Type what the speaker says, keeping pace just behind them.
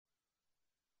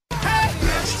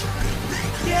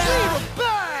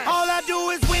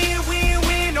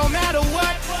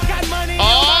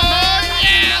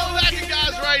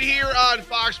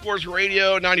Sports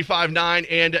Radio, 95.9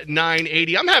 and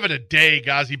 980. I'm having a day,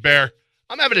 Ghazi Bear.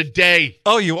 I'm having a day.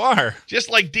 Oh, you are?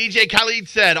 Just like DJ Khaled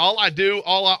said, all I do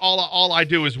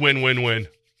is win, win, win.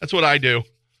 That's what I do.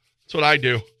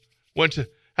 Had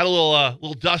a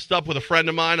little dust up with a friend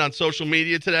of mine on social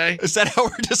media today. Is that how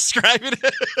we're describing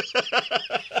it?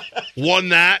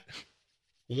 Won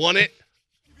it.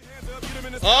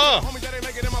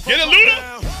 Get it,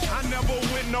 Luda.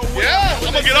 Yeah,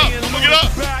 I'm gonna get up.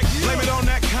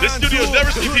 This studio's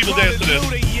never seen people dance to this.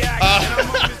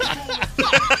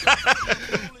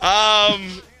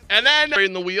 And then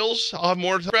in the wheels, I'll have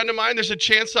more to a friend of mine. There's a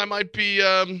chance I might be,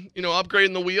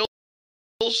 upgrading the wheels.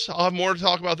 I'll have more to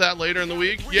talk about that later in the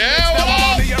week.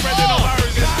 Yeah,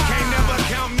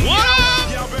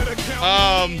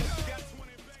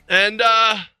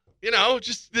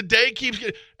 just the day keeps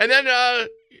getting. And then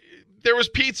there was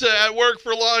pizza at work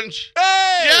for lunch.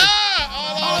 Hey! Yeah!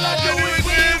 All I do is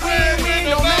win,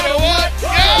 no matter what.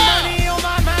 Yeah!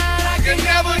 I can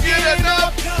never get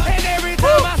enough. And every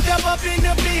time I step up in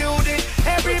the building,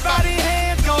 everybody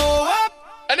hands go up.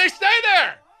 And they stay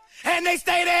there. And they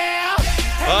stay there.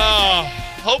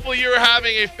 Hopefully you're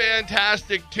having a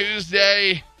fantastic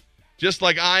Tuesday, just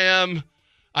like I am.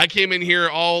 I came in here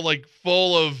all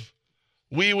full of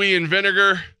wee-wee and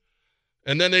vinegar,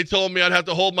 and then they told me I'd have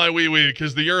to hold my wee-wee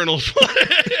because the urinal's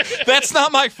That's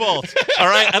not my fault. All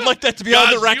right? I'd like that to be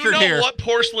on the record here. You know what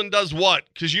porcelain does what?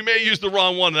 Because you may use the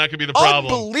wrong one, and that could be the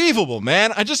problem. Unbelievable,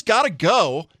 man. I just got to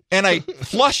go, and I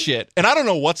flush it, and I don't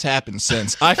know what's happened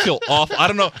since. I feel awful. I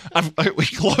don't know. We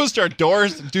closed our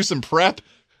doors to do some prep.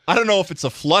 I don't know if it's a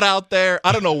flood out there.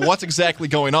 I don't know what's exactly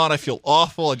going on. I feel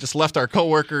awful. I just left our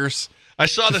coworkers. I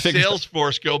saw the sales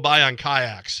force go by on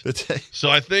kayaks.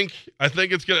 So I think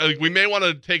it's gonna. We may want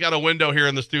to take out a window here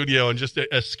in the studio and just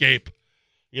escape,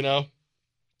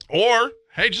 or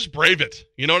hey, just brave it.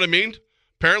 You know what I mean?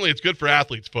 Apparently, it's good for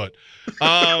athlete's foot.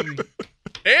 And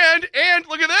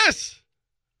look at this.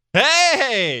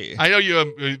 Hey, I know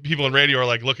you people in radio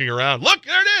are looking around. Look,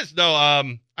 there it is. No,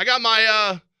 I got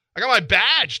my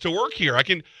badge to work here. I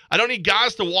don't need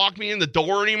guys to walk me in the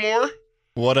door anymore.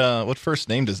 What first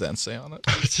name does that say on it?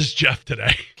 This is Jeff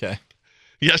today. Okay.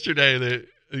 Yesterday,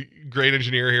 the great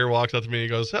engineer here walks up to me and he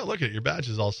goes, "Hey, look at it, your badge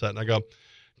is all set." And I go,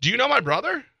 "Do you know my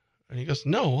brother?" And he goes,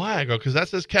 "No, why?" I go, "Because that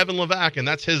says Kevin Levac, and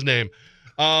that's his name."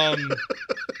 I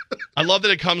love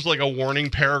that it comes like a warning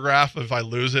paragraph. If I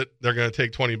lose it, they're going to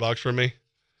take $20 from me.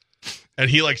 And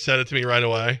he said it to me right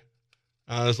away.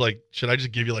 I was like, should I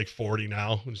just give you 40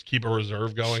 now and just keep a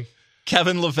reserve going?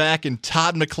 Kevin Levac and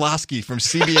Todd McCloskey from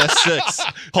CBS 6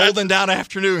 holding down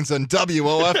afternoons on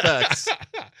WOFX.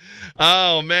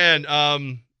 Oh, man.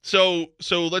 So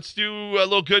let's do a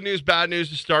little good news, bad news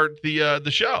to start the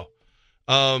show.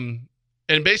 And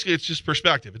basically, it's just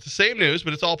perspective. It's the same news,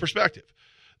 but it's all perspective.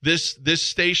 This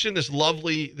station, this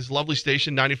lovely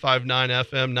station, 95.9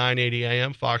 FM, 980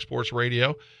 AM, Fox Sports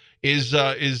Radio, is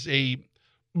a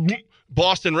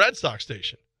Boston Red Sox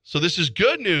station. So this is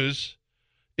good news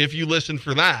if you listen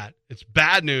for that. It's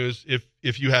bad news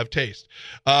if you have taste.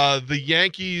 The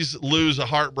Yankees lose a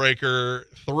heartbreaker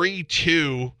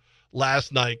 3-2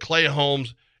 last night. Clay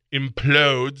Holmes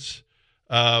implodes,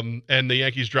 and the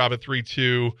Yankees drop it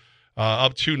 3-2,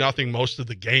 up 2-0 most of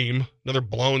the game. Another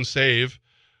blown save,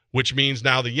 which means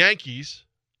now the Yankees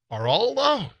are all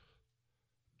alone.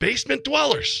 Basement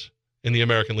dwellers in the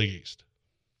American League East.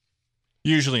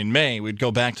 Usually in May, we'd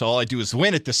go back to all I do is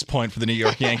win at this point for the New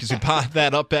York Yankees. We'd pop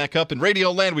that up back up in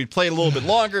Radio Land. We'd play a little bit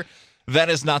longer. That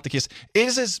is not the case. It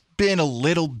has been a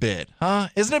little bit, huh?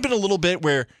 Isn't it been a little bit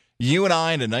where you and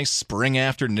I in a nice spring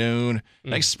afternoon,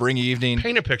 nice spring evening.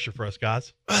 Paint a picture for us,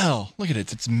 guys. Well, look at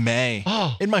it. It's May.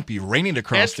 Oh, it might be raining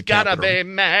across the capital. Capitol. It's gotta be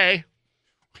May.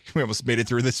 We almost made it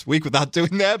through this week without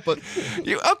doing that, but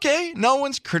okay, no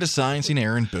one's criticizing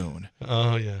Aaron Boone.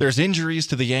 Oh, yeah. There's injuries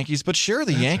to the Yankees, but sure,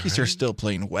 the Yankees are still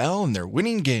playing well, and they're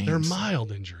winning games. They're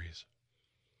mild injuries.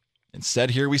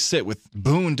 Instead, here we sit with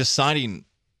Boone deciding,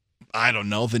 I don't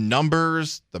know, the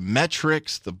numbers, the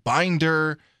metrics, the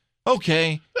binder.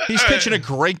 Okay, he's pitching a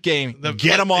great game.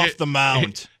 Get him off the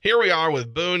mound. Here we are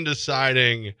with Boone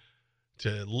deciding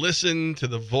to listen to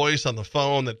the voice on the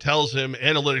phone that tells him,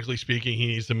 analytically speaking, he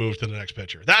needs to move to the next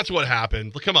pitcher. That's what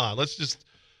happened. Come on, let's just,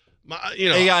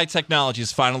 AI technology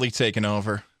is finally taken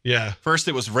over. Yeah. First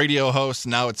it was radio hosts,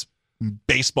 now it's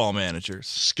baseball managers.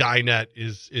 Skynet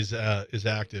is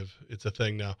active. It's a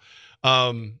thing now.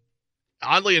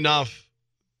 Oddly enough,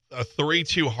 a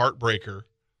 3-2 heartbreaker,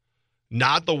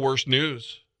 not the worst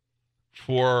news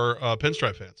for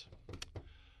Pinstripe fans.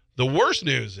 The worst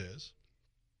news is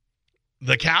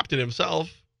the captain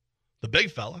himself, the big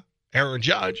fella, Aaron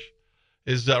Judge,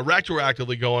 is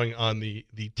retroactively going on the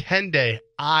 10-day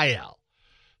IL.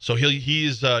 So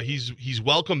he's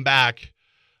welcome back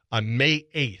on May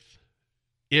 8th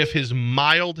if his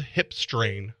mild hip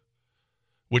strain,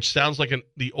 which sounds like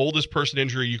the oldest person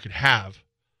injury you could have.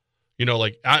 You know,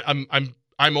 like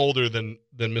I'm older than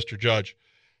Mr. Judge.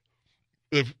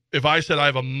 If I said I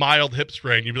have a mild hip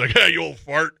strain, you'd be like, "Hey, you old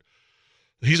fart."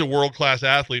 He's a world-class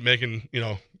athlete making,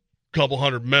 couple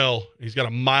 $100 million. He's got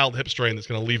a mild hip strain that's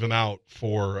going to leave him out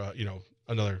for,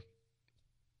 another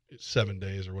 7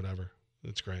 days or whatever.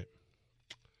 That's great.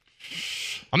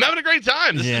 I'm having a great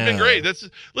time. This has been great.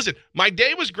 Listen, my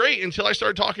day was great until I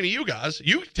started talking to you guys.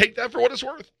 You take that for what it's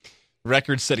worth.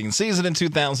 Record-setting season in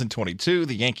 2022.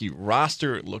 The Yankee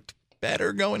roster looked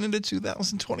better going into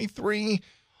 2023.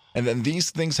 And then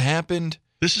these things happened.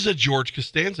 This is a George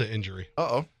Costanza injury.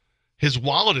 Uh-oh. His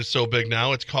wallet is so big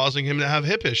now, it's causing him to have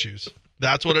hip issues.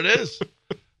 That's what it is.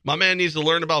 My man needs to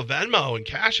learn about Venmo and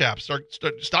Cash App.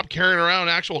 Stop carrying around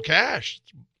actual cash.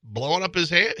 It's blowing up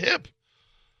his hip.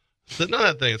 Sitting on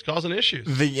that thing. It's causing issues.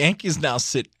 The Yankees now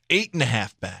sit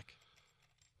 8.5 back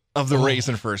of the Rays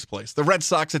in first place. The Red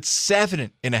Sox at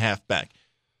 7.5 back.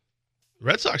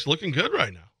 Red Sox looking good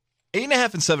right now.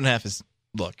 8.5 and 7.5 is,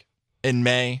 look, in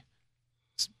May,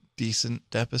 it's decent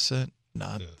deficit.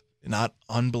 Not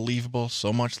unbelievable.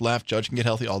 So much left. Judge can get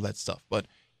healthy, all that stuff. But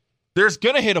there's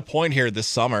going to hit a point here this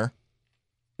summer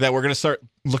that we're going to start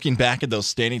looking back at those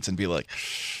standings and be like,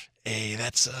 hey,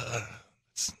 that's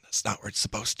not where it's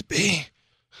supposed to be.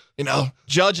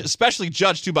 Judge, especially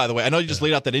Judge, too, by the way. I know you just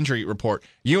laid out that injury report.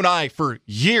 You and I, for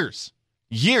years,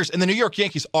 and the New York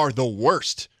Yankees are the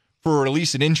worst for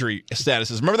releasing injury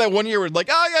statuses. Remember that one year where like,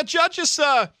 oh, yeah, Judge is...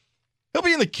 he'll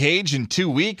be in the cage in 2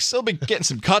 weeks. He'll be getting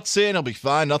some cuts in. He'll be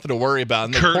fine. Nothing to worry about.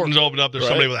 And curtains open up. There's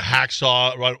somebody with a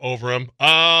hacksaw right over him.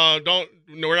 No,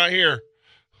 we're not here.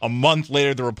 A month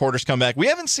later, the reporters come back. We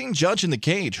haven't seen Judge in the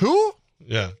cage. Who?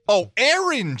 Yeah. Oh,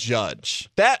 Aaron Judge.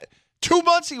 That 2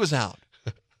 months he was out.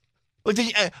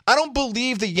 I don't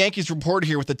believe the Yankees reported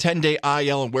here with the 10-day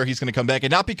IL and where he's going to come back.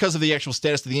 And not because of the actual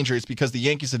status of the injury. It's because the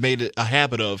Yankees have made it a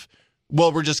habit of,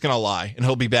 well, we're just going to lie, and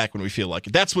he'll be back when we feel like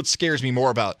it. That's what scares me more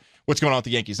about what's going on with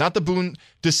the Yankees. Not the Boone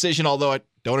decision, although I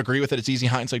don't agree with it. It's easy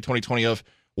hindsight 2020 of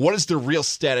what is the real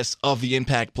status of the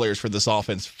impact players for this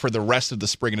offense for the rest of the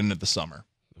spring and into the summer.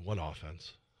 What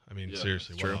offense? I mean,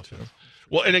 seriously, what offense?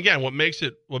 Well, and again, what makes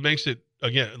it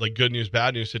again like good news,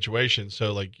 bad news situation.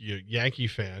 So like you Yankee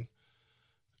fan,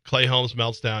 Clay Holmes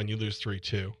melts down, you lose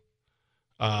 3-2.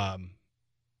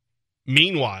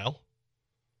 Meanwhile,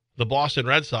 the Boston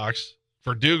Red Sox,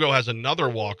 Verdugo has another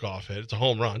walk-off hit. It's a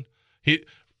home run.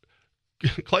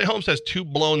 Clay Holmes has 2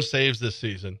 blown saves this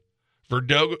season.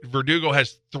 Verdugo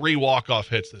has 3 walk-off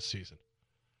hits this season.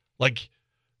 Like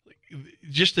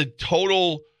just a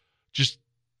total, just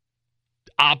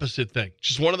opposite thing.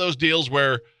 Just one of those deals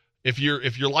where if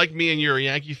you're like me and you're a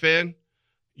Yankee fan,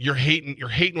 you're hating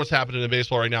what's happening in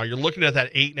baseball right now. You're looking at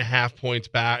that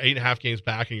 8.5 games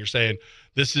back, and you're saying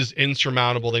this is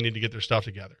insurmountable. They need to get their stuff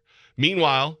together.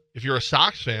 Meanwhile, if you're a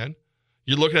Sox fan,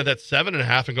 you're looking at that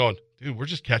 7.5 and going, dude, we're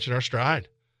just catching our stride.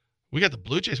 We got the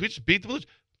Blue Jays. We just beat the Blue Jays.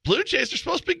 Blue Jays, they're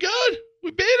supposed to be good. We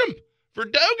beat them.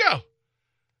 Verdugo.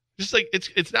 Just like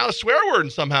it's now a swear word in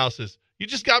some houses. You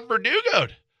just got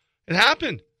Verdugo'd. It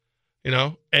happened,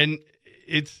 and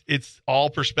it's all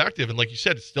perspective. And like you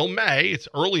said, it's still May. It's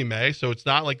early May, so it's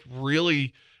not like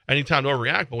really any time to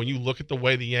overreact. But when you look at the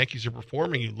way the Yankees are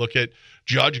performing, you look at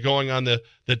Judge going on the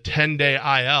 10-day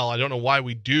IL. I don't know why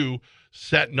we do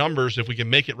set numbers if we can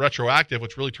make it retroactive,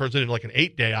 which really turns it into like an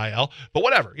 8-day IL. But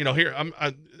whatever, here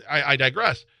I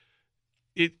digress.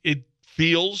 It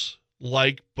feels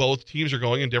like both teams are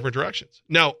going in different directions.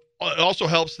 Now, it also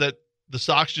helps that the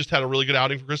Sox just had a really good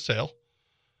outing for Chris Sale.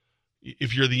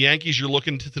 If you're the Yankees, you're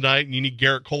looking to tonight and you need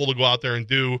Garrett Cole to go out there and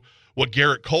do what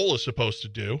Garrett Cole is supposed to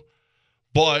do.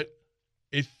 But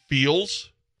I feel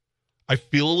a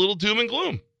little doom and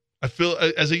gloom. I feel,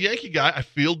 as a Yankee guy, I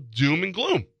feel doom and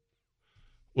gloom,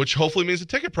 which hopefully means the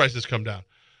ticket prices come down.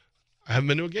 I haven't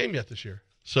been to a game yet this year.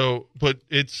 So, but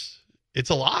it's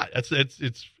a lot.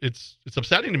 It's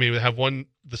upsetting to me to have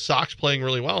the Sox playing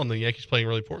really well and the Yankees playing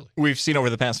really poorly. We've seen over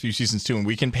the past few seasons too, and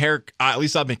we compare. At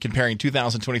least I've been comparing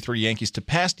 2023 Yankees to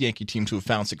past Yankee teams who have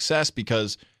found success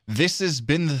because this has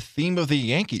been the theme of the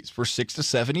Yankees for 6 to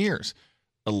 7 years.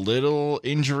 A little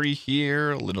injury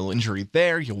here, a little injury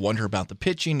there. You wonder about the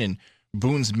pitching and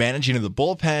Boone's managing of the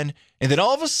bullpen, and then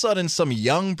all of a sudden, some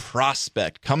young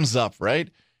prospect comes up right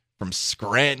from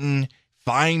Scranton.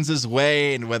 Finds his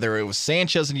way, and whether it was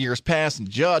Sanchez in years past and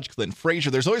Judge, Clint Frazier,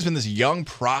 there's always been this young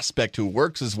prospect who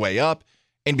works his way up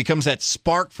and becomes that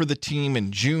spark for the team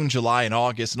in June, July, and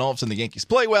August, and all of a sudden the Yankees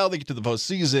play well, they get to the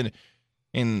postseason,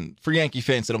 and for Yankee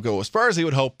fans, they don't go as far as they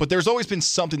would hope, but there's always been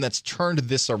something that's turned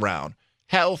this around.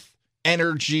 Health,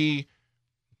 energy,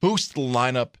 boost the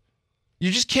lineup. You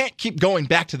just can't keep going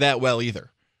back to that well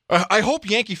either. I hope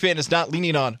Yankee fan is not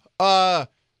leaning on,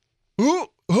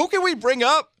 who can we bring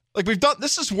up? Like we've done,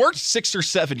 this has worked 6 or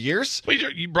 7 years. Well,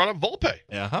 you brought up Volpe.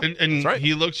 Uh-huh. And That's right.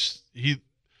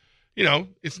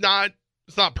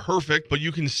 it's not perfect, but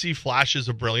you can see flashes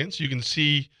of brilliance. You can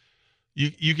see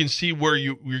you can see where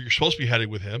you're supposed to be headed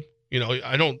with him.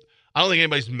 I don't think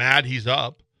anybody's mad he's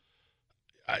up.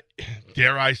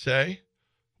 Dare I say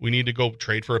we need to go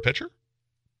trade for a pitcher?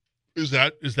 Is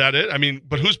that it? I mean,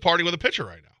 but who's parting with a pitcher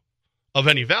right now of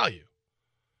any value?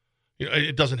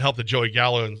 It doesn't help that Joey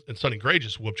Gallo and Sonny Gray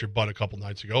just whooped your butt a couple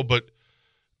nights ago, but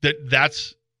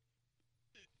that's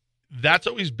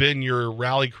always been your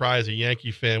rally cry as a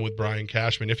Yankee fan with Brian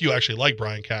Cashman. If you actually like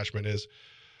Brian Cashman, is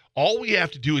all we have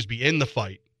to do is be in the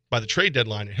fight by the trade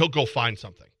deadline, and he'll go find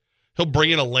something. He'll bring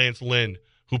in a Lance Lynn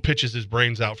who pitches his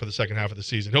brains out for the second half of the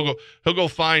season. He'll go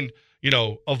find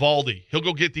Evaldi. He'll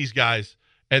go get these guys,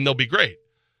 and they'll be great.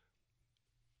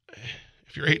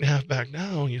 If you're 8.5 back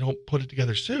now and you don't put it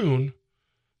together soon,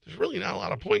 there's really not a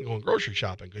lot of point going grocery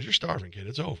shopping because you're starving, kid.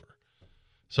 It's over.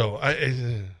 So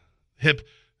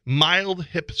mild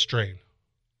hip strain.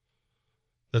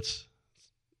 That's.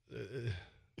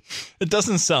 It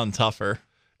doesn't sound tougher.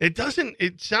 It doesn't.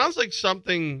 It sounds like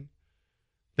something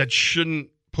that shouldn't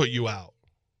put you out.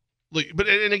 But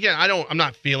again, I'm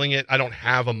not feeling it. I don't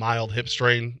have a mild hip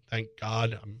strain. Thank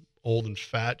God. I'm old and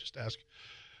fat. Just ask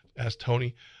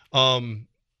Tony. But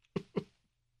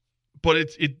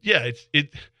is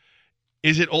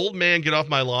it old man get off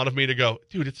my lawn of me to go,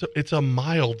 dude, it's a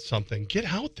mild something. Get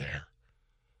out there.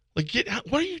 Like, get out.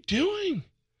 What are you doing?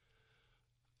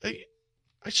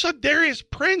 I saw Darius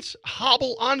Prince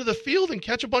hobble onto the field and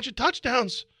catch a bunch of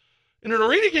touchdowns in an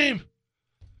arena game.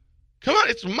 Come on,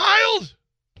 it's mild.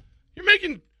 You're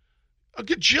making a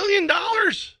gajillion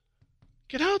dollars.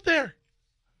 Get out there.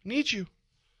 Need you.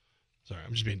 Sorry,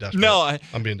 I'm just being desperate. No,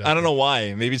 I'm being desperate. I don't know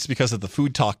why. Maybe it's because of the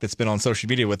food talk that's been on social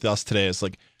media with us today. It's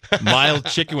like mild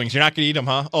chicken wings. You're not going to eat them,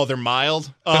 huh? Oh, they're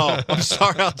mild? Oh, I'm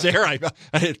sorry. How dare I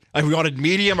wanted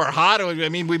medium or hot. I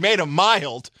mean, we made them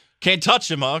mild. Can't touch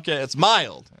them. Huh? Okay, it's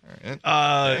mild. All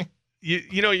right. Okay.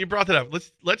 You brought that up.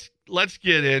 Let's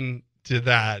get into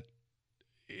that.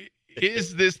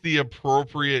 Is this the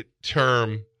appropriate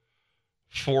term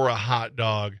for a hot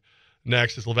dog?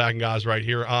 Next is Levac and Goz right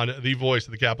here on the voice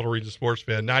of the Capital Region Sports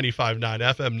Fan, 95.9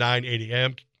 FM, 980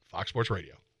 AM, Fox Sports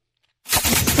Radio.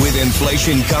 With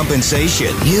inflation compensation,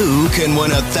 you can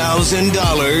win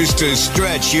 $1,000 to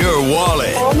stretch your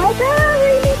wallet. Oh my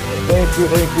God! Thank you.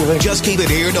 Just keep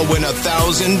it here to win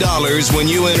 $1,000 when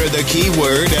you enter the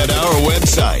keyword at our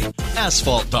website.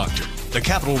 Asphalt Doctor, the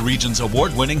Capital Region's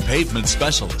award-winning pavement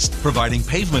specialist, providing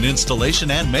pavement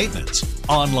installation and maintenance.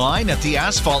 Online at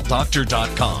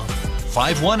theasphaltdoctor.com.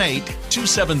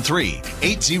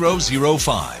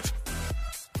 518-273-8005.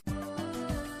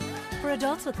 For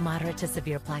adults with moderate to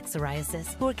severe plaque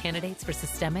psoriasis who are candidates for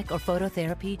systemic or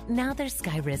phototherapy, now there's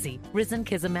Skyrizi,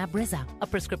 Risankizumab Riza, a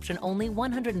prescription-only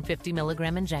 150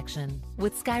 milligram injection.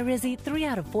 With Skyrizi, 3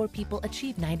 out of 4 people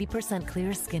achieve 90%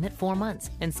 clear skin at 4 months,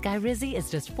 and Skyrizi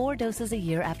is just 4 doses a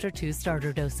year after 2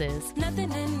 starter doses.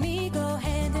 Nothing in me go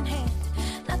hand in hand.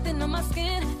 Nothing on my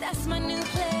skin, that's my new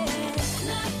place.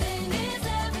 Nothing is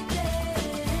everything.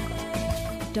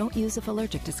 Don't use if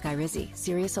allergic to Skyrizi.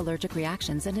 Serious allergic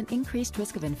reactions and an increased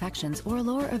risk of infections or a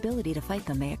lower ability to fight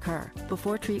them may occur.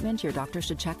 Before treatment, your doctor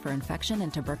should check for infection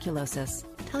and tuberculosis.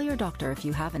 Tell your doctor if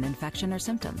you have an infection or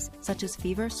symptoms, such as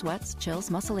fever, sweats, chills,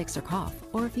 muscle aches, or cough,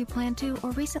 or if you plan to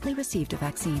or recently received a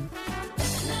vaccine.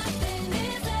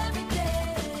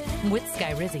 With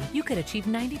Skyrizi, you could achieve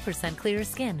 90% clearer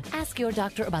skin. Ask your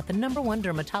doctor about the #1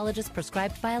 dermatologist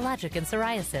prescribed biologic in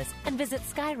psoriasis and visit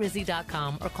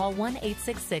skyrizi.com or call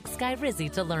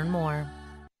 1-866-SKYRIZI to learn more.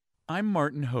 I'm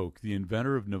Martin Hoke, the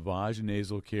inventor of Navage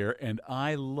Nasal Care, and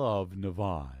I love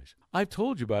Navage. I've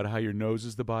told you about how your nose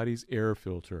is the body's air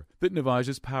filter, that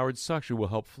Navage's powered suction will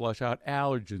help flush out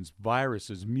allergens,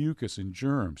 viruses, mucus, and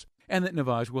germs, and that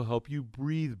Navage will help you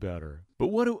breathe better. But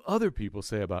what do other people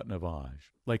say about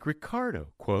Navage? Like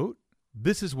Ricardo, quote,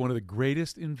 "This is one of the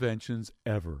greatest inventions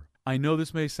ever. I know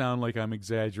this may sound like I'm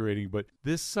exaggerating, but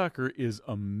this sucker is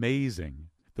amazing.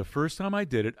 The first time I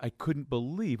did it, I couldn't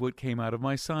believe what came out of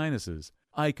my sinuses.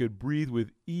 I could breathe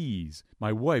with ease.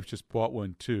 My wife just bought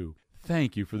one too.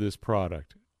 Thank you for this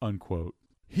product," unquote.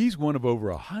 He's one of over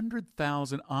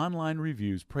 100,000 online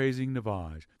reviews praising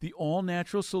Navage, the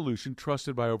all-natural solution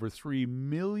trusted by over 3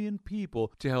 million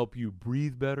people to help you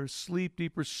breathe better, sleep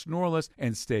deeper, snore less,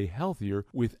 and stay healthier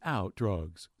without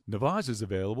drugs. Navage is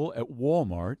available at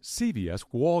Walmart, CVS,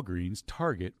 Walgreens,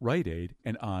 Target, Rite Aid,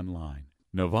 and online.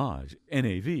 Navage,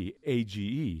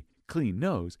 N-A-V-A-G-E, clean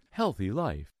nose, healthy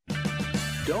life.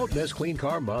 Don't miss Clean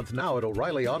Car Month now at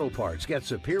O'Reilly Auto Parts. Get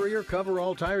Superior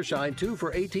Coverall Tire Shine 2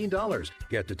 for $18.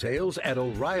 Get details at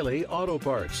O'Reilly Auto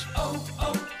Parts.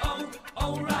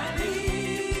 O'Reilly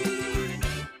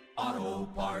Auto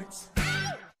Parts.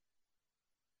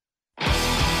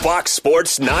 Fox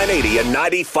Sports 980 and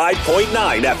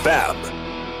 95.9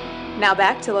 FM. Now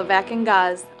back to Levac and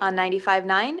Gaz on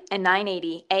 95.9 and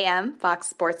 980 AM Fox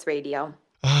Sports Radio.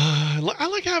 I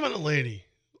like having a lady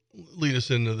lead us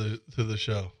into the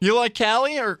show. You like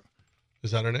Callie, or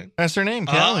is that her name? That's her name,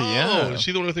 Callie. Yeah. Is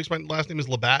she the one who thinks my last name is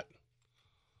Labatt?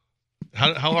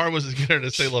 How hard was it to get her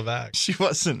to say Levac? She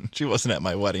wasn't at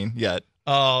my wedding yet.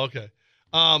 Oh, okay.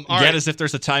 All yet, right. as if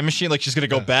there's a time machine, like she's going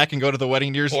to go back and go to the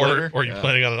wedding years later. Or are you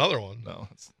planning on another one? No.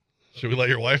 Should we let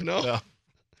your wife know?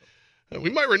 No. We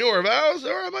might renew our vows,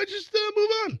 or I might just move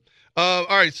on. All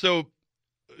right. So,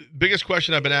 biggest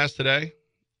question I've been asked today,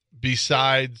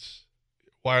 besides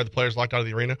why are the players locked out of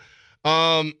the arena?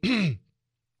 I'll get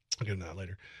into that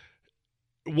later.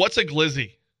 What's a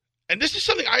glizzy? And this is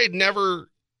something I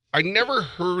never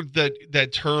heard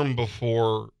that term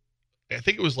before. I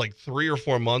think it was like 3 or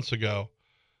 4 months ago.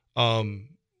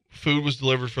 Food was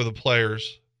delivered for the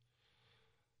players.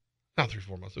 Not 3 or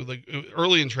 4 months. It was like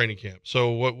early in training camp. So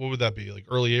what would that be? Like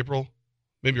early April?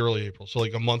 Maybe early April. So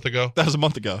like a month ago. That was a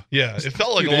month ago. Yeah, it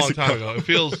felt like a long time ago. It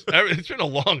feels. It's been a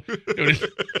long.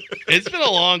 It's been a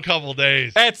long couple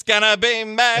days. It's gonna be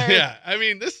May. Yeah, I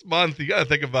mean this month you got to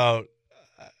think about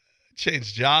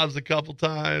changed jobs a couple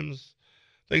times.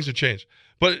 Things have changed,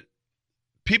 but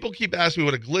people keep asking me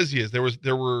what a glizzy is. There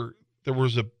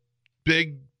was a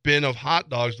big bin of hot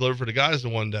dogs delivered for the guys the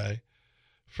one day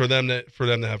for them to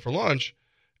have for lunch,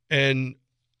 and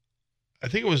I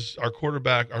think it was our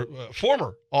quarterback, our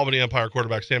former Albany Empire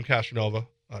quarterback, Sam Castronova,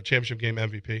 championship game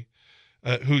MVP,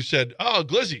 who said, "Oh,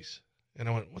 glizzies." And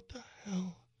I went, "What the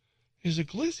hell is a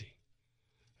glizzy?"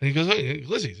 And he goes, "Oh,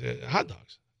 glizzies, hot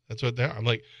dogs. That's what they are." I'm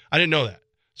like, I didn't know that.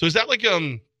 So is that like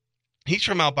he's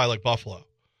from out by like Buffalo.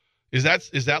 Is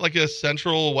that like a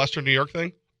central Western New York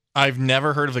thing? I've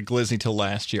never heard of a glizzy till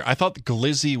last year. I thought the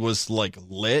glizzy was like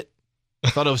lit. I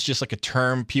thought it was just like a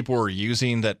term people were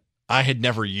using that I had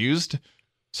never used.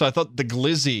 So I thought the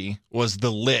glizzy was the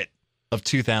lit of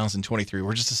 2023.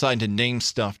 We're just deciding to name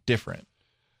stuff different.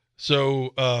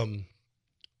 So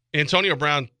Antonio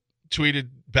Brown tweeted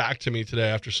back to me today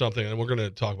after something, and we're going to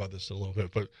talk about this in a little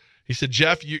bit, but he said,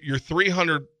 "Jeff, you're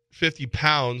 350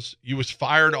 pounds. You was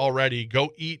fired already.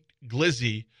 Go eat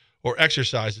glizzy or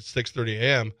exercise at 6:30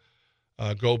 a.m.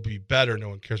 Go be better. No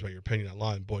one cares about your opinion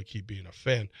online. Boy, keep being a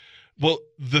fan." Well,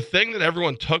 the thing that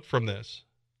everyone took from this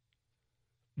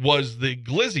was the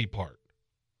glizzy part.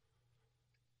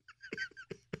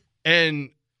 And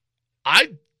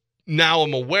I now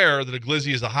am aware that a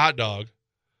glizzy is a hot dog.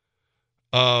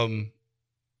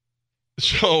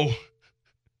 So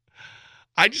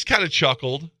I just kind of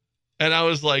chuckled, and I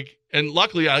was like, and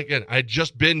luckily, I had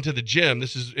just been to the gym.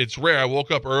 It's rare. I woke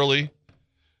up early,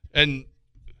 and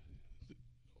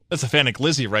that's a fan of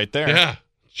glizzy right there. Yeah.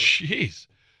 Jeez.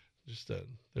 Just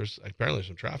there's apparently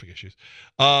some traffic issues.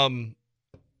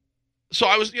 So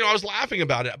I was laughing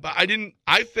about it, but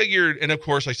I figured, and of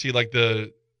course I see like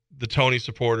the Tony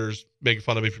supporters making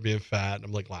fun of me for being fat, and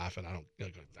I'm like laughing.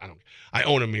 I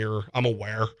own a mirror. I'm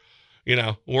aware,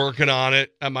 working on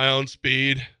it at my own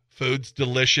speed. Food's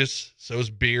delicious. So is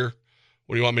beer.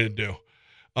 What do you want me to do?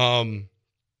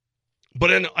 But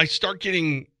then I start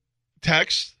getting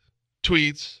texts,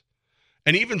 tweets,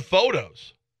 and even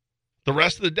photos the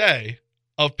rest of the day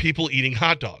of people eating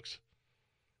hot dogs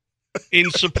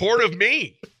in support of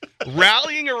me,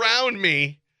 rallying around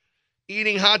me,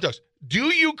 eating hot dogs. Do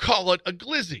you call it a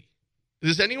glizzy?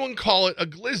 Does anyone call it a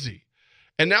glizzy?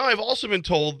 And now I've also been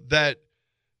told that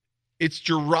it's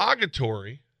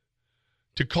derogatory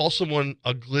to call someone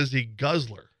a glizzy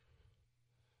guzzler.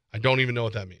 I don't even know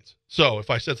what that means. So if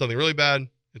I said something really bad,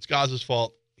 it's Gaz's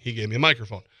fault. He gave me a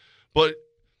microphone. But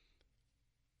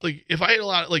like, if I ate a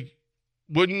lot, like,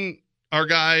 wouldn't our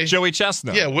guy Joey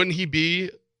Chestnut? Yeah, wouldn't he be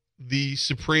the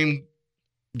supreme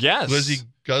glizzy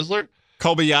guzzler?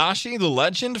 Kobayashi, the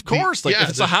legend, of course. If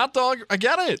it's a hot dog, I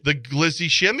get it. The glizzy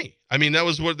shimmy. I mean, that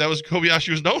was Kobayashi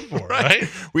was known for, right?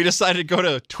 We decided to go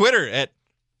to Twitter at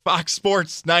Fox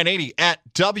Sports 980 at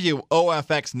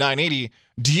WOFX 980.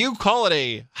 Do you call it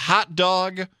a hot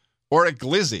dog or a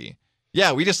glizzy?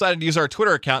 Yeah, we decided to use our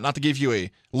Twitter account not to give you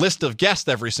a list of guests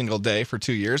every single day for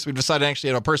 2 years. We've decided to actually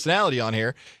have a personality on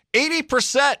here.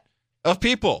 80% of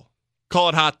people call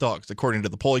it hot dogs, according to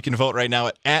the poll. You can vote right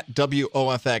now at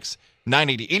WOFX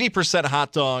 980. 80%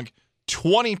 hot dog,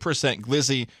 20%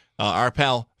 glizzy. Our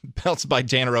pal, Pelts by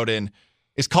Dan, wrote in,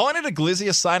 is calling it a glizzy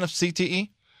a sign of CTE?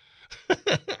 I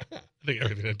think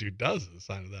everything that dude does is a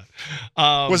sign of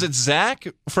that. Was it Zach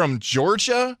from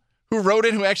Georgia who wrote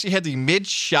in, who actually had the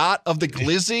mid-shot of the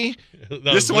glizzy?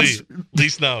 This one's Lee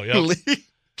Snow, yeah.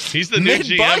 He's the new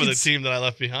GM of the team that I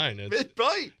left behind.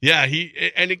 Mid-bite. Yeah,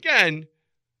 and again,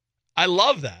 I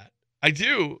love that. I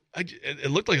do. It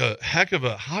looked like a heck of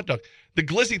a hot dog. The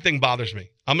glizzy thing bothers me.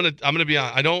 I'm gonna be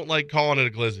honest. I don't like calling it a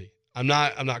glizzy. I'm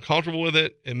not comfortable with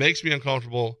it. It makes me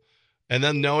uncomfortable. And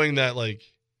then knowing that, like,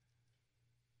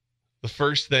 the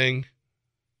first thing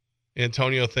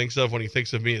Antonio thinks of when he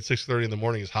thinks of me at 6:30 in the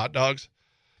morning is hot dogs,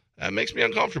 that makes me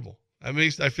uncomfortable. I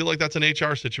feel like that's an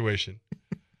HR situation.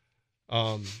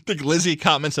 The glizzy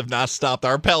comments have not stopped.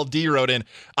 Our pal D wrote in,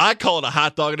 I call it a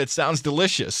hot dog and it sounds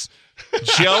delicious.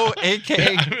 Joe,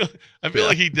 a.k.a. I feel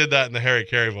like he did that in the Harry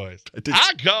Carey voice.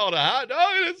 I call it a hot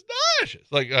dog and it's delicious.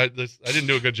 Like, I didn't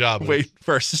do a good job. Wait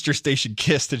for our sister station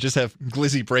Kiss to just have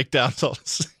glizzy breakdowns.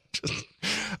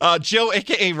 Joe,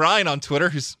 a.k.a. Ryan on Twitter,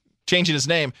 who's changing his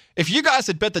name. If you guys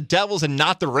had bet the Devils and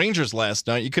not the Rangers last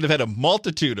night, you could have had a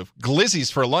multitude of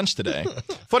glizzies for lunch today.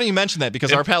 Funny you mentioned that,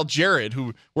 because our pal Jared,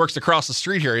 who works across the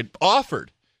street here, had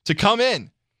offered to come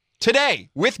in today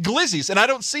with glizzies, and I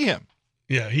don't see him.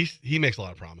 Yeah, he makes a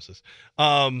lot of promises.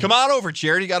 Come on over,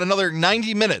 Jared. You got another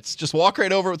 90 minutes. Just walk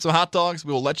right over with some hot dogs.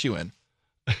 We will let you in.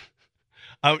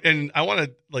 And I want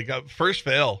to, first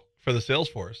fail for the sales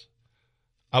force.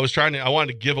 I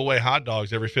wanted to give away hot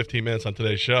dogs every 15 minutes on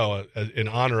today's show in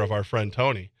honor of our friend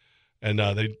Tony, and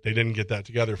they didn't get that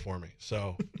together for me.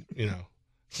 So,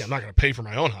 I'm not going to pay for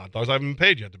my own hot dogs. I haven't been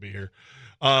paid yet to be here.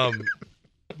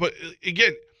 But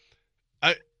again,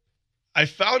 I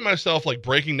found myself like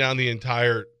breaking down the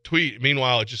entire tweet.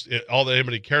 Meanwhile, all that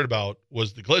anybody cared about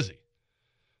was the glizzy.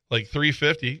 Like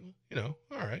 350, all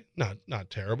right, not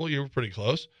terrible. You were pretty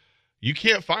close. You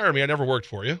can't fire me. I never worked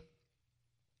for you.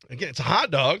 Again, it's a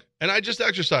hot dog, and I just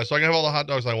exercise, so I can have all the hot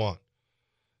dogs I want.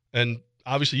 And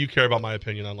obviously, you care about my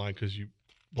opinion online because you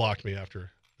blocked me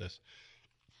after this,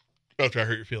 after I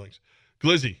hurt your feelings.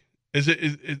 Glizzy,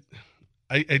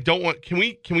 I don't want. Can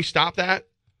we stop that?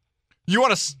 You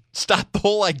want to stop the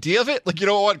whole idea of it? Like, you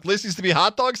don't want glizzies to be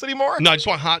hot dogs anymore? No, I just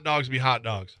want hot dogs to be hot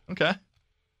dogs. Okay.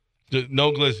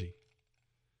 No glizzy.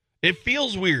 It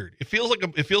feels weird. It feels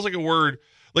like a word.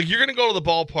 Like, you're gonna go to the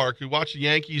ballpark, you watch the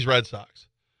Yankees Red Sox,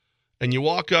 and you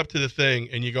walk up to the thing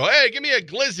and you go, "Hey, give me a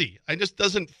glizzy." It just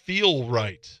doesn't feel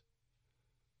right.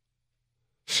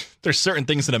 There's certain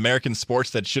things in American sports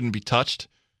that shouldn't be touched.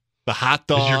 The hot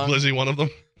dog. Is your glizzy one of them?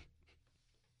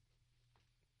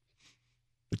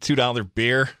 The $2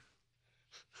 beer.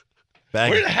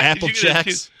 Bag of Apple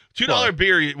Jacks. $2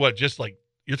 beer, what, just like,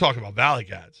 you're talking about Valley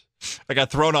Cats. I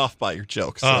got thrown off by your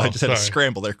joke, so I just had to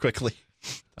scramble there quickly.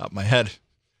 Out of my head.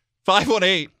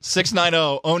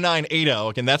 518-690-0980.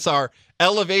 Again, that's our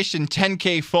Elevation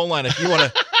 10K phone line. If you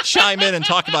want to chime in and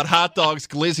talk about hot dogs,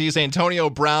 glizzies, Antonio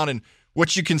Brown, and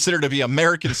what you consider to be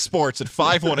American sports at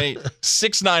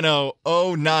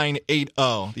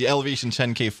 518-690-0980. The Elevation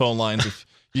 10K phone lines.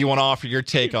 If you want to offer your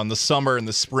take on the summer and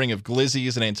the spring of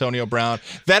glizzies and Antonio Brown.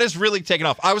 That has really taken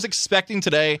off. I was expecting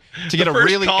today to get a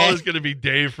really... The first call is going to be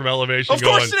Dave from Elevation. Of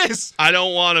course it is. I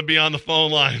don't want to be on the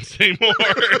phone lines anymore.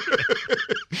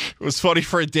 It was funny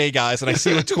for a day, guys, and I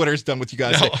see what Twitter's done with you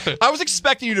guys. No. I was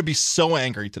expecting you to be so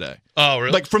angry today. Oh,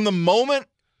 really? Like, from the moment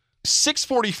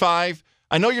 6:45...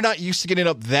 I know you're not used to getting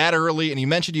up that early, and you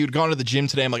mentioned you'd gone to the gym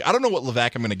today. I'm like, I don't know what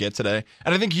Levac I'm going to get today.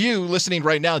 And I think you, listening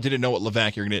right now, didn't know what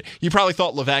Levac you're going to get. You probably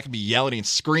thought Levac would be yelling and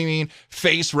screaming,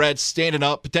 face red, standing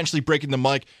up, potentially breaking the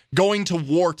mic, going to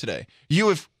war today.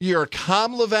 You're a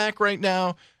calm Levac right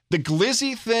now. The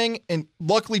glizzy thing, and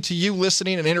luckily to you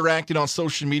listening and interacting on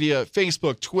social media,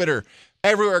 Facebook, Twitter,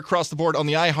 everywhere across the board, on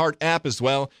the iHeart app as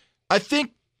well, I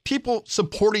think people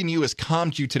supporting you has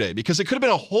calmed you today, because it could have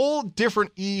been a whole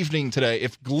different evening today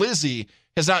if glizzy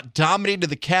has not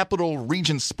dominated the Capital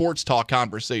Region sports talk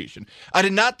conversation. I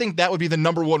did not think that would be the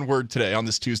number one word today on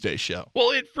this Tuesday show.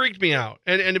 Well, it freaked me out.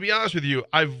 And to be honest with you,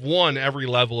 I've won every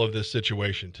level of this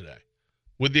situation today,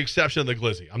 with the exception of the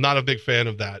glizzy. I'm not a big fan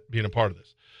of that being a part of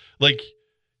this. Like,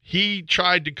 he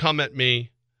tried to come at me.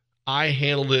 I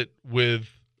handled it with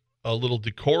a little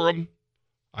decorum.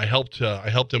 I helped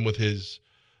him with his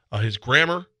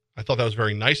grammar. I thought that was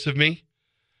very nice of me,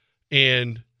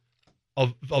 and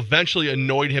eventually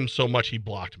annoyed him so much he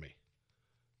blocked me.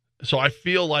 So I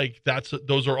feel like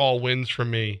those are all wins for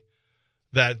me,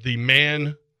 that the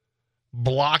man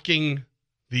blocking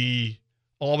the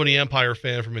Albany Empire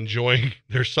fan from enjoying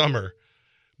their summer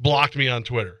blocked me on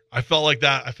Twitter. I felt like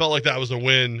that was a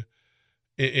win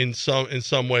in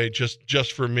some way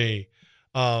just for me.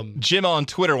 Jim on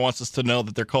Twitter wants us to know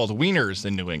that they're called wieners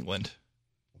in New England.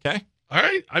 Okay. All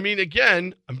right. I mean,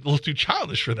 again, I'm a little too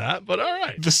childish for that, but all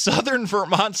right. The Southern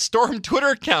Vermont Storm Twitter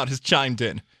account has chimed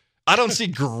in. I don't see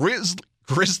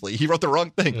Grizzly. He wrote the wrong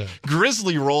thing. Yeah.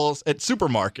 Grizzly rolls at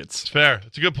supermarkets. It's fair.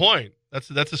 That's a good point. That's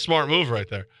a smart move right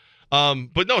there.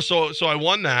 But no, so I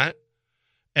won that,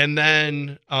 and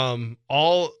then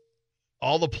all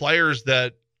the players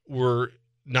that were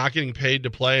not getting paid to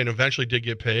play and eventually did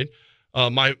get paid.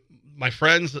 My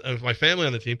friends, my family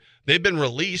on the team, they've been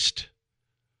released.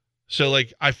 So,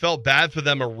 like, I felt bad for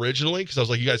them originally because I was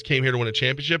like, you guys came here to win a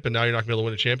championship, and now you're not going to be able to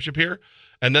win a championship here.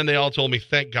 And then they all told me,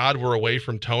 thank God we're away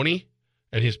from Tony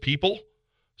and his people.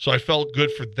 So I felt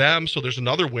good for them. So there's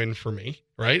another win for me,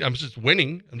 right? I'm just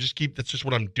winning. That's just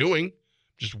what I'm doing.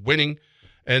 Just winning.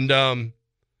 And, on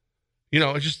and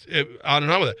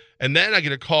on with it. And then I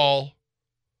get a call.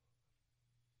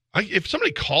 If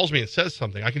somebody calls me and says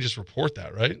something, I can just report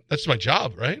that, right? That's my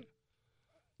job, right?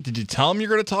 Did you tell them you're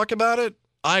going to talk about it?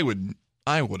 I wouldn't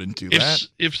do that.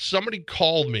 If somebody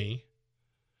called me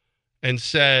and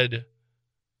said,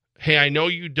 hey, I know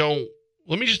you don't,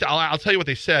 I'll tell you what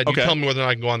they said. Okay. You tell me whether or not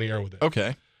I can go on the air with it.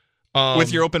 Okay.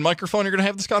 With your open microphone, you're going to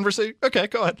have this conversation? Okay,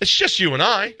 go ahead. It's just you and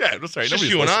I. Yeah, that's right. It's just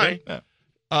you and I.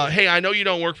 Yeah. Hey, I know you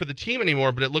don't work for the team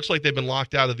anymore, but it looks like they've been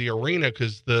locked out of the arena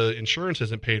because the insurance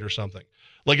isn't paid or something.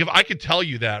 Like, if I could tell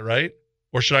you that, right?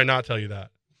 Or should I not tell you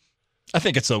that? I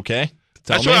think it's okay.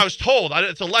 That's what I was told.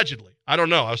 It's allegedly. I don't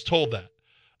know. I was told that.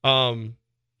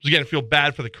 Again, I feel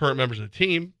bad for the current members of the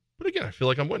team, but again, I feel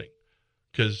like I'm winning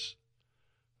because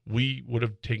we would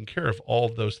have taken care of all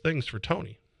of those things for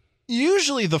Tony.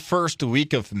 Usually the first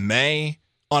week of May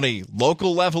on a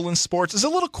local level in sports is a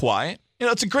little quiet.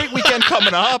 It's a great weekend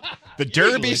coming up. The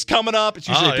Derby's coming up. It's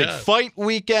usually a big fight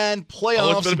weekend,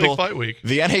 playoffs. It's been a big fight week.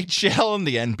 The NHL and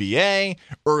the NBA,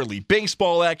 early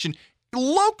baseball action.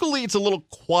 Locally, it's a little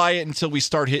quiet until we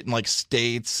start hitting like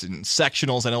states and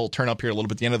sectionals. I know it'll turn up here a little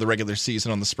bit at the end of the regular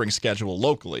season on the spring schedule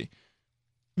locally.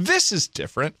 This is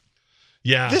different.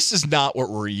 Yeah. This is not what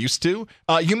we're used to.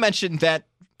 You mentioned that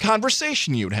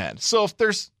conversation you'd had. So if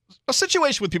there's a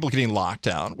situation with people getting locked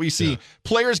out, we see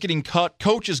players getting cut,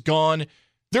 coaches gone.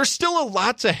 There's still a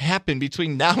lot to happen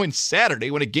between now and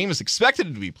Saturday when a game is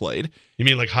expected to be played. You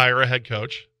mean like hire a head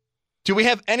coach? Do we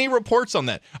have any reports on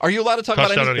that? Are you allowed to talk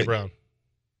about anything? Eddie Brown.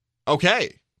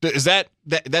 Okay. Is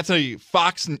that's a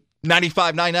Fox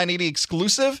 95.9 980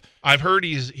 exclusive? I've heard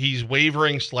he's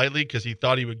wavering slightly because he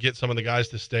thought he would get some of the guys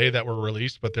to stay that were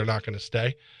released, but they're not going to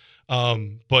stay.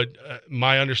 But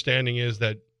my understanding is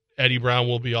that Eddie Brown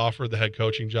will be offered the head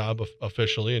coaching job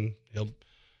officially, and he'll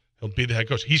be the head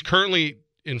coach. He's currently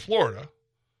in Florida,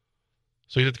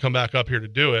 so he'd have to come back up here to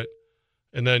do it.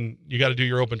 And then you got to do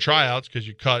your open tryouts because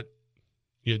you cut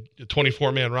a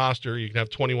 24-man roster. You can have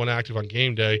 21 active on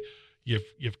game day.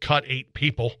 You've cut 8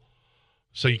 people.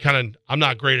 So you I'm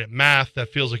not great at math. That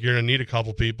feels like you're going to need a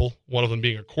couple people, one of them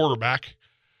being a quarterback.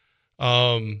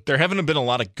 There haven't been a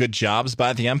lot of good jobs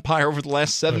by the Empire over the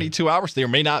last 72 hours. There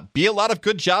may not be a lot of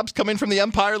good jobs coming from the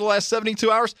Empire the last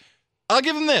 72 hours. I'll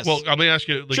give them this. Well, I'm going to ask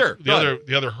you sure,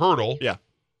 the other hurdle. Yeah.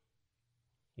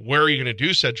 Where are you going to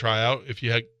do said tryout it's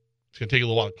going to take a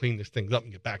little while to clean this thing up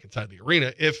and get back inside the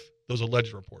arena if those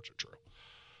alleged reports are true.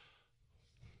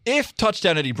 If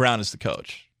Touchdown Eddie Brown is the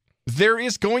coach, there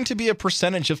is going to be a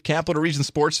percentage of Capital Region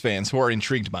sports fans who are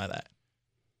intrigued by that.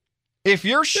 If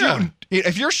you're shooting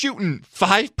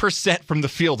 5% from the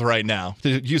field right now,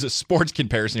 to use a sports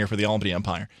comparison here for the Albany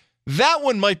Empire, that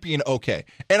one might be an okay.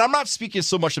 And I'm not speaking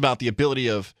so much about the ability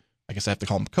of, I guess I have to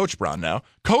call him Coach Brown now,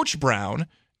 Coach Brown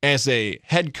as a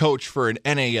head coach for an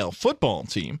NAL football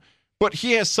team, but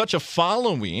he has such a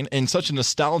following and such a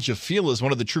nostalgia feel as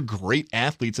one of the true great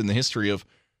athletes in the history of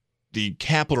the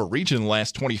Capital Region in the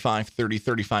last 25, 30,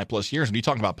 35 plus years. When you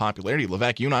talk about popularity,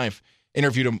 Levesque, you and I have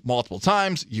interviewed him multiple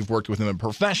times. You've worked with him in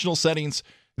professional settings.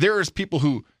 There's people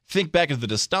who think back of the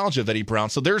nostalgia of Eddie Brown.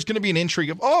 So there's going to be an intrigue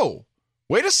of, oh,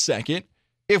 wait a second.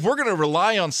 If we're going to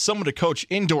rely on someone to coach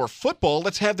indoor football,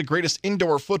 let's have the greatest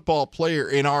indoor football player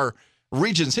in our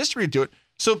region's history to do it.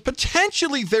 So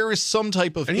potentially there is some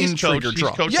type of intrigue or draw.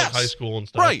 He's coached like high school and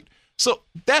stuff. Right. So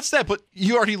that's that, but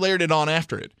you already layered it on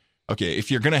after it. Okay,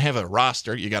 if you're going to have a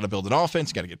roster, you got to build an offense,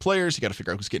 you got to get players, you got to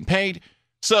figure out who's getting paid.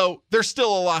 So there's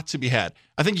still a lot to be had.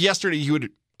 I think yesterday you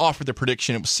would offer the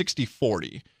prediction it was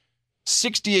 60-40.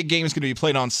 60 a game is going to be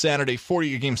played on Saturday,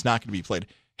 40 a game is not going to be played.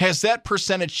 Has that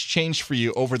percentage changed for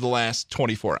you over the last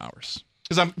 24 hours?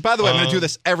 Because by the way, I'm going to do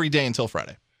this every day until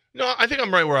Friday. No, I think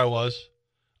I'm right where I was.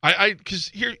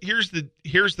 Because here's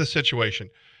the situation.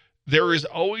 There is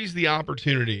always the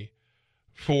opportunity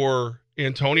for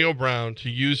Antonio Brown to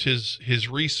use his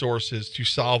resources to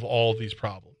solve all of these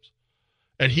problems,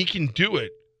 and he can do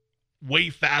it way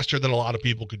faster than a lot of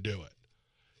people could do it.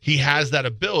 He has that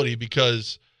ability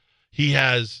because he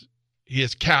has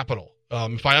capital.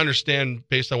 If I understand,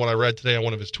 based on what I read today on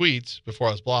one of his tweets before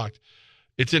I was blocked,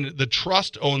 it's in the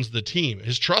trust owns the team.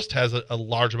 His trust has a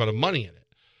large amount of money in it.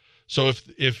 So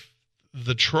if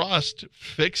the trust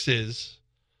fixes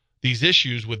these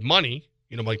issues with money,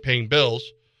 like paying bills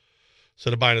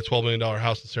instead of buying a $12 million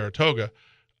house in Saratoga,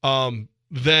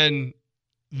 then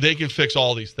they can fix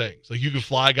all these things. Like you can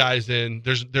fly guys in.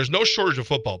 There's no shortage of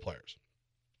football players.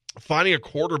 Finding a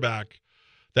quarterback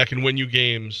that can win you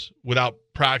games without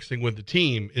practicing with the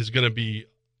team is going to be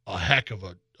a heck of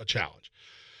a challenge.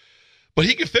 But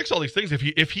he can fix all these things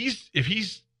if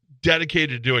he's dedicated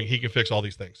to doing. He can fix all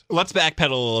these things. Let's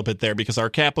backpedal a little bit there because our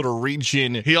Capital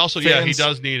Region. He also, he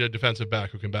does need a defensive back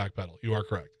who can backpedal. You are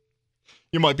correct.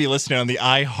 You might be listening on the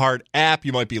iHeart app.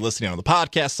 You might be listening on the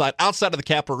podcast side. Outside of the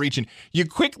Capital Region, you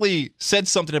quickly said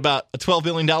something about a $12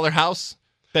 million house.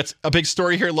 That's a big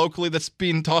story here locally that's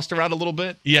being tossed around a little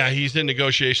bit. Yeah, he's in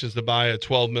negotiations to buy a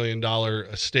 $12 million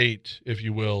estate, if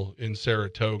you will, in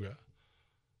Saratoga.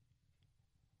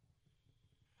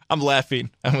 I'm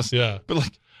laughing. Yeah. But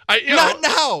not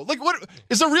now. Like, what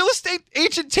is a real estate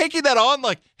agent taking that on?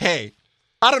 Like, hey,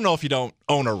 I don't know if you don't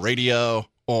own a radio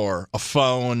or a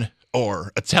phone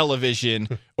or a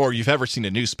television or you've ever seen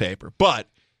a newspaper, but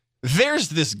there's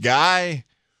this guy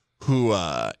who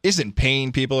isn't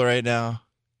paying people right now,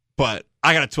 but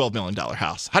I got a $12 million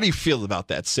house. How do you feel about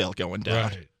that sale going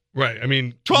down? Right. I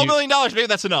mean, $12 million, maybe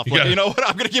that's enough. You know what?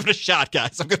 I'm going to give it a shot,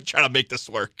 guys. I'm going to try to make this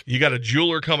work. You got a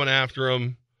jeweler coming after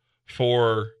him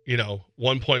for,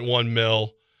 1.1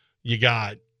 mil. You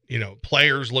got,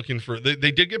 players looking for, they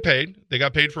did get paid. They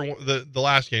got paid for the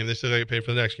last game. They said they get paid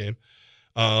for the next game.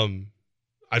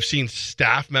 I've seen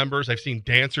staff members, I've seen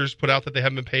dancers put out that they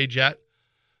haven't been paid yet.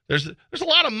 There's a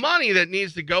lot of money that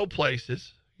needs to go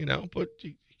places, but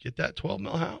you get that 12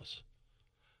 mil house.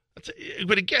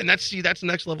 But again, that's the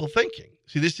next level of thinking.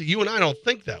 See, you and I don't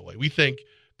think that way. We think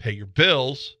pay your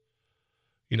bills,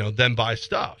 then buy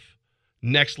stuff.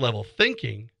 Next level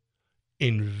thinking,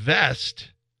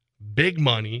 invest big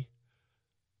money,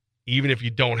 even if you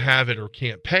don't have it or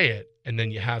can't pay it, and then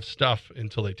you have stuff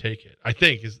until they take it. I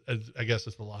think I guess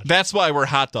is the logic. That's why we're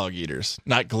hot dog eaters,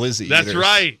 not glizzy That's eaters.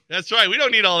 right. That's right. We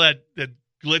don't need all that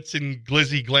glitz and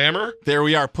glizzy glamour. There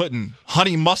we are putting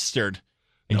honey mustard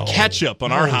and ketchup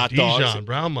on our hot dogs. Dijon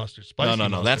brown mustard, spicy No.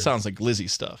 mustard. That sounds like glizzy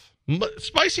stuff.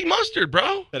 Spicy mustard,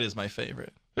 bro. That is my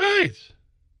favorite. Right.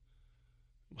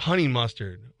 Honey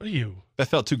mustard. What are you? That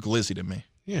felt too glizzy to me.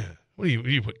 Yeah. What do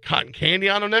you put cotton candy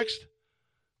on them next? Is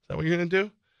that what you're going to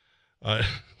do?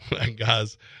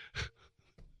 Guys,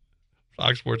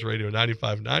 Fox Sports Radio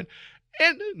 95.9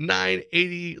 and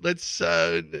 980. Let's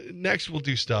next we'll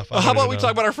do stuff. How about we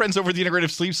talk about our friends over at the Integrative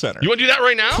Sleep Center? You want to do that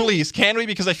right now? Please, can we?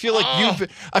 Because I feel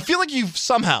like you've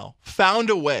somehow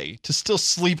found a way to still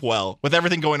sleep well with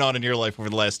everything going on in your life over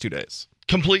the last 2 days.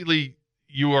 Completely,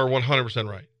 you are 100%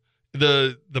 right.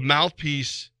 The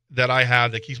mouthpiece that I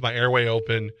have that keeps my airway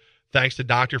open, thanks to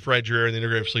Dr. Fred Dreer and the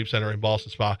Integrative Sleep Center in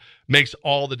Boston Spa, makes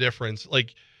all the difference.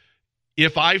 Like,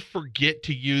 if I forget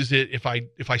to use it, if I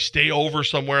stay over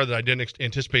somewhere that I didn't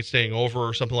anticipate staying over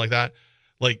or something like that,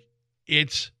 like,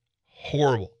 it's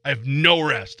horrible. I have no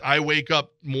rest. I wake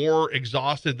up more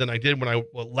exhausted than I did when I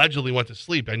allegedly went to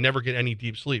sleep. I never get any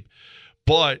deep sleep.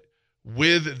 But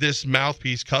with this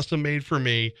mouthpiece, custom made for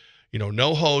me,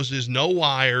 no hoses, no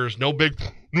wires, no big,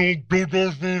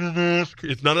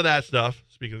 it's none of that stuff.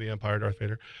 Speaking of the Empire, Darth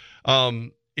Vader.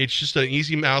 It's just an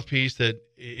easy mouthpiece that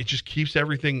it just keeps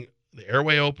everything, the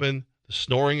airway open, the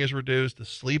snoring is reduced, the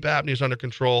sleep apnea is under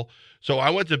control. So I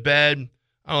went to bed,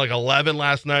 like 11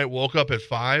 last night, woke up at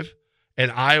 5, and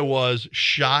I was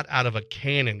shot out of a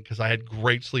cannon because I had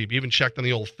great sleep. Even checked on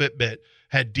the old Fitbit,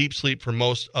 had deep sleep for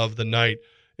most of the night.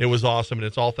 It was awesome, and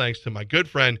it's all thanks to my good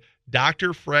friend,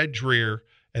 Dr. Fred Dreer,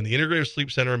 and the Integrative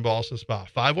Sleep Center in Boston Spa.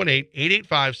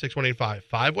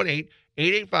 518-885-6185.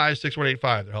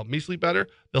 518-885-6185. They'll help me sleep better.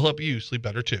 They'll help you sleep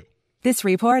better, too. This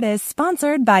report is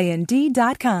sponsored by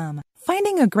Indeed.com.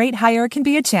 Finding a great hire can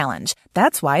be a challenge.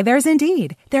 That's why there's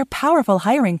Indeed. Their powerful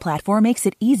hiring platform makes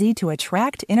it easy to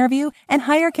attract, interview, and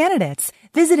hire candidates.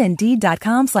 Visit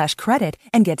Indeed.com/credit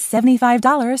and get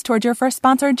 $75 toward your first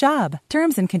sponsored job.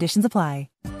 Terms and conditions apply.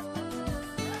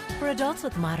 For adults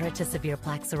with moderate to severe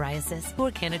plaque psoriasis who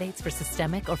are candidates for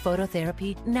systemic or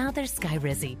phototherapy, now there's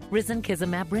Skyrizi,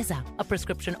 Risankizumab Brisa, a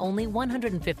prescription-only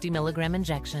 150 milligram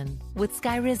injection. With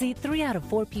Skyrizi, 3 out of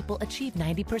 4 people achieve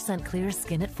 90% clear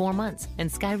skin at 4 months,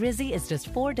 and Skyrizi is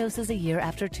just 4 doses a year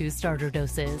after 2 starter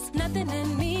doses. Nothing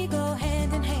and me go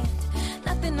hand in hand.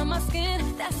 Nothing on my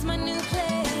skin, that's my new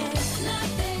place.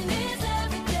 Nothing is everyday.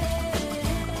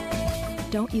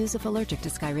 Don't use if allergic to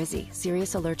Skyrizi.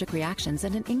 Serious allergic reactions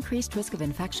and an increased risk of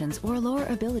infections or a lower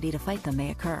ability to fight them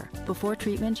may occur. Before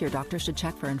treatment, your doctor should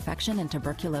check for infection and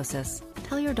tuberculosis.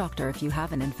 Tell your doctor if you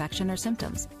have an infection or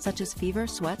symptoms, such as fever,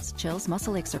 sweats, chills,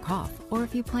 muscle aches, or cough, or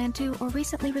if you plan to or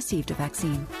recently received a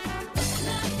vaccine.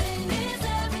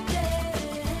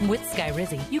 With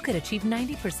Skyrizi, you could achieve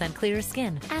 90% clearer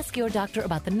skin. Ask your doctor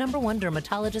about the #1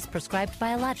 dermatologist prescribed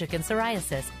biologic in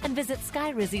psoriasis and visit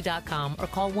Skyrizi.com or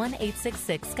call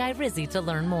 1-866-SKYRIZI to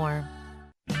learn more.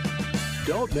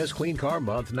 Don't miss Clean Car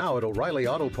Month now at O'Reilly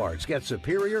Auto Parts. Get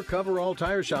Superior Coverall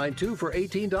Tire Shine 2 for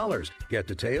 $18. Get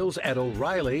details at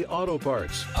O'Reilly Auto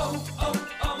Parts.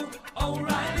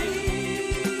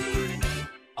 O'Reilly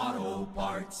Auto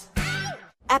Parts.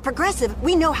 At Progressive,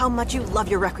 we know how much you love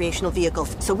your recreational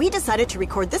vehicles, so we decided to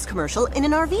record this commercial in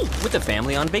an RV. With a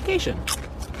family on vacation.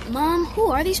 Mom, who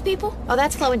are these people? Oh,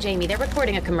 that's Flo and Jamie. They're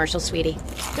recording a commercial, sweetie.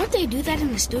 Don't they do that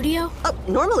in the studio?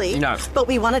 Normally. No. But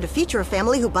we wanted to feature a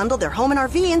family who bundled their home and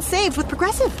RV and saved with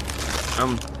Progressive.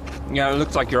 Yeah, it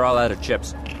looks like you're all out of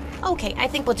chips. Okay, I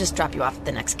think we'll just drop you off at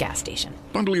the next gas station.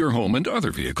 Bundle your home and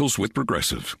other vehicles with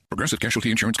Progressive. Progressive Casualty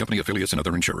Insurance Company affiliates and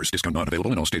other insurers. Discount not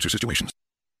available in all states or situations.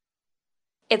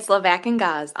 It's Levack and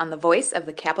Gaz on the voice of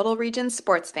the Capital Region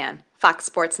sports fan, Fox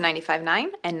Sports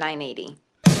 95.9 and 980.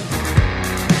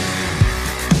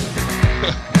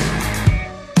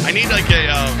 I need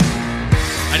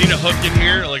I need a hook in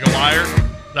here, like a wire,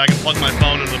 that I can plug my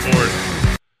phone into the board.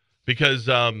 Because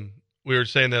we were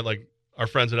saying that like our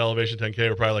friends at Elevation 10K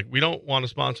were probably like, we don't want to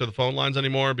sponsor the phone lines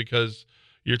anymore because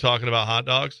you're talking about hot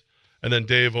dogs. And then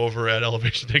Dave over at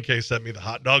Elevation 10K sent me the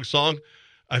hot dog song.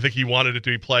 I think he wanted it to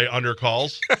be play under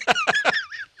calls.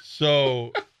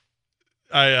 So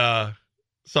I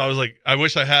was like, I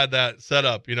wish I had that set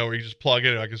up, where you just plug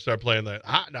in and I can start playing that.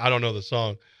 I don't know the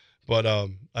song, but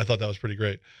I thought that was pretty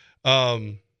great. All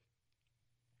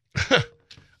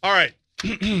right.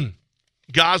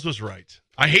 Gaz was right.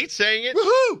 I hate saying it.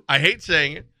 Woohoo! I hate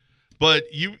saying it, but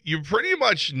you pretty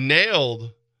much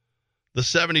nailed the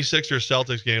 76ers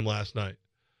Celtics game last night.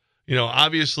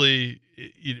 Obviously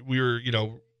we're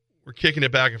kicking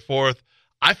it back and forth.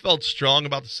 I felt strong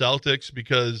about the Celtics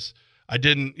because I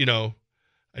didn't,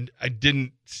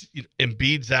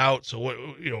 Embiid's out. So,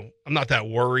 I'm not that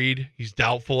worried. He's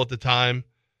doubtful at the time.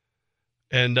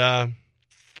 And,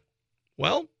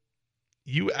 well,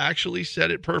 you actually said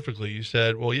it perfectly. You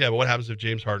said, well, yeah, but what happens if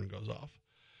James Harden goes off?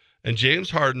 And James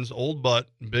Harden's old butt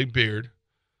and big beard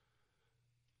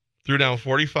threw down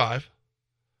 45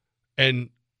 and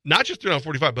not just threw down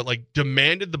 45, but like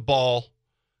demanded the ball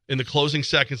in the closing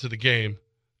seconds of the game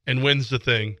and wins the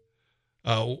thing.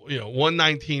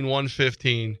 119,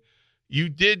 115. You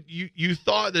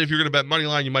thought that if you're going to bet money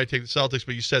line, you might take the Celtics,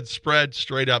 but you said spread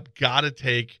straight up, got to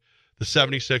take the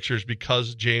 76ers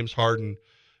because James Harden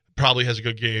probably has a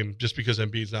good game just because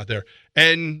Embiid's not there.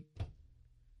 And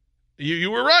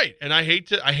you were right. And I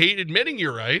hate admitting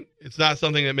you're right. It's not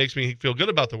something that makes me feel good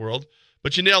about the world,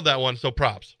 but you nailed that one. So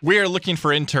props. We are looking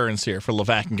for interns here for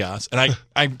Levack and Gaz. And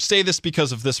I say this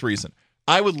because of this reason.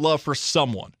 I would love for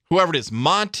someone, whoever it is,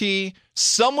 Monty,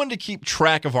 someone to keep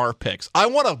track of our picks. I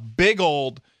want a big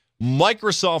old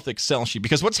Microsoft Excel sheet,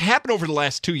 because what's happened over the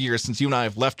last 2 years since you and I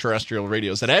have left terrestrial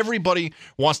radio is that everybody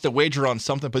wants to wager on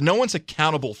something, but no one's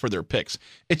accountable for their picks.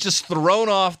 It's just thrown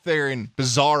off there in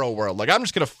bizarro world. Like, I'm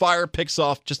just going to fire picks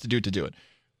off just to do it.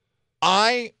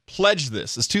 I pledge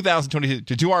this as 2022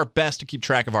 to do our best to keep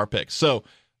track of our picks. So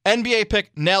NBA pick,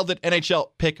 nailed it.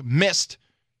 NHL pick, missed.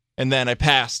 And then I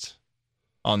passed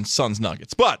on Suns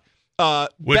Nuggets. But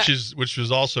which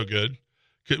was also good.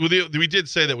 We did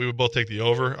say that we would both take the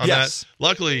over on that.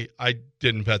 Luckily, I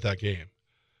didn't bet that game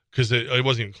because it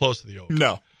wasn't even close to the over.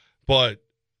 No, but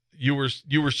you were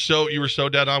so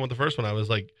dead on with the first one. I was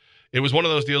like, it was one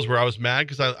of those deals where I was mad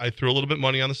because I threw a little bit of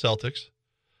money on the Celtics,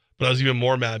 but I was even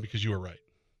more mad because you were right.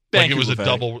 It was a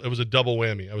double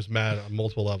whammy. I was mad on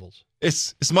multiple levels.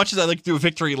 It's as much as I like to do a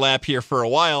victory lap here for a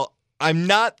while, I'm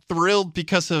not thrilled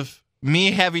because of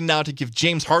me having now to give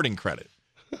James Harden credit.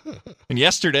 And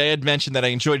yesterday I had mentioned that I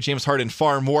enjoyed James Harden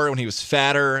far more when he was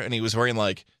fatter and he was wearing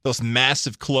like those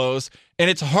massive clothes. And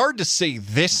it's hard to say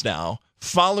this now,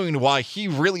 following why he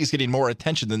really is getting more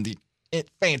attention than the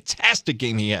fantastic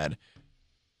game he had.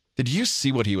 Did you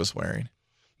see what he was wearing?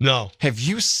 No. Have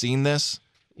you seen this?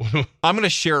 I'm going to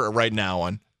share it right now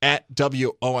on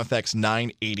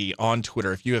 @WOFX980 on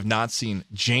Twitter. If you have not seen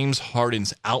James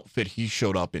Harden's outfit he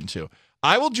showed up into,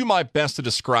 I will do my best to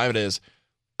describe it as,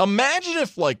 imagine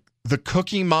if like the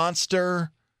Cookie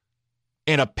Monster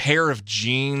and a pair of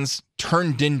jeans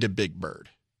turned into Big Bird.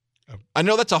 I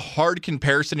know that's a hard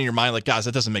comparison in your mind. Like, guys,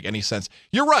 that doesn't make any sense.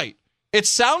 You're right. It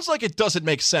sounds like it doesn't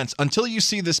make sense until you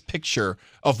see this picture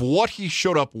of what he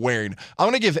showed up wearing. I'm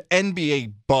going to give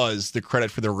NBA Buzz the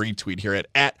credit for the retweet here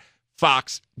at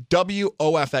Fox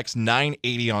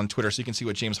WOFX980 on Twitter so you can see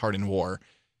what James Harden wore.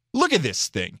 Look at this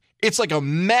thing. It's like a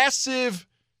massive...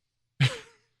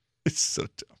 It's so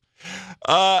dumb.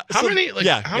 How many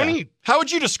how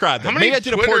would you describe that? How many Maybe I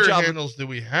did Twitter a poor job handles do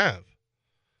we have?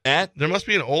 There must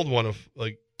be an old one of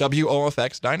like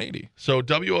WOFX 980. So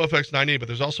WOFX 980, but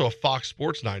there's also a Fox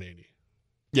Sports 980.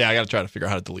 Yeah, I got to try to figure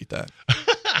out how to delete that.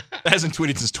 That hasn't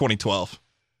tweeted since 2012.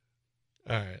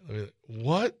 All right,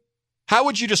 what? How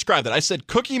would you describe that? I said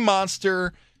Cookie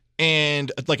Monster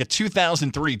and like a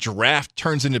 2003 giraffe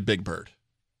turns into Big Bird.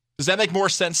 Does that make more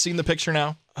sense seeing the picture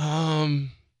now?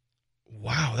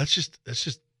 Wow, that's just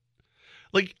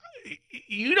like,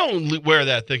 you don't wear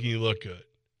that thinking you look good.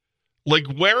 Like,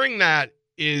 wearing that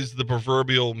is the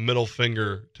proverbial middle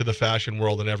finger to the fashion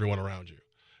world and everyone around you.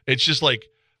 It's just like,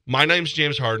 my name's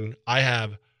James Harden. I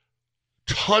have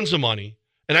tons of money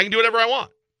and I can do whatever I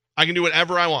want. I can do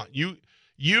whatever I want. You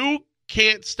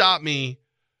can't stop me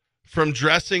from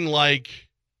dressing like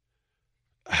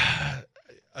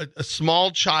a small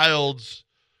child's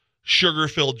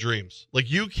sugar-filled dreams.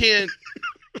 Like, you can't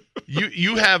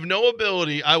you have no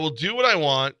ability. I will do what I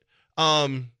want.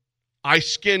 I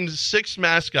skinned 6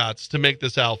 mascots to make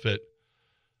this outfit.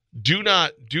 Do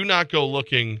not go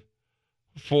looking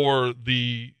for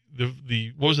the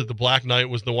what was it? The Black Knight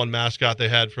was the one mascot they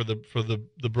had for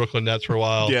the Brooklyn Nets for a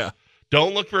while. Yeah.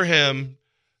 Don't look for him.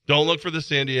 Don't look for the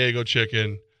San Diego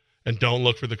Chicken, and don't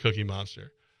look for the Cookie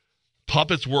Monster.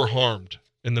 Puppets were harmed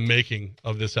in the making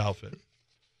of this outfit.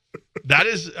 That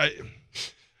is,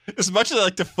 as much as I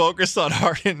like to focus on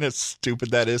Harden, as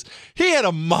stupid that is, he had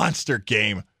a monster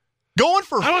game. Going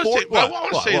for I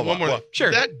want to say one more.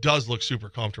 Sure. That does look super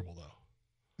comfortable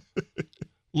though.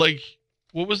 Like,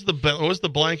 what was the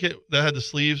blanket that had the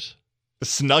sleeves? The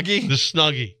Snuggie? The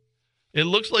Snuggie. It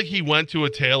looks like he went to a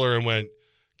tailor and went,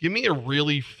 give me a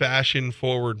really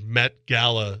fashion-forward Met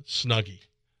Gala Snuggie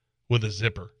with a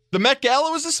zipper. The Met Gala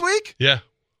was this week? Yeah.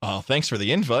 Oh, thanks for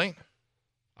the invite.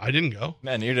 I didn't go.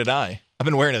 Man, neither did I. I've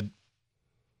been wearing a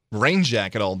rain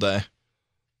jacket all day.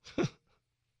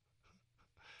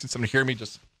 Did somebody hear me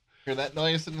just hear that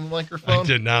noise in the microphone? I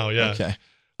did now, yeah. Okay.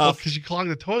 Because you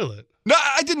clogged the toilet. No,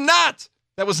 I did not.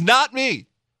 That was not me.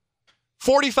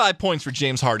 45 points for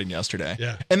James Harden yesterday.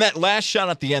 Yeah. And that last shot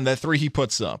at the end, that 3 he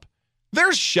puts up.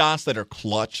 There's shots that are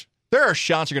clutch. There are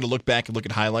shots you're going to look back and look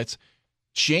at highlights.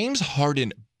 James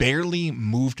Harden barely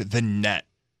moved the net.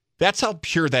 That's how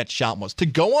pure that shot was. To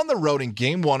go on the road in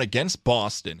Game 1 against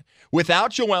Boston without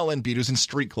Joel Embiid, who's in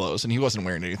street clothes, and he wasn't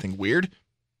wearing anything weird,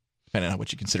 depending on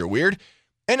what you consider weird,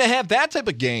 and to have that type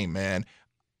of game, man,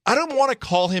 I don't want to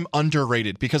call him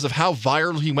underrated because of how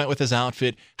viral he went with his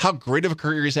outfit, how great of a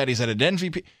career he's had. He's had an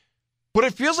MVP. But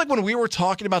it feels like when we were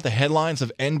talking about the headlines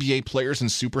of NBA players and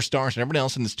superstars and everyone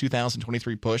else in this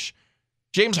 2023 push,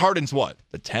 James Harden's what?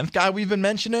 The 10th guy we've been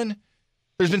mentioning?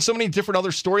 There's been so many different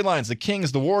other storylines. The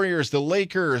Kings, the Warriors, the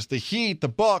Lakers, the Heat, the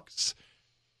Bucks.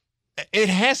 It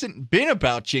hasn't been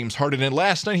about James Harden. And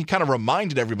last night he kind of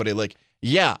reminded everybody, like,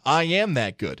 yeah, I am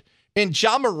that good. And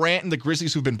Ja Morant and the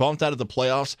Grizzlies who've been bumped out of the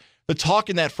playoffs, the talk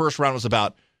in that first round was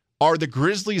about, are the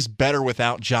Grizzlies better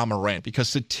without Ja Morant? Because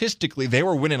statistically, they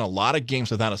were winning a lot of games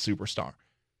without a superstar.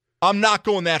 I'm not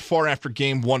going that far after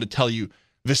Game 1 to tell you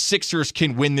the Sixers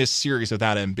can win this series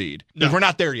without Embiid. No. We're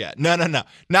not there yet. No.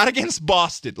 Not against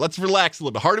Boston. Let's relax a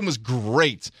little bit. Harden was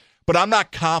great, but I'm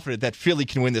not confident that Philly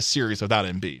can win this series without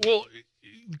Embiid. Well,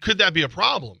 could that be a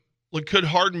problem? Like, could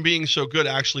Harden being so good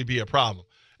actually be a problem?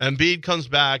 Embiid comes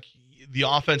back. The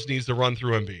offense needs to run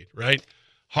through Embiid, right?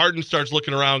 Harden starts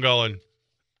looking around going,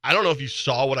 I don't know if you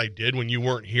saw what I did when you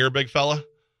weren't here, big fella,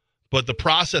 but the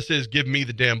process is give me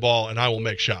the damn ball and I will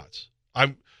make shots.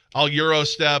 I'll Euro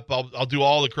step. I'll do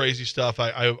all the crazy stuff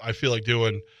I feel like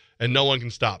doing, and no one can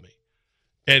stop me.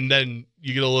 And then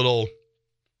you get a little,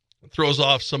 throws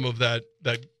off some of that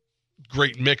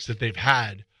great mix that they've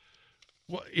had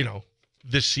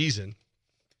this season,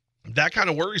 that kind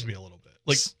of worries me a little bit.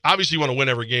 Like, obviously you want to win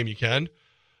every game you can,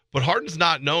 but Harden's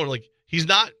not known. Like, he's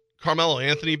not Carmelo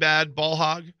Anthony bad ball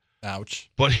hog. Ouch.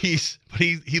 But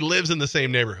he lives in the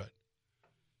same neighborhood.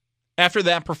 After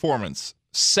that performance,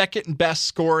 second best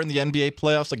scorer in the NBA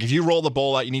playoffs. Like, if you roll the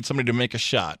ball out, you need somebody to make a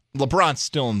shot. LeBron's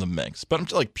still in the mix, but I'm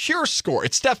like pure score.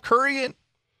 It's Steph Curry and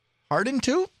Harden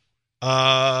too.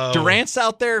 Durant's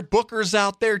out there, Booker's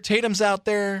out there, Tatum's out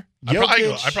there. I'd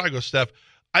probably go Steph.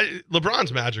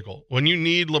 LeBron's magical. When you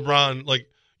need LeBron, like,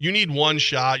 you need one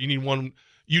shot,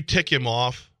 you tick him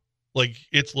off, like,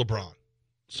 it's LeBron.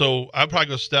 So I'd probably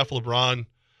go Steph, LeBron.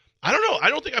 I don't know. I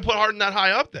don't think I put Harden that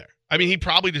high up there. I mean, he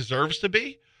probably deserves to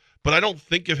be, but I don't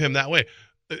think of him that way.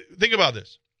 Think about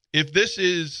this. If this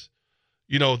is,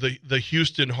 the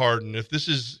Houston Harden, if this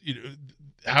is,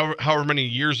 however many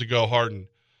years ago Harden,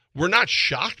 we're not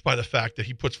shocked by the fact that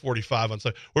he puts 45 on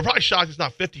site. We're probably shocked it's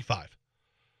not 55.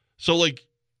 So, like,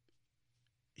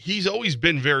 he's always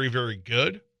been very, very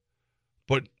good,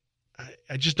 but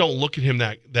I just don't look at him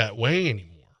that way anymore.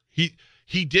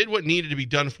 He did what needed to be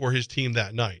done for his team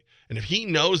that night. And if he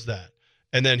knows that,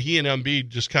 and then he and Embiid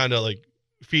just kind of like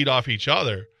feed off each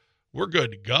other, we're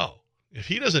good to go. If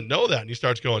he doesn't know that and he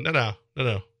starts going, no, I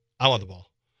want the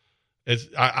ball.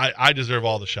 I deserve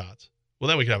all the shots. Well,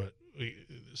 then we can have it.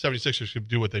 76ers could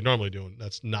do what they normally do, and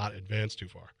that's not advanced too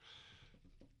far.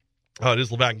 It is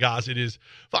Levac and Goz. It is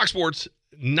Fox Sports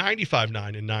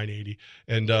 95.9 and 980.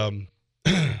 And I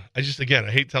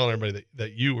hate telling everybody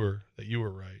that you were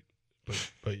right.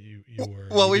 But you were.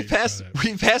 Well, we passed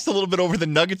a little bit over the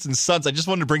Nuggets and Suns. I just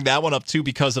wanted to bring that one up too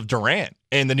because of Durant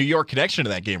and the New York connection to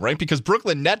that game, right? Because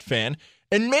Brooklyn Net fan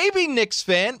and maybe Knicks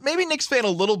fan a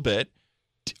little bit.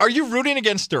 Are you rooting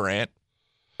against Durant?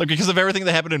 Like, because of everything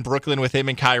that happened in Brooklyn with him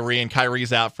and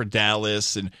Kyrie's out for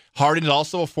Dallas, and Harden's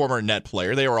also a former Net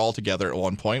player. They were all together at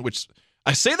one point, which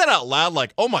I say that out loud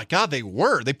like, oh my God, they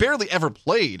were. They barely ever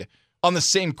played on the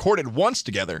same court at once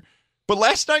together. But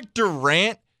last night,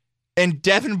 Durant and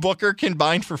Devin Booker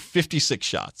combined for 56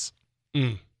 shots.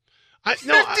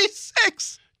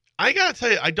 56! I got to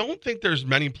tell you, I don't think there's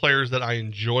many players that I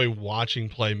enjoy watching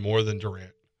play more than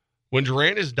Durant. When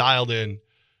Durant is dialed in,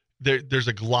 there's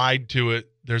a glide to it.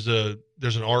 There's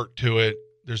an art to it.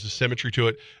 There's a symmetry to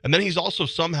it. And then he's also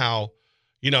somehow,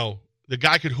 the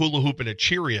guy could hula hoop in a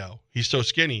Cheerio. He's so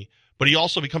skinny, but he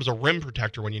also becomes a rim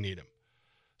protector when you need him.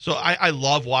 So I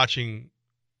love watching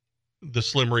the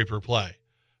Slim Reaper play.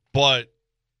 But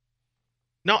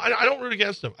no, I don't root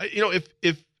against him.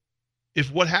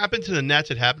 If what happened to the Nets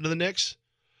had happened to the Knicks,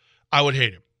 I would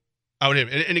hate him.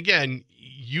 And again,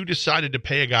 you decided to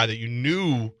pay a guy that you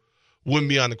knew wouldn't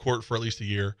be on the court for at least a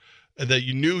year, and that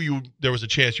you knew there was a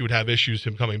chance you would have issues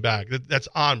him coming back. That's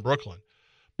on Brooklyn.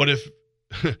 But if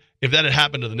that had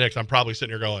happened to the Knicks, I'm probably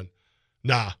sitting here going,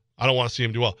 nah, I don't want to see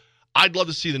him do well. I'd love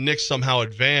to see the Knicks somehow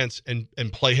advance and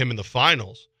play him in the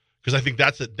finals, because I think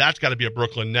that's got to be a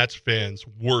Brooklyn Nets fan's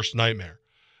worst nightmare.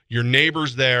 Your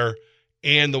neighbor's there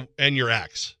and your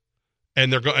ex,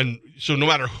 and so no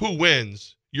matter who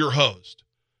wins, you're hosed.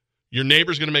 Your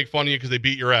neighbor's going to make fun of you because they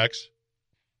beat your ex,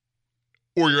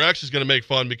 or your ex is going to make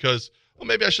fun because, well,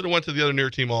 maybe I should have went to the other near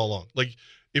team all along. Like,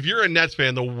 if you're a Nets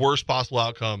fan, the worst possible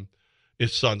outcome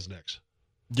is Suns Knicks.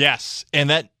 Yes, and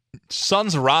that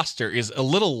Suns roster is a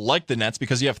little like the Nets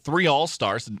because you have 3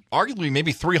 All-Stars and arguably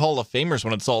maybe 3 Hall of Famers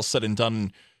when it's all said and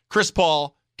done. Chris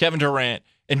Paul, Kevin Durant,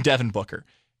 and Devin Booker.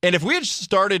 And if we had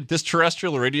started this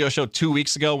terrestrial radio show 2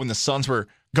 weeks ago when the Suns were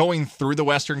going through the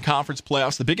Western Conference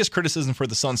playoffs, the biggest criticism for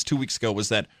the Suns 2 weeks ago was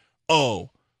that,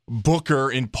 Booker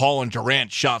and Paul and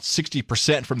Durant shot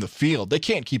 60% from the field. They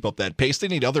can't keep up that pace. They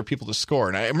need other people to score.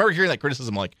 And I remember hearing that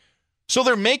criticism like, so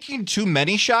they're making too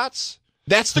many shots?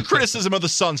 That's the criticism of the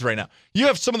Suns right now. You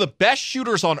have some of the best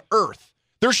shooters on earth.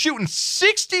 They're shooting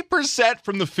 60%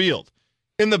 from the field.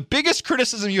 And the biggest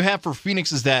criticism you have for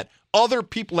Phoenix is that other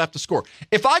people have to score.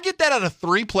 If I get that out of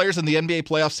 3 players in the NBA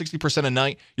playoffs, 60% a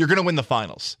night, you're going to win the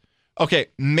finals. Okay,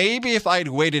 maybe if I'd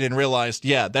waited and realized,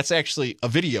 yeah, that's actually a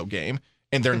video game,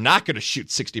 and they're not going to shoot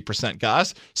 60%,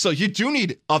 guys. So you do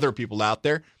need other people out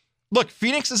there. Look,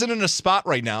 Phoenix isn't in a spot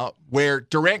right now where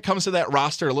Durant comes to that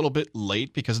roster a little bit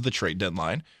late because of the trade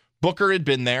deadline. Booker had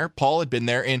been there, Paul had been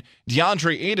there, and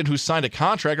DeAndre Ayton, who signed a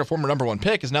contract, a former number 1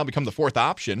 pick, has now become the 4th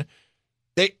option.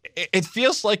 It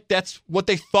feels like that's what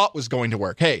they thought was going to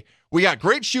work. Hey, we got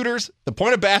great shooters. The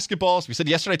point of basketball, as we said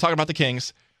yesterday talking about the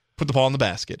Kings, put the ball in the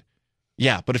basket.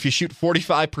 Yeah, but if you shoot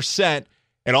 45%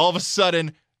 and all of a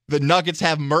sudden the Nuggets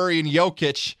have Murray and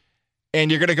Jokic and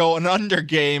you're going to go an under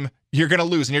game, you're going to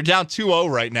lose. And you're down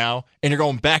 2-0 right now and you're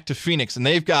going back to Phoenix and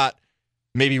they've got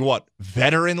maybe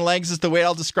veteran legs is the way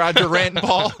I'll describe Durant and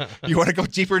Paul. You want to go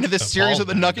deeper into this series with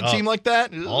a Nugget team like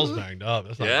that? Paul's banged up.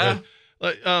 That's not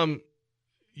good.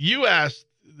 You asked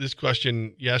this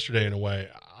question yesterday in a way.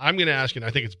 I'm going to ask you, and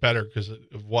I think it's better because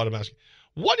of what I'm asking.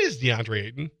 What is DeAndre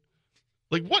Ayton?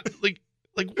 What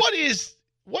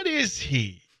is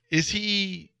he? Is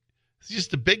he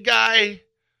just a big guy?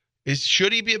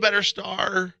 Should he be a better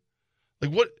star?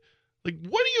 What do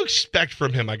you expect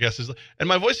from him, I guess is, and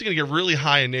my voice is going to get really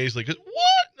high and nasally because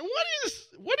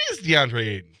what is DeAndre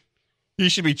Ayton? He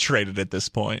should be traded at this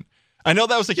point. I know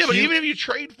that was but even if you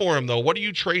trade for him though, what are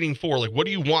you trading for? What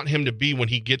do you want him to be when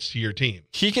he gets to your team?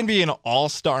 He can be an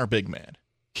all-star big man.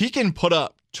 He can put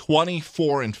up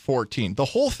 24 and 14. The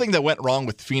whole thing that went wrong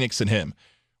with Phoenix and him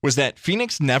was that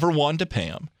Phoenix never wanted to pay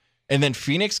him. And then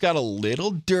Phoenix got a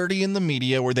little dirty in the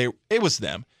media where it was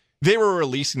them. They were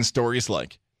releasing stories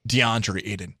like DeAndre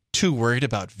Ayton, too worried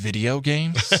about video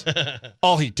games.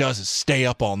 All he does is stay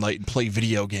up all night and play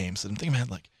video games. And I'm thinking,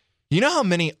 man, you know how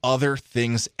many other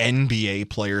things NBA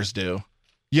players do?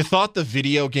 You thought the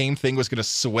video game thing was going to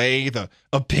sway the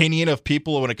opinion of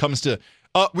people when it comes to,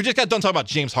 we just got done talking about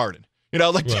James Harden.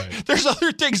 Right. There's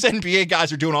other things NBA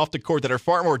guys are doing off the court that are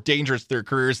far more dangerous to their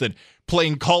careers than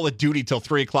playing Call of Duty till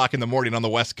 3:00 in the morning on the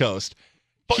West Coast.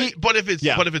 But if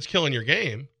it's killing your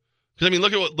game, because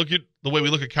look at the way we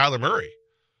look at Kyler Murray.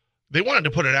 They wanted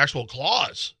to put an actual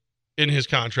clause in his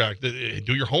contract that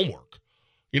do your homework.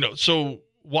 So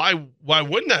why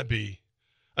wouldn't that be?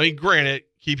 Granted,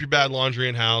 keep your bad laundry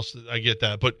in house. I get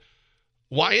that, but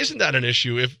why isn't that an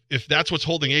issue if that's what's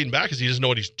holding Ayton back? Because he doesn't know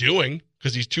what he's doing.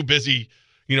 Because he's too busy,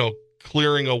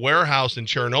 clearing a warehouse in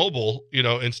Chernobyl,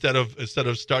 instead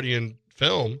of studying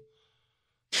film.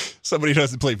 Somebody who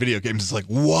doesn't play video games is like,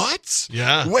 what?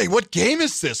 Yeah. Wait, what game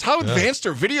is this? How advanced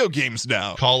are video games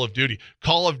now? Call of Duty.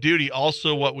 Call of Duty,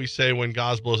 also what we say when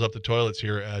Gaz blows up the toilets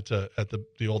here at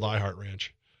the old iHeart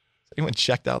Ranch. Is anyone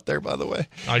checked out there, by the way?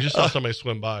 I just saw somebody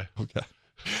swim by. Okay.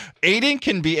 Ayton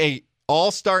can be a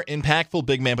all-star impactful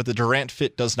big man, but the Durant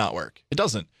fit does not work. It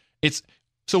doesn't.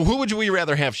 So who would we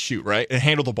rather have shoot, right, and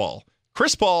handle the ball?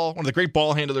 Chris Paul, one of the great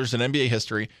ball handlers in NBA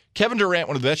history. Kevin Durant,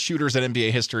 one of the best shooters in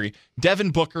NBA history.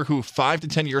 Devin Booker, who 5 to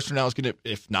 10 years from now is going to,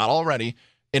 if not already,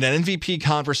 in an MVP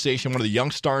conversation, one of the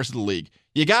young stars of the league.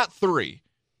 You got 3.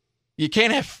 You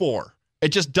can't have 4. It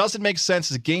just doesn't make sense.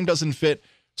 The game doesn't fit.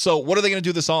 So what are they going to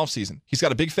do this offseason? He's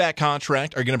got a big fat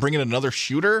contract. Are you going to bring in another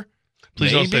shooter?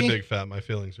 Please don't say big fat. My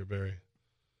feelings are very...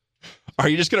 Are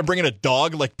you just going to bring in a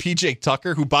dog like PJ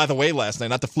Tucker, who, by the way, last night,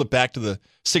 not to flip back to the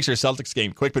Sixers-Celtics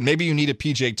game quick, but maybe you need a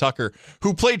PJ Tucker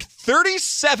who played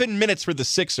 37 minutes for the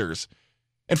Sixers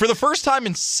and for the first time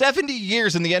in 70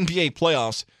 years in the NBA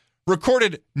playoffs,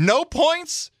 recorded no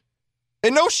points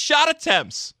and no shot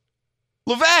attempts.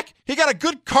 Levac, he got a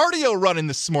good cardio run in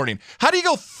this morning. How do you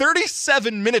go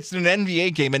 37 minutes in an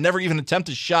NBA game and never even attempt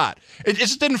a shot? It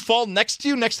just didn't fall next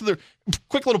to the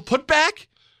quick little putback?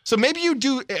 So maybe you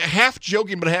do, half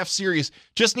joking but half serious,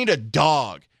 just need a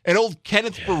dog. An old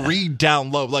Kenneth Faried down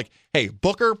low. Like, hey,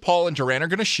 Booker, Paul, and Durant are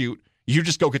going to shoot. You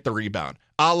just go get the rebound.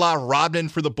 A la Rodman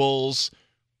for the Bulls.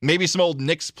 Maybe some old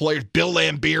Knicks players. Bill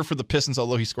Laimbeer for the Pistons,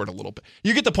 although he scored a little bit.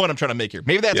 You get the point I'm trying to make here.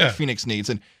 Maybe that's what Phoenix needs.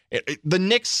 And the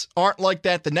Knicks aren't like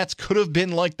that. The Nets could have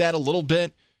been like that a little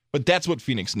bit. But that's what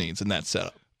Phoenix needs in that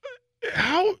setup.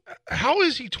 How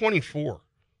is he 24?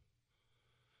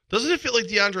 Doesn't it feel like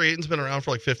DeAndre Ayton's been around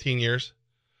for 15 years?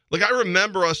 I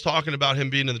remember us talking about him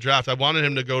being in the draft. I wanted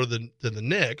him to go to the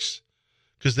Knicks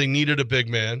because they needed a big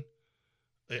man.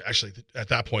 Actually, at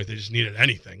that point, they just needed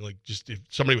anything. Just if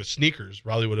somebody with sneakers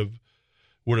probably would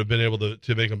have been able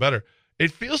to make him better.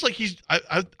 It feels like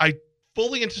I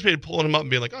fully anticipated pulling him up and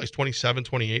being like, oh, he's 27,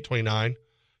 28, 29.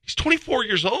 He's 24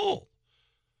 years old.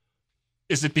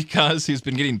 Is it because he's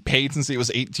been getting paid since he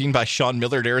was 18 by Sean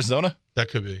Miller at Arizona? That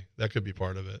could be. That could be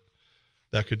part of it.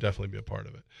 That could definitely be a part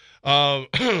of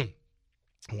it.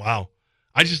 Wow.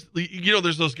 I just,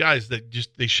 there's those guys that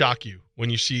just, they shock you when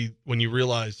you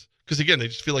realize, because again, they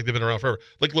just feel like they've been around forever.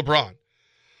 Like LeBron.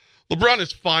 LeBron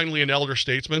is finally an elder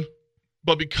statesman,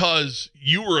 but because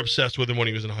you were obsessed with him when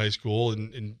he was in high school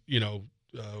and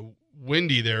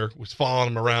Wendy there was following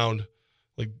him around,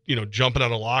 jumping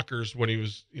out of lockers when he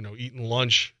was, eating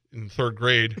lunch in the 3rd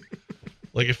grade.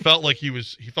 It felt like he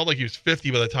was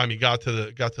 50 by the time he got to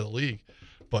the league.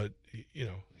 But,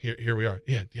 here we are.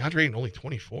 Yeah, DeAndre Ayton only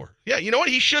 24. Yeah, you know what?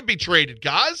 He should be traded,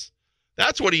 guys.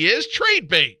 That's what he is. Trade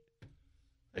bait.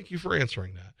 Thank you for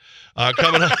answering that.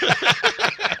 Coming up.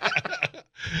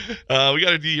 We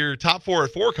got to do your top 4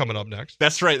 at 4 coming up next.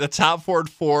 That's right. The top 4 at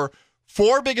 4.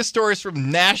 4 biggest stories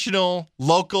from national,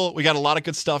 local. We got a lot of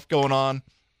good stuff going on.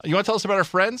 You want to tell us about our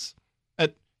friends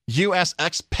at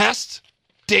USX Pest.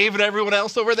 David, everyone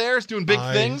else over there is doing big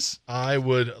things. I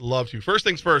would love to. First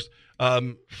things first.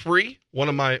 Free, one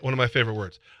of my favorite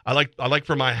words. I like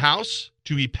for my house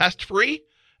to be pest free,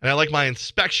 and I like my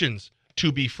inspections to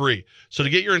be free. So to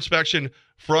get your inspection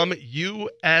from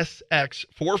USX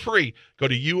for free, go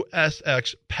to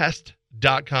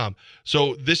usxpest.com.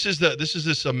 So this is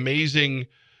this amazing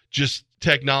just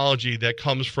technology that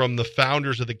comes from the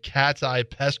founders of the Cat's Eye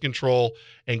Pest Control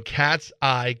and Cat's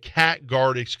Eye Cat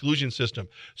Guard exclusion system.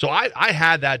 So I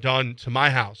had that done to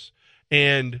my house,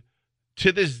 and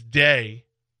to this day,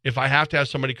 if I have to have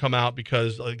somebody come out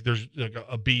because like there's like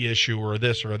a bee issue or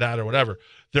this or that or whatever,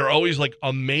 they're always like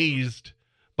amazed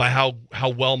by how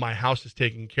well my house is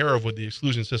taken care of with the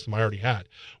exclusion system I already had.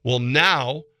 Well,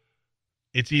 now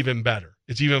it's even better.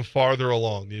 It's even farther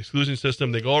along. The exclusion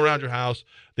system, they go around your house.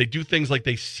 They do things like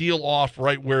they seal off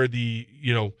right where the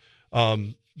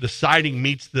siding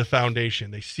meets the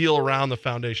foundation. They seal around the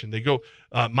foundation. They go,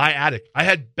 my attic. I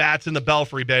had bats in the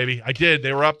belfry, baby. I did.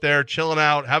 They were up there chilling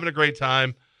out, having a great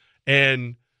time,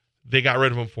 and they got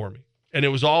rid of them for me. And it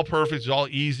was all perfect. It's all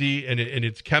easy, and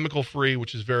it's chemical free,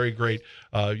 which is very great.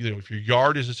 If your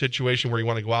yard is a situation where you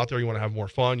want to go out there, you want to have more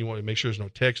fun, you want to make sure there's no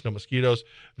ticks, no mosquitoes,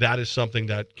 that is something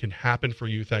that can happen for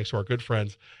you thanks to our good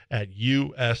friends at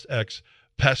USX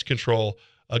Pest Control.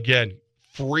 Again,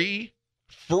 free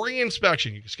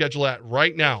inspection. You can schedule that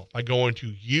right now by going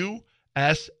to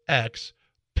usxpest.com.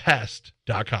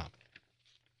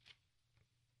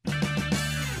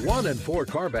 1 in 4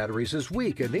 car batteries is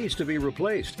weak and needs to be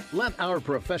replaced. Let our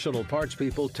professional parts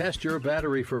people test your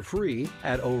battery for free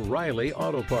at O'Reilly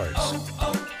Auto Parts.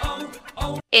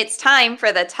 It's time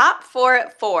for the top 4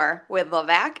 at 4 with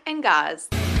Levac and Gaz.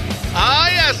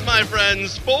 Ah, yes, my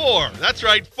friends, 4. That's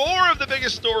right, 4 of the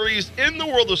biggest stories in the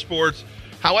world of sports.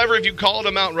 However, if you call it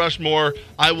a Mount Rushmore,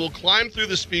 I will climb through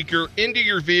the speaker into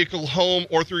your vehicle, home,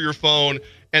 or through your phone,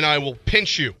 and I will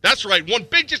pinch you. That's right, one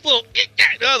big, just little,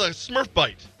 the Smurf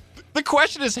bite. The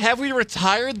question is, have we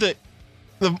retired the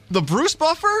Bruce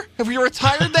buffer? Have we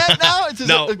retired that now?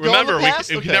 No, remember, we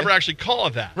can never actually call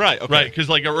it that. Right, okay. Right, because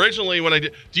like originally when I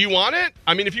did, do you want it?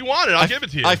 I mean, if you want it, I'll give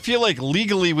it to you. I feel like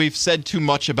legally we've said too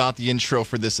much about the intro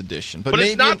for this edition. But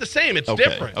it's not the same. It's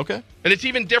different. Okay. And it's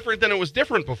even different than it was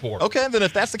different before. Okay, then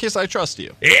if that's the case, I trust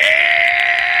you.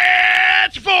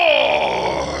 It's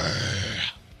 4!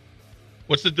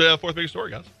 What's the fourth biggest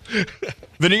story, guys?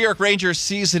 The New York Rangers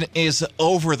season is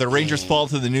over. The Rangers fall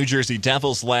to the New Jersey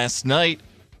Devils last night.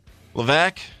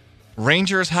 Levac,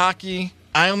 Rangers hockey,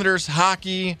 Islanders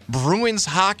hockey, Bruins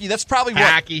hockey. That's probably what.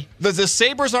 Hockey. The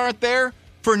Sabres aren't there.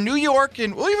 For New York,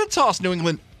 and we'll even toss New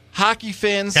England hockey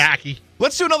fans. Hockey.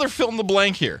 Let's do another fill in the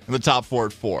blank here in the top 4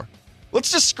 at 4.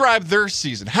 Let's describe their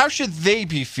season. How should they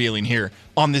be feeling here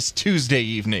on this Tuesday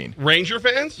evening? Ranger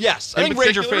fans? Yes, I think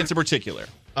Ranger fans in particular.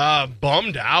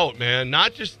 Bummed out, man.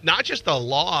 Not just a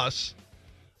loss,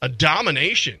 a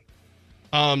domination.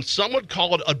 Some would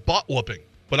call it a butt whooping,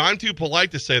 but I'm too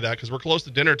polite to say that because we're close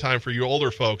to dinner time for you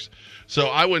older folks, so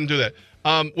I wouldn't do that.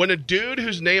 When a dude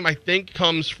whose name I think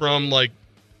comes from like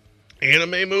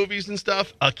anime movies and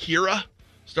stuff, Akira,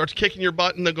 starts kicking your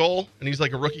butt in the goal, and he's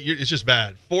like a rookie, it's just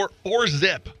bad.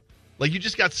 4-zip. Like you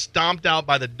just got stomped out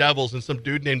by the Devils and some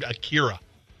dude named Akira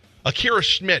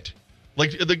Schmidt.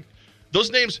 Like those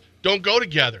names don't go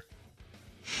together.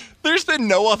 There's been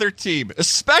no other team,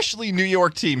 especially New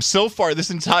York team, so far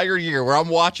this entire year where I'm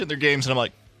watching their games and I'm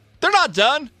like, they're not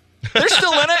done. They're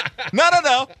still in it.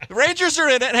 No. The Rangers are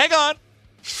in it. Hang on.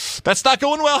 That's not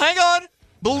going well. Hang on.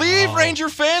 Believe, Ranger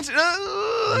fans.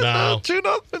 No. 2-0,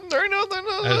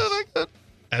 3-0.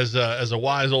 As a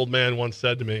wise old man once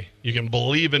said to me, you can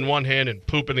believe in one hand and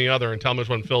poop in the other and tell me which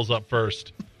one fills up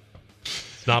first.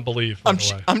 It's not believe.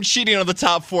 I'm cheating on the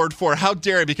top 4 at 4. How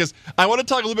dare I? Because I want to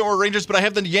talk a little bit more Rangers, but I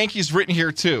have the Yankees written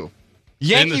here too.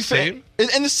 In the same?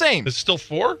 In the same. It's still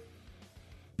 4?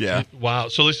 Yeah. Wow.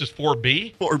 So this is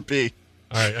 4B? 4B.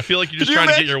 All right. I feel like you're just trying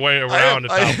to get your way around the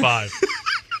top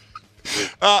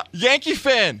 5. Yankee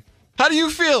fan, how do you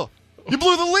feel? You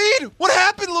blew the lead. What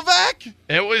happened, Levac?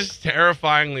 It was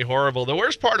terrifyingly horrible. The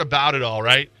worst part about it all,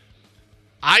 right?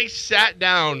 I sat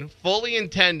down fully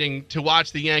intending to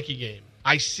watch the Yankee game.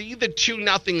 I see the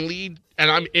 2-0 lead, and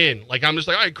I'm in. Like, I'm just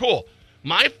like, all right, cool.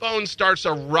 My phone starts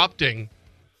erupting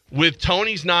with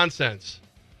Tony's nonsense.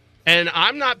 And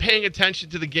I'm not paying attention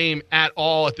to the game at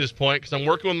all at this point because I'm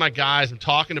working with my guys. I'm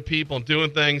talking to people. I'm doing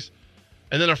things.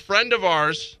 And then a friend of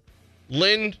ours,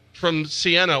 Lynn from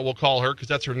Siena, we'll call her because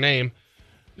that's her name.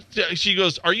 She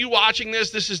goes, are you watching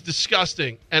this? This is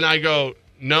disgusting. And I go,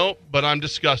 no, but I'm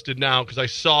disgusted now because I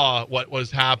saw what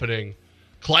was happening.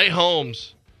 Clay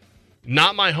Holmes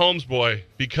not my Holmes boy,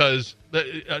 because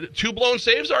the 2 blown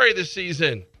saves already this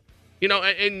season. You know,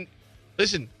 and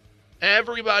listen,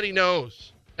 everybody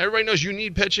knows you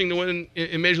need pitching to win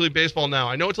in Major League Baseball now.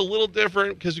 I know it's a little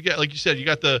different because you get, like you said, you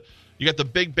got the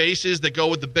big bases that go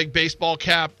with the big baseball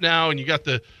cap now, and you got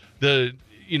the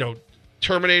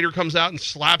Terminator comes out and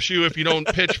slaps you if you don't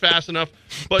pitch fast enough.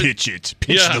 But pitch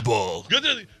the ball. Get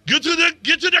to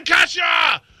the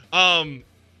catcher.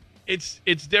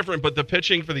 It's different, but the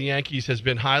pitching for the Yankees has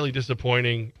been highly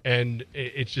disappointing, and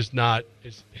it's just not.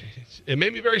 It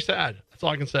made me very sad. That's all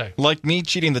I can say. Like me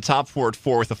cheating the top 4 at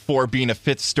 4 with a 4 being a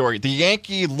 5th story. The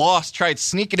Yankee loss tried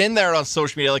sneaking in there on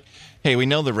social media like, hey, we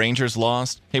know the Rangers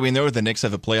lost. Hey, we know the Knicks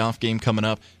have a playoff game coming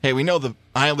up. Hey, we know the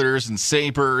Islanders and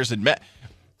Sabres and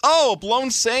Oh, a blown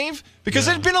save? Because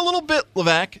it had been a little bit,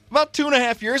 Levac, about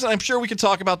 2.5 years, and I'm sure we could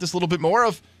talk about this a little bit more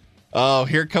of, oh,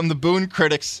 here come the Boone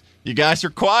critics. You guys are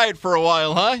quiet for a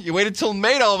while, huh? You waited till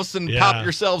May to all of a sudden pop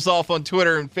yourselves off on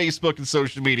Twitter and Facebook and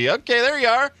social media. Okay, there you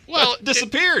are. Well,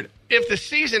 disappeared. If the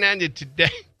season ended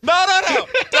today. No.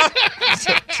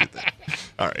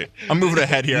 All right. I'm moving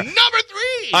ahead here. Number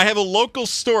 3. I have a local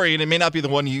story, and it may not be the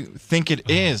one you think it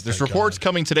is. There's reports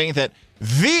coming today that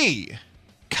the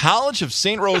College of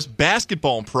St. Rose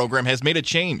basketball program has made a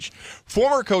change.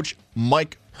 Former coach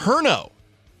Mike Herno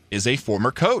is a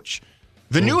former coach.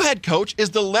 The new head coach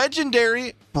is the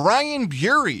legendary Brian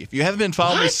Bury. If you haven't been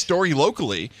following this story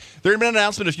locally, there had been an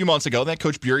announcement a few months ago that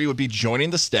Coach Bury would be joining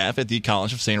the staff at the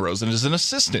College of St. Rose as an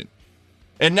assistant.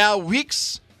 And now,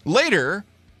 weeks later,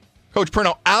 Coach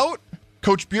Perno out,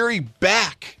 Coach Bury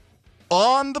back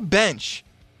on the bench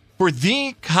for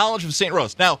the College of St.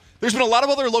 Rose. Now, there's been a lot of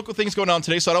other local things going on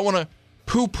today, so I don't want to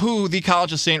poo-poo the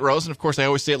College of St. Rose. And, of course, I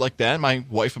always say it like that. My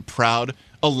wife, a proud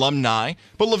alumni.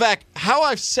 But, Levac, how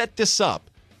I've set this up,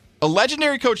 a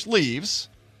legendary coach leaves,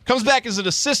 comes back as an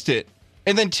assistant,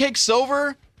 and then takes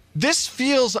over. This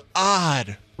feels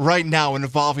odd right now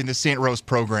involving the St. Rose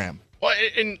program. Well,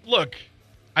 and look,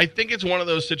 I think it's one of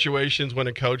those situations when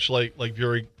a coach like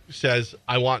Bury says,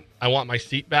 I want my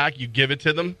seat back, you give it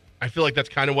to them. I feel like that's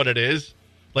kind of what it is.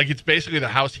 Like, it's basically the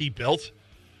house he built.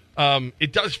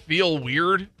 It does feel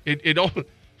weird.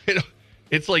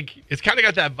 It's like, it's kind of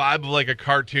got that vibe of like a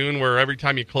cartoon where every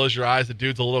time you close your eyes, the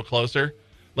dude's a little closer.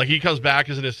 Like, he comes back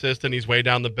as an assistant, he's way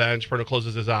down the bench. Perno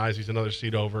closes his eyes, he's another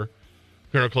seat over.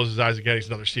 Perno closes his eyes again, he's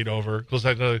another seat over.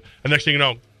 And next thing you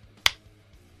know,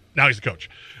 now he's the coach.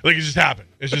 Like, it just happened.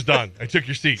 It's just done. I took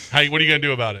your seat. What are you going to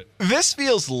do about it? This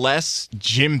feels less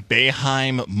Jim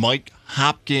Boeheim, Mike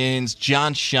Hopkins,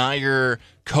 John Shire,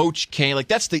 Coach K. Like,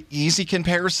 that's the easy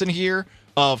comparison here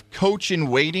of coach in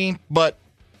waiting, but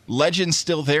legend's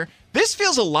still there. This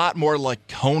feels a lot more like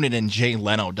Conan and Jay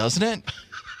Leno, doesn't it?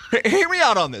 Hear me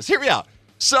out on this. Hear me out.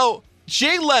 So,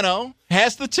 Jay Leno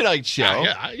has the Tonight Show.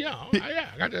 I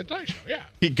got the Tonight Show, yeah.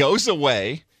 He goes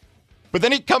away, but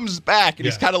then he comes back, and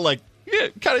he's kind of like,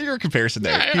 kind of your comparison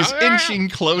there. He's inching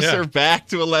closer back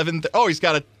to 11. He's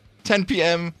got a 10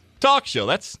 p.m. talk show.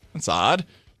 That's odd.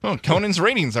 Oh, Conan's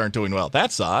ratings aren't doing well.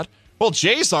 That's odd. Well,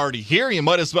 Jay's already here. You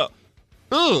might as well.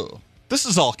 Ooh, this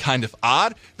is all kind of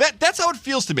odd. That's how it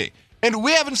feels to me. And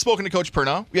we haven't spoken to Coach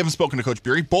Perno. We haven't spoken to Coach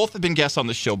Bury. Both have been guests on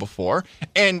the show before.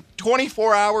 And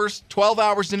 24 hours, 12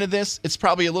 hours into this, it's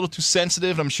probably a little too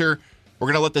sensitive. I'm sure we're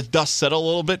going to let the dust settle a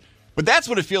little bit. But that's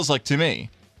what it feels like to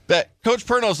me. That Coach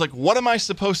Perno's like, what am I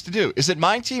supposed to do? Is it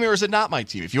my team or is it not my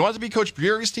team? If you want it to be Coach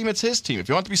Bury's team, it's his team. If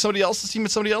you want it to be somebody else's team,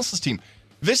 it's somebody else's team.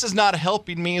 This is not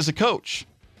helping me as a coach.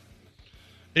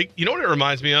 You know what it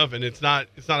reminds me of? And it's not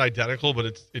identical, but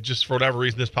it just, for whatever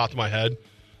reason, this popped in my head.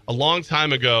 A long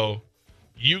time ago,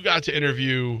 you got to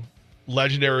interview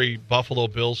legendary Buffalo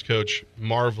Bills coach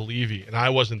Marv Levy, and I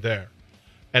wasn't there.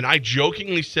 And I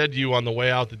jokingly said to you on the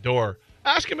way out the door,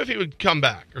 ask him if he would come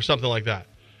back or something like that.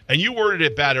 And you worded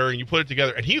it better, and you put it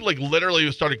together. And he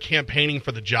literally started campaigning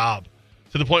for the job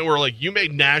to the point where you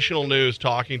made national news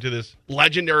talking to this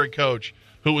legendary coach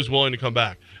who was willing to come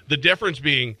back. The difference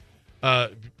being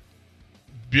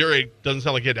Bury doesn't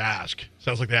sound like he had to ask.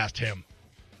 Sounds like they asked him.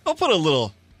 I'll put a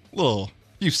little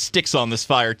few sticks on this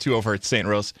fire, too, over at St.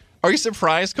 Rose. Are you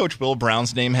surprised Coach Will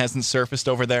Brown's name hasn't surfaced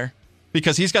over there?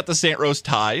 Because he's got the St. Rose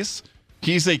ties.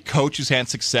 He's a coach who's had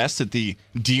success at the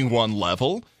D1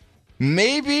 level.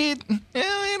 Maybe,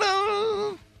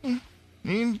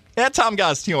 at Tom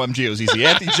Goss, TOMG was easy.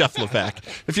 At the Jeff Levac.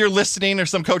 If you're listening or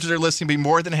some coaches are listening, be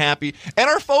more than happy. And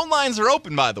our phone lines are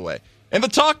open, by the way. And the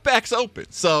talkback's open.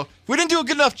 So if we didn't do a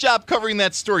good enough job covering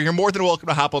that story, you're more than welcome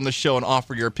to hop on the show and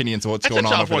offer your opinions on what's going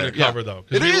on over there. That's a tough one to cover, though.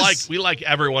 Because we like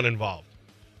everyone involved.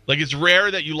 Like, it's rare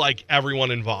that you like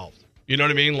everyone involved. You know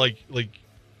what I mean? Like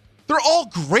they're all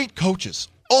great coaches.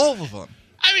 All of them.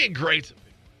 I mean, great.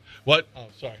 What? Oh,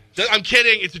 sorry. I'm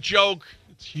kidding. It's a joke.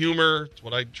 It's humor. It's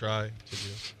what I try to do.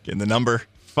 Getting the number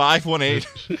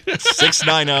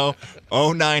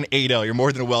 518-690-0980. You're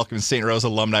more than welcome, St. Rose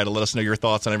alumni, to let us know your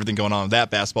thoughts on everything going on with that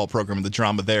basketball program and the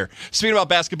drama there. Speaking about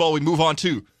basketball, we move on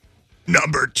to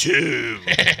number 2.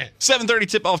 7:30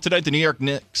 tip-off tonight. The New York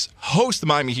Knicks host the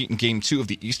Miami Heat in Game 2 of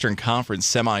the Eastern Conference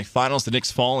semifinals. The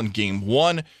Knicks fall in Game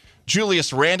 1.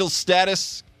 Julius Randle's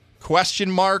status,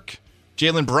 question mark.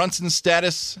 Jalen Brunson's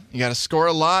status, you got to score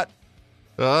a lot.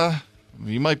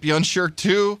 You might be unsure,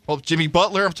 too. Well, Jimmy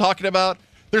Butler, I'm talking about.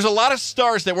 There's a lot of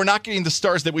stars that we're not getting the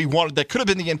stars that we wanted that could have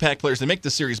been the impact players that make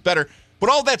the series better. But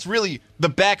all that's really the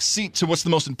back seat to what's the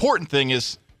most important thing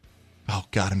is, oh,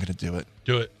 God, I'm going to do it.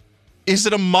 Do it. Is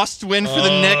it a must-win for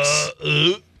the Knicks?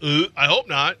 I hope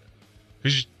not.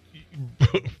 Because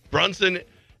Brunson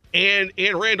and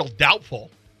Randle, doubtful.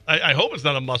 I hope it's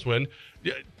not a must-win.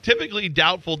 Typically,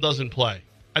 doubtful doesn't play.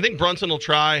 I think Brunson will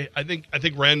try. I think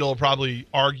Randle will probably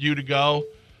argue to go.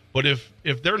 But if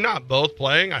they're not both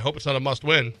playing, I hope it's not a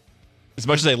must-win. As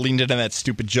much as I leaned in on that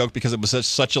stupid joke because it was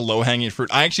such a low-hanging fruit,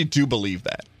 I actually do believe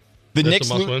that.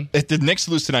 If the Knicks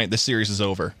lose tonight, the series is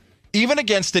over. Even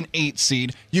against an 8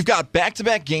 seed, you've got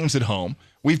back-to-back games at home.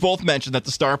 We've both mentioned that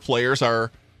the star players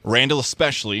are, Randle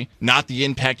especially, not the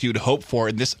impact you'd hope for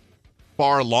in this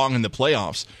far along in the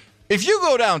playoffs. If you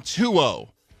go down 2-0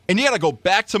 and you got to go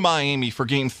back to Miami for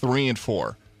Game 3 and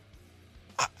 4,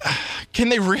 can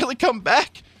they really come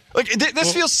back? Like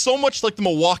this feels so much like the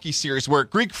Milwaukee series where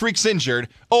Greek Freak's injured.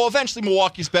 Oh, eventually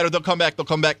Milwaukee's better. They'll come back.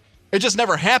 It just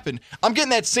never happened. I'm getting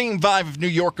that same vibe if New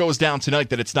York goes down tonight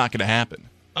that it's not going to happen.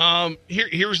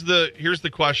 Here's the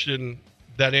question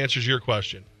that answers your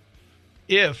question.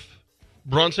 If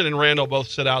Brunson and Randle both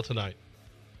sit out tonight,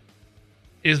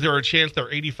 is there a chance they're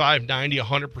 85, 90,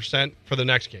 100% for the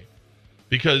next game?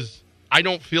 Because I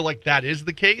don't feel like that is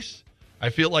the case. I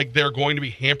feel like they're going to be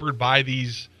hampered by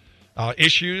these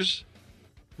issues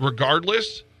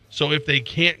regardless. So if they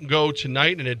can't go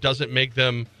tonight and it doesn't make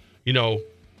them,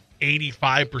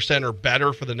 85% or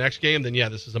better for the next game, then yeah,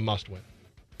 this is a must-win.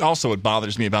 Also, what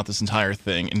bothers me about this entire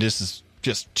thing, and this is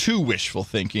just too wishful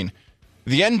thinking,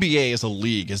 the NBA as a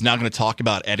league is now going to talk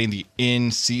about adding the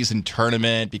in-season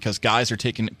tournament because guys are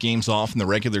taking games off in the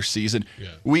regular season. Yeah.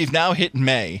 We've now hit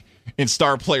May, and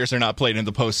star players are not playing in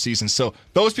the postseason. So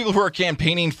those people who are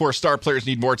campaigning for star players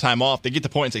need more time off, they get the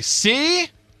point and say, see?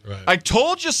 Right. I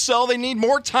told you so. They need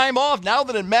more time off. Now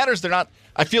that it matters, they're not.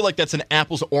 I feel like that's an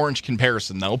apples-orange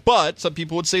comparison, though. But some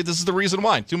people would say this is the reason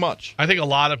why. Too much. I think a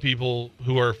lot of people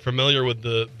who are familiar with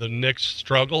the Knicks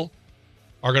struggle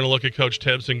are going to look at Coach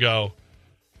Tibbs and go,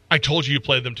 I told you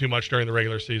played them too much during the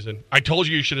regular season. I told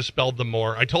you should have spelled them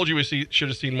more. I told you we should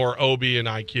have seen more OB and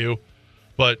IQ.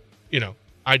 But,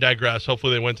 I digress.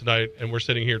 Hopefully they win tonight, and we're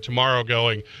sitting here tomorrow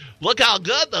going, look how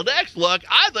good the Knicks look.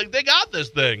 I think they got this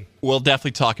thing. We'll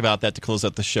definitely talk about that to close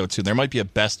out the show, too. There might be a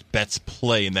best bets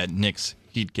play in that Knicks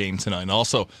Heat game tonight.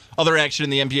 Also, other action in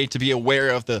the NBA to be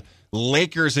aware of, the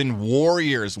Lakers and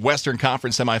Warriors Western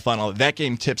Conference semifinal. That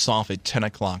game tips off at 10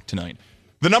 o'clock tonight.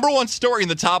 The number one story in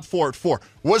the top 4 at 4.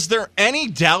 Was there any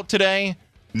doubt today?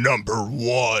 Number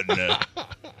 1.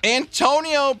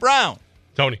 Antonio Brown.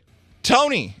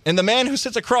 Tony and the man who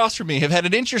sits across from me have had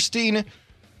an interesting,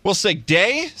 we'll say,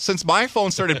 day since my phone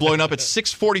started blowing up at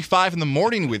 6:45 in the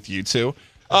morning with you two.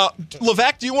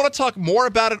 Levac, do you want to talk more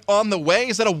about it on the way?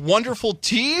 Is that a wonderful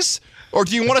tease? Or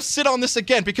do you want to sit on this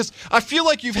again? Because I feel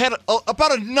like you've had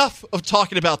about enough of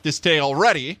talking about this day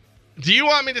already. Do you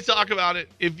want me to talk about it?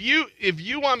 If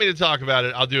you want me to talk about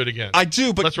it, I'll do it again. I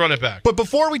do, but let's run it back. But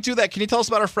before we do that, can you tell us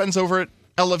about our friends over at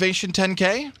Elevation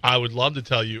 10K? I would love to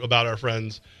tell you about our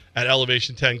friends at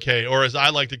Elevation 10K, or as I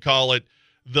like to call it,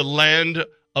 the land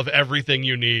of everything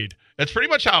you need. That's pretty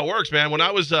much how it works, man. When I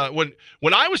was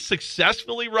when I was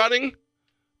successfully running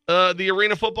the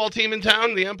arena football team in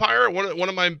town, the Empire, one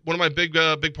of my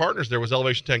big partners there was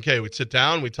Elevation 10K. We'd sit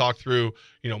down, we'd talk through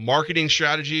marketing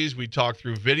strategies, we'd talk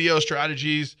through video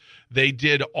strategies. They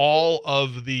did all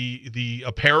of the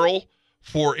apparel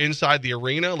for inside the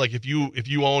arena. Like if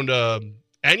you owned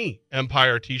any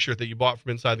Empire t-shirt that you bought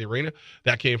from inside the arena,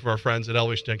 that came from our friends at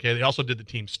Elevation 10K. They also did the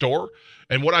team store.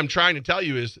 And what I'm trying to tell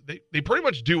you is they pretty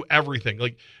much do everything.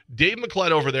 Like Dave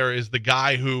McCled over there is the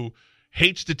guy who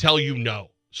hates to tell you no.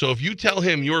 So if you tell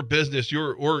him your business,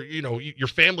 your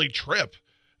family trip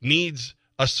needs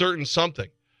a certain something,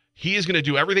 he is going to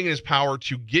do everything in his power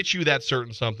to get you that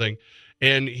certain something.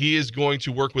 And he is going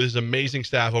to work with his amazing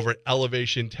staff over at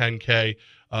Elevation 10K.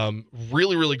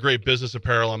 Really, really great business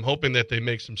apparel. I'm hoping that they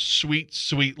make some sweet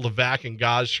Levac and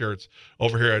Gaz shirts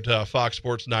over here at Fox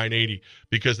Sports 980,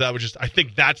 because I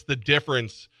think that's the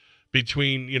difference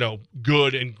between,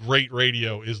 good and great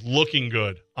radio is looking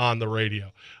good on the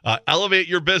radio. Elevate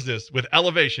your business with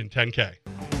Elevation 10K.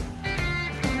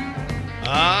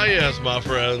 Ah, yes, my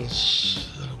friends.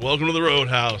 Welcome to the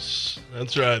Roadhouse.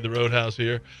 That's right, the Roadhouse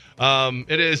here.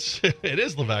 It is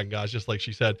Levac, guys, just like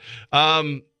she said.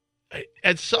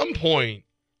 At some point,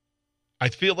 I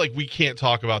feel like we can't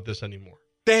talk about this anymore.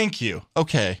 Thank you.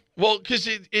 Okay. Well, because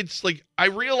it's like, I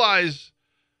realize,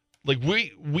 like,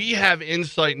 we have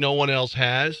insight no one else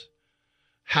has.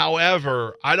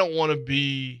 However, I don't want to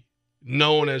be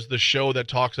known as the show that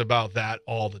talks about that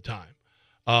all the time.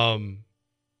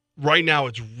 Right now,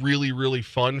 it's really, really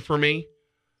fun for me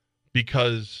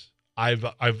because I've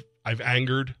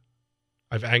angered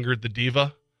the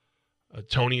diva.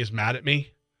 Tony is mad at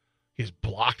me. He's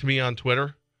blocked me on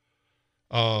Twitter.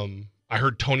 I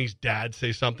heard Tony's dad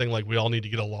say something like, "We all need to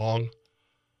get along,"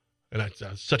 and that's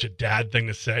such a dad thing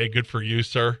to say. Good for you,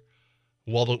 sir.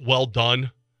 Well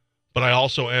done. But I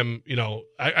also am,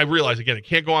 I realize, again, it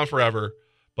can't go on forever,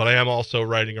 but I am also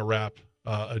writing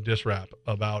a diss rap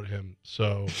about him.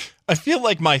 So I feel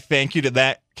like my thank you to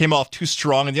that came off too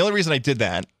strong, and the only reason I did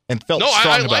that and felt strong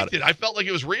I about liked it. I felt like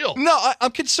it was real. No,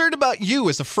 I'm concerned about you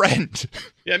as a friend.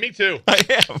 Yeah, me too. I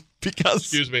am, because...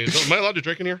 Excuse me. Am I allowed to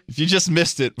drink in here? If you just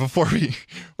missed it before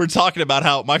we're talking about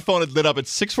how my phone had lit up at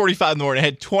 6:45 in the morning. I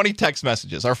had 20 text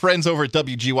messages. Our friends over at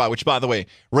WGY, which, by the way,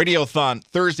 Radiothon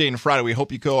Thursday and Friday. We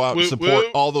hope you go out and support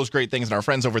all those great things. And our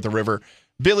friends over at the River,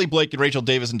 Billy Blake and Rachel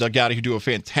Davis and Doug Gowdy, who do a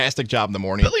fantastic job in the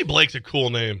morning. Billy Blake's a cool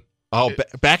name. Oh,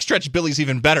 Backstretch Billy's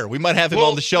even better. We might have him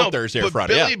on the show Thursday or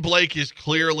Friday. Billy Blake is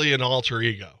clearly an alter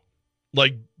ego.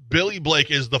 Like, Billy Blake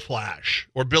is the Flash.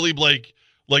 Or Billy Blake,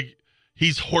 like,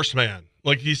 he's Horseman.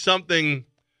 Like, he's something,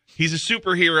 he's a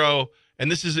superhero,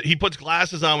 and he puts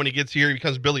glasses on when he gets here, he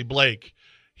becomes Billy Blake.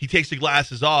 He takes the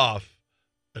glasses off,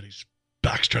 and he's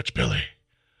Backstretch Billy.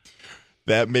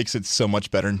 That makes it so much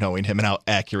better knowing him and how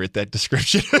accurate that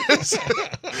description is.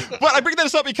 But I bring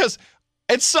this up because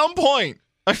at some point,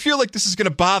 I feel like this is going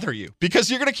to bother you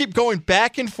because you're going to keep going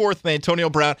back and forth with Antonio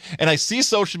Brown. And I see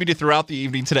social media throughout the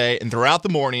evening today and throughout the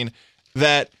morning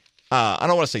that I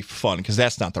don't want to say fun because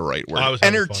that's not the right word.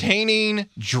 Entertaining,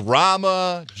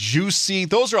 drama, juicy.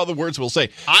 Those are all the words we'll say.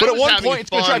 But at one point,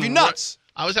 it's going to drive you nuts.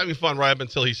 I was having fun right up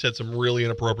until he said some really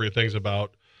inappropriate things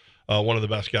about one of the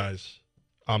best guys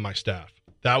on my staff.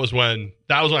 That was when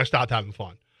I stopped having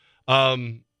fun.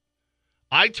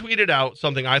 I tweeted out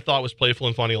something I thought was playful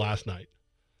and funny last night.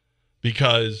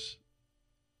 Because,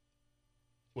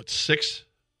 6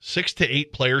 to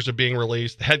 8 players are being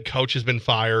released. The head coach has been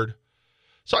fired.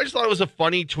 So I just thought it was a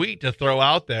funny tweet to throw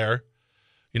out there.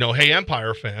 Hey,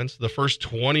 Empire fans, the first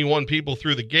 21 people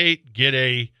through the gate get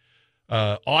a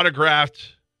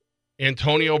autographed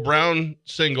Antonio Brown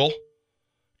single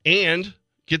and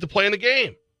get to play in the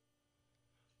game.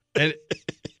 And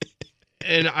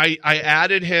I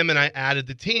added him and I added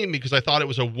the team because I thought it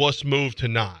was a wuss move to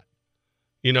not.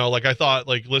 I thought,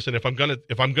 listen, if I'm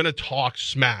gonna talk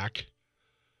smack,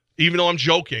 even though I'm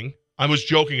joking, I was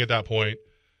joking at that point.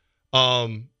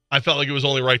 I felt like it was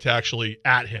only right to actually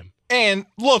at him. And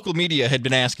local media had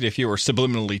been asking if you were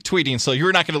subliminally tweeting, so you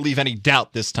were not going to leave any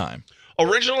doubt this time.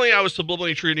 Originally, I was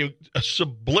subliminally tweeting,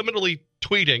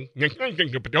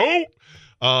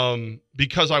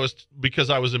 because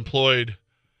I was employed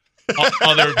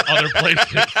other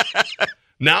places.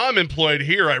 Now I'm employed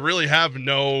here. I really have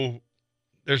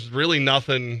there's really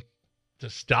nothing to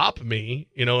stop me,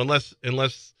 unless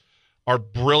our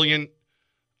brilliant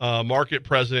market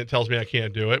president tells me I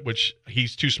can't do it, which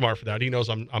he's too smart for that. He knows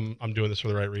I'm doing this for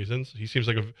the right reasons. He seems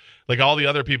like all the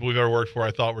other people we've ever worked for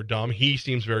I thought were dumb. He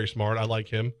seems very smart. I like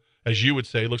him, as you would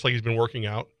say. Looks like he's been working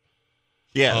out.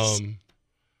 Yes.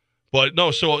 But no,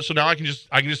 so now I can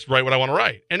just write what I want to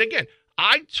write. And again,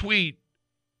 I tweet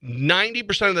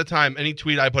 90% of the time. Any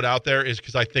tweet I put out there is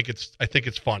because I think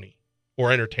it's funny or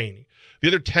entertaining. The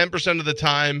other 10% of the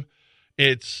time,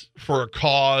 it's for a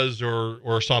cause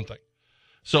or something.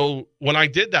 So when I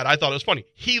did that, I thought it was funny.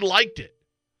 He liked it.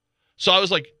 So I was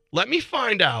like, let me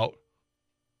find out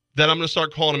that I'm going to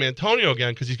start calling him Antonio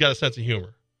again because he's got a sense of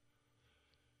humor.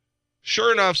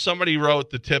 Sure enough, somebody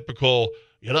wrote the typical,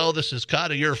 this is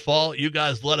kind of your fault. You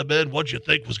guys let him in. What'd you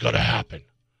think was going to happen?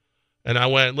 And I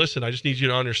went, listen, I just need you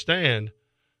to understand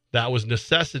that was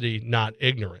necessity, not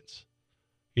ignorance.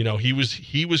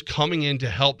 He was coming in to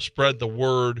help spread the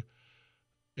word.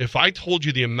 If I told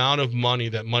you the amount of money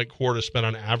that Mike Corda spent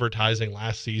on advertising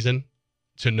last season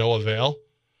to no avail,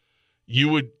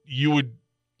 you'd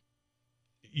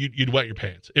wet your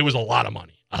pants. It was a lot of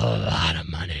money. A lot of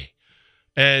money.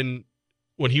 And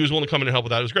when he was willing to come in and help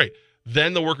with that, it was great.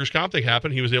 Then the workers' comp thing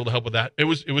happened. He was able to help with that.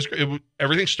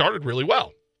 Everything started really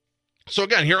well. So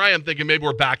again, here I am thinking maybe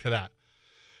we're back to that.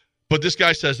 But this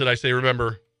guy says that I say,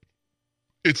 remember,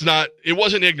 it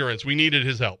wasn't ignorance. We needed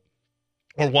his help,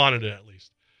 or wanted it at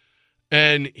least.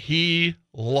 And he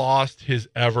lost his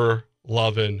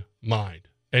ever-loving mind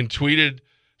and tweeted,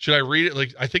 should I read it?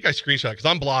 Like, I think I screenshot it because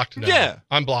I'm blocked now. Yeah.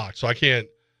 I'm blocked, so I can't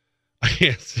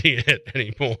see it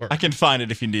anymore. I can find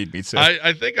it if you need me to.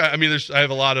 I think there's a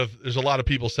lot of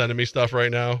people sending me stuff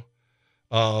right now.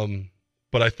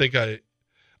 But I think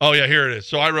oh yeah, here it is.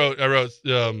 So I wrote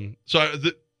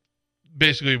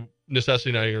basically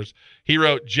Necessity Nightmares. He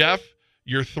wrote, Jeff,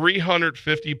 you're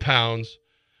 350 pounds.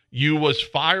 You was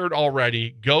fired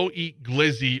already. Go eat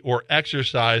glizzy or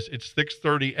exercise. It's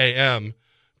 6:30 a.m.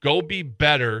 Go be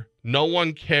better. No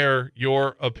one care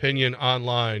your opinion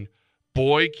online.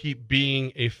 Boy, keep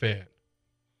being a fan.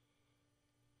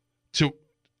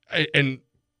 And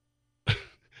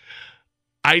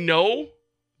I know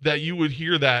that you would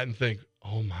hear that and think,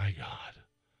 oh my God,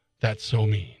 that's so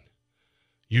mean.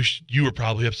 You were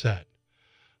probably upset.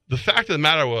 The fact of the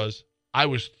matter was, I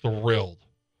was thrilled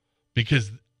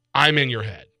because I'm in your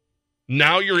head.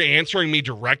 Now you're answering me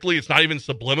directly. It's not even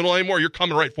subliminal anymore. You're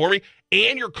coming right for me.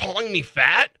 And you're calling me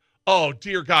fat? Oh,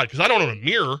 dear God, because I don't own a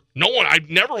mirror. I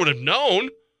never would have known.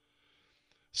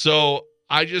 So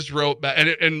I just wrote back,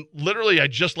 and literally I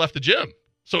just left the gym.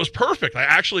 So it was perfect.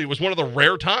 It was one of the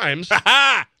rare times.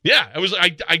 Yeah, it was.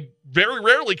 I very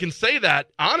rarely can say that,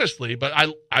 honestly, but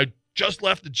I just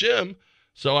left the gym.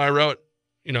 So I wrote,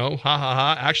 ha, ha,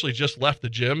 ha, actually just left the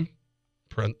gym,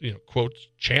 quotes,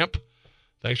 champ.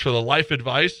 Thanks for the life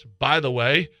advice. By the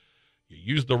way,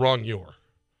 you used the wrong your.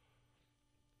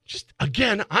 Just,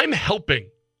 again, I'm helping.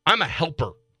 I'm a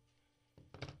helper.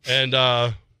 And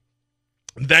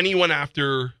then he went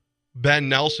after Ben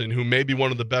Nelson, who may be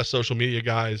one of the best social media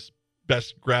guys,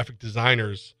 best graphic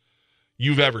designers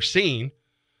you've ever seen.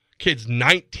 Kid's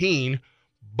 19,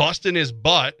 busting his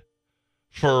butt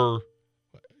for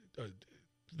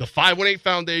the 518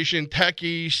 Foundation, Tech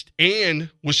East, and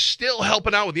was still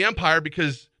helping out with the Empire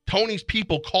because Tony's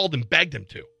people called and begged him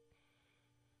to.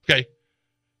 Okay.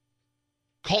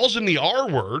 Calls him the R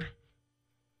word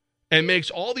and makes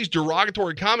all these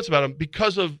derogatory comments about him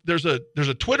because of there's a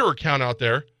Twitter account out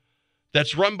there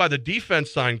that's run by the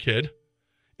defense sign kid.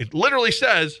 It literally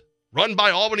says run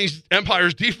by Albany's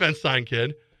Empire's defense sign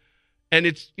kid, and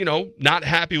it's not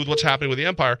happy with what's happening with the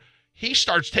Empire. He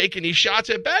starts taking these shots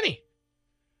at Benny,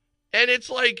 and it's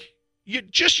like you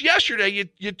just yesterday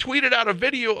you tweeted out a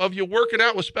video of you working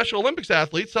out with Special Olympics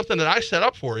athletes, something that I set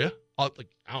up for you.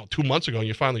 2 months ago, and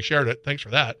you finally shared it. Thanks for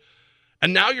that.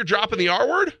 And now you're dropping the R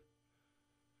word?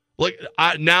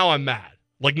 Now I'm mad.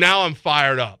 Now I'm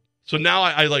fired up. So now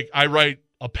I write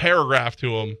a paragraph to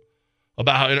him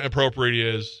about how inappropriate he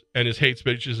is and his hate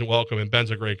speech isn't welcome and Ben's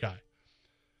a great guy.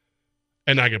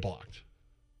 And I get blocked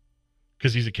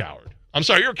because he's a coward. I'm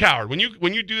sorry, you're a coward. When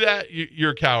you do that,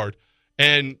 you're a coward.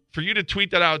 And for you to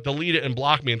tweet that out, delete it, and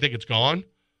block me and think it's gone,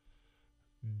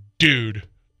 dude.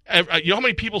 You know how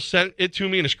many people sent it to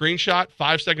me in a screenshot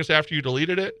 5 seconds after you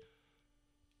deleted it?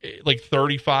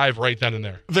 35 right then and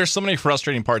there. There's so many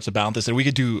frustrating parts about this, and we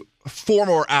could do 4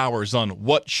 more hours on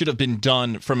what should have been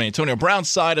done from Antonio Brown's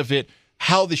side of it,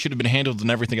 how they should have been handled, and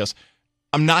everything else.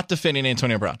 I'm not defending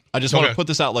Antonio Brown. I just want to put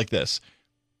this out like this.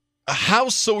 How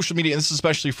social media, and this is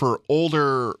especially for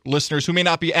older listeners who may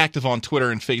not be active on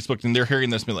Twitter and Facebook, and they're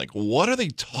hearing this and be like, what are they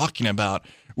talking about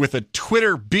with a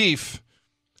Twitter beef?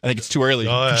 I think it's too early.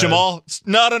 Jamal,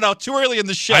 no, too early in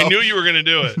the show. I knew you were going to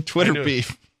do it. Twitter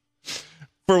beef.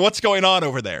 For what's going on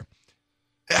over there.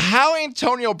 How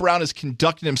Antonio Brown is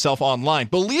conducting himself online,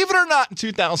 believe it or not, in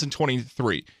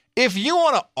 2023, if you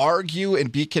want to argue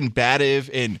and be combative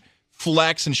and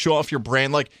flex and show off your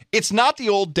brand, it's not the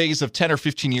old days of 10 or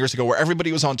 15 years ago where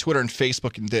everybody was on Twitter and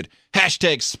Facebook and did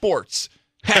 #sports,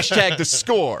 #the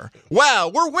score. Wow,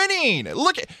 we're winning.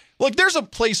 Look, there's a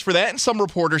place for that, and some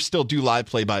reporters still do live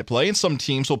play-by-play, and some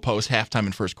teams will post halftime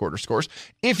and first quarter scores.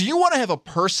 If you want to have a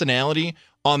personality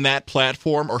on that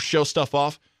platform or show stuff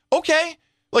off, okay.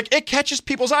 It catches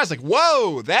people's eyes.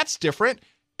 Whoa, that's different.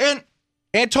 And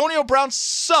Antonio Brown, a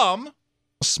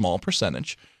small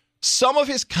percentage, some of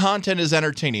his content is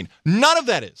entertaining. None of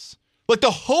that is.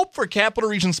 The hope for Capital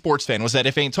Region Sports Fan was that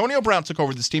if Antonio Brown took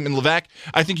over this team in Levac,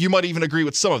 I think you might even agree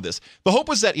with some of this. The hope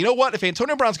was that, you know what, if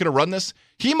Antonio Brown's going to run this,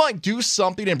 he might do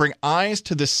something and bring eyes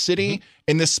to the city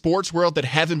in this sports world that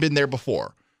haven't been there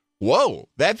before. Whoa,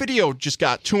 that video just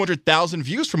got 200,000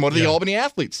 views from one of the Albany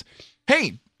athletes.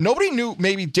 Hey, nobody knew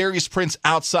maybe Darius Prince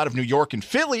outside of New York and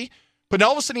Philly, but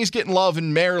all of a sudden he's getting love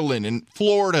in Maryland and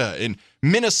Florida and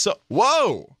Minnesota.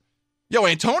 Whoa. yo,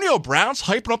 Antonio Brown's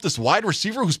hyping up this wide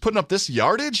receiver who's putting up this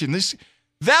yardage and this.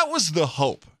 That was the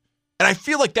hope. And I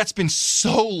feel like that's been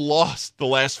so lost the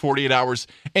last 48 hours.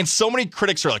 And so many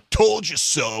critics are like, told you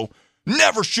so.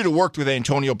 Never should have worked with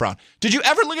Antonio Brown. Did you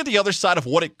ever look at the other side of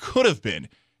what it could have been?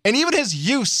 And even his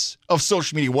use of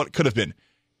social media, what it could have been.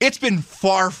 It's been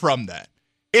far from that.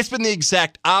 It's been the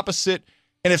exact opposite.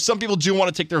 And if some people do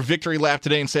want to take their victory lap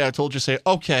today and say, I told you, say,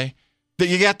 okay, that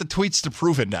you got the tweets to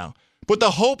prove it now. But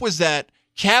the hope was that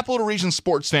Capital Region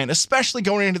sports fan, especially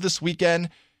going into this weekend,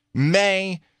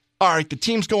 may, all right, the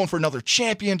team's going for another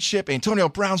championship. Antonio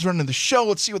Brown's running the show.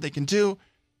 Let's see what they can do.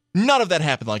 None of that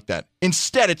happened like that.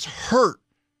 Instead, it's hurt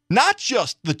not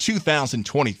just the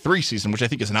 2023 season, which I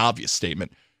think is an obvious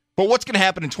statement, but what's going to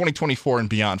happen in 2024 and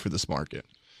beyond for this market.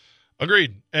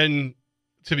 Agreed. And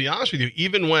to be honest with you,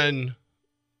 even when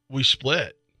we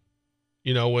split,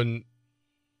 when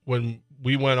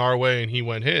we went our way and he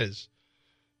went his,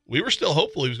 we were still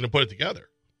hopeful he was going to put it together.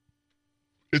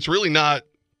 It's really not.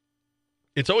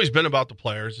 It's always been about the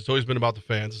players. It's always been about the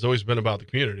fans. It's always been about the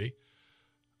community.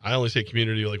 I only say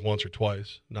community like once or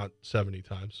twice, not 70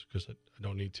 times because I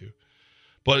don't need to.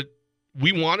 But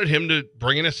we wanted him to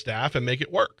bring in a staff and make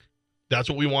it work. That's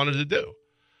what we wanted to do.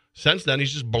 Since then,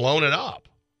 he's just blown it up.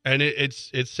 And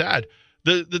it's sad.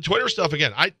 The Twitter stuff,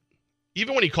 again,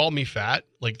 even when he called me fat,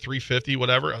 like 350,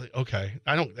 whatever, I'm like, okay,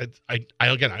 I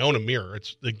own a mirror.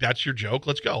 It's like, that's your joke.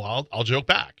 Let's go. I'll joke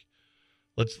back.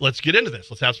 Let's get into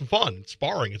this. Let's have some fun. It's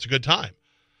sparring. It's a good time.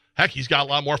 Heck, he's got a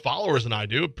lot more followers than I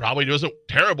do. It probably wasn't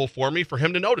terrible for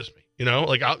him to notice me.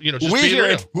 Just we being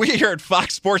real. We here at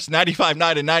Fox Sports 95.9 and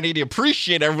 980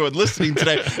 appreciate everyone listening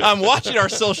today. I'm watching our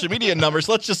social media numbers.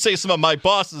 Let's just say some of my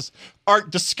bosses aren't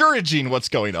discouraging what's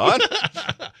going on.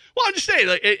 Well, I'm just saying,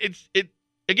 like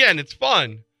it's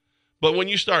fun, but when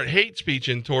you start hate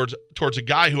speeching towards a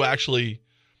guy who actually,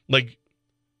 like,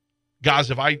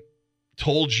 guys, if I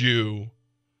told you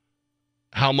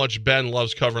how much Ben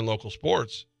loves covering local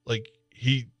sports, like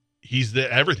he's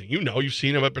the everything. You've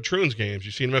seen him at Patroons games.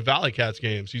 You've seen him at Valley Cats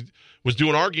games. He was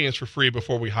doing our games for free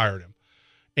before we hired him.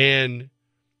 And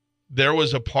there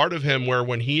was a part of him where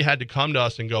when he had to come to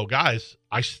us and go, guys,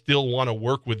 I still want to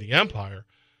work with the Empire,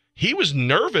 he was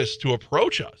nervous to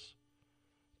approach us.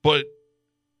 But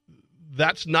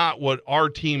that's not what our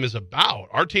team is about.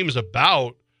 Our team is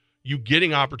about you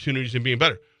getting opportunities and being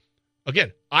better.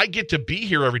 Again, I get to be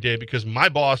here every day because my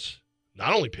boss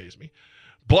not only pays me,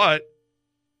 but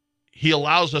he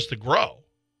allows us to grow.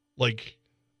 Like,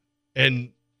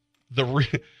 and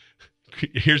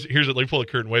here's let me pull the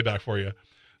curtain way back for you.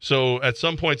 So at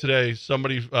some point today,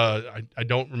 somebody, I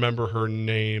don't remember her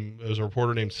name. It was a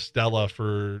reporter named Stella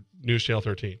for News Channel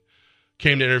 13,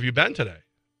 came to interview Ben today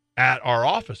at our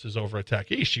offices over at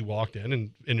Tech East. She walked in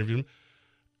and interviewed him.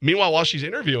 Meanwhile, while she's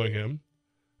interviewing him,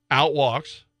 out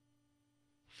walks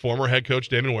former head coach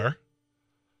Damon Ware,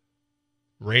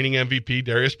 reigning MVP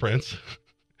Darius Prince,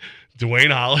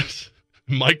 Dwayne Hollis,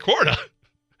 Mike Korda.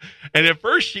 And at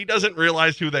first, she doesn't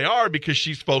realize who they are because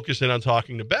she's focusing on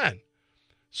talking to Ben.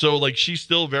 So, like, she's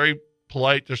still very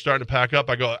polite. They're starting to pack up.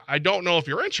 I go, I don't know if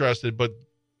you're interested, but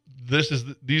this is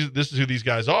who these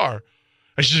guys are.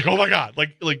 And she's like, oh my God,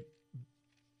 like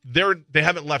they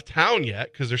haven't left town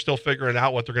yet because they're still figuring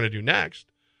out what they're going to do next.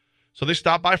 So they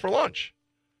stopped by for lunch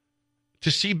to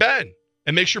see Ben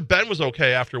and make sure Ben was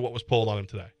okay after what was pulled on him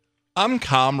today. I'm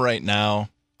calm right now.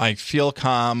 I feel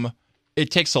calm.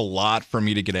 It takes a lot for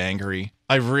me to get angry.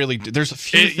 I really do. There's a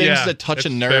few things that touch a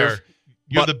nerve. Fair.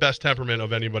 You have the best temperament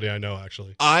of anybody I know,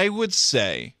 actually. I would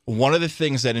say one of the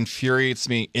things that infuriates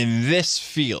me in this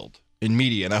field, in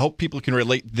media, and I hope people can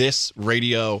relate this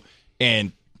radio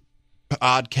and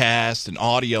podcast and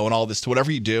audio and all this to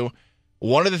whatever you do.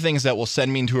 One of the things that will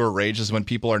send me into a rage is when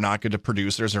people are not good to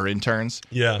producers or interns.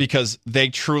 Yeah. Because they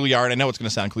truly are, and I know it's going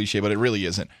to sound cliche, but it really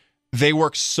isn't. They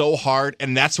work so hard,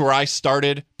 and that's where I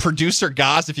started. Producer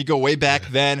Goz, if you go way back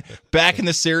then, back in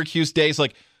the Syracuse days,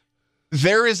 like,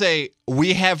 there is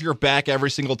we have your back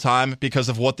every single time because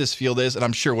of what this field is, and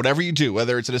I'm sure whatever you do,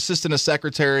 whether it's an assistant, a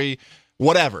secretary,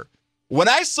 whatever. When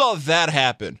I saw that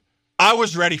happen, I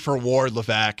was ready for Ward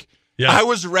Levac. Yeah. I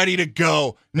was ready to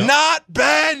go. No. Not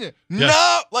Ben. Yeah.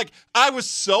 No. Like, I was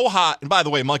so hot. And by the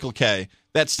way, Michael Kay,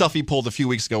 that stuff he pulled a few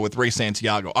weeks ago with Ray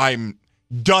Santiago, I'm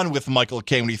done with Michael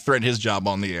Kay when he threatened his job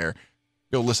on the air.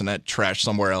 Go listen to that trash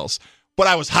somewhere else. But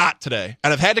I was hot today,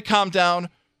 and I've had to calm down,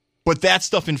 but that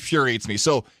stuff infuriates me.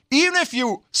 So even if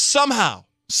you somehow,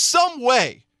 some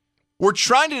way, were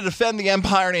trying to defend the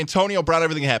Empire and Antonio Brown,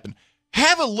 everything happened,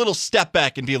 have a little step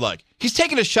back and be like, he's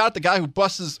taking a shot at the guy who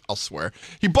busts, I'll swear,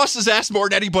 he busts his ass more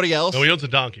than anybody else. No, he owns a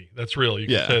donkey. That's real. You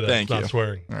can say that. Thank it's you. not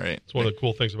swearing. All right. It's one of the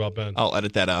cool things about Ben. I'll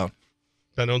edit that out.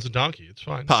 Ben owns a donkey. It's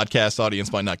fine. Podcast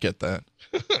audience might not get that.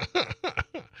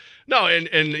 No,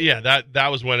 and yeah, that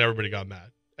was when everybody got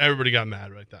mad. Everybody got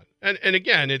mad right then. And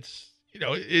again, it's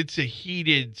a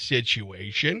heated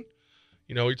situation.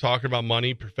 We're talking about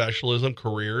money, professionalism,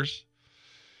 careers.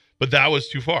 But that was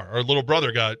too far. Our little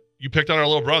brother you picked on our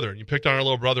little brother, and you picked on our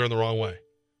little brother in the wrong way.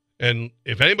 And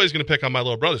if anybody's going to pick on my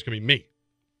little brother, it's going to be me.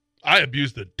 I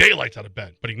abuse the daylights out of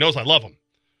Ben, but he knows I love him.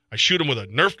 I shoot him with a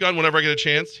Nerf gun whenever I get a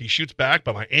chance. He shoots back,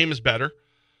 but my aim is better.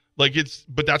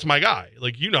 But that's my guy.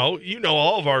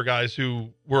 All of our guys who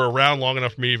were around long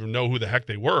enough for me to even know who the heck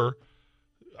they were.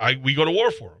 We go to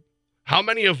war for them. How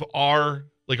many of our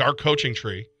coaching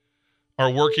tree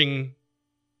are working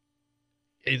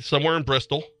somewhere in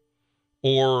Bristol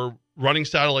or running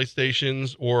satellite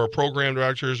stations or program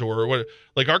directors or what?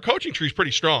 Our coaching tree is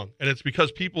pretty strong, and it's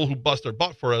because people who bust their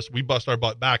butt for us, we bust our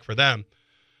butt back for them.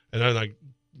 And then I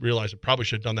realized I probably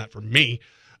should have done that for me,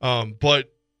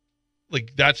 but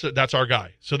that's our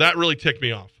guy. So that really ticked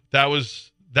me off. That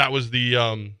was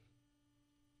the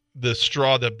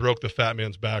straw that broke the fat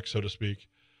man's back, so to speak.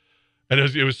 And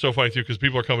it was so funny too because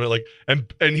people are coming and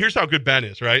here's how good Ben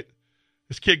is, right?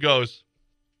 This kid goes,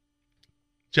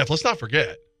 Jeff, let's not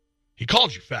forget, he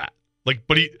called you fat. But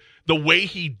the way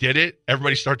he did it,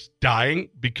 everybody starts dying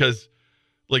because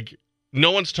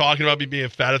no one's talking about me being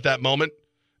fat at that moment.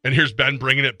 And here's Ben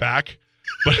bringing it back.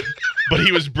 But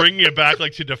he was bringing it back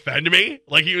to defend me.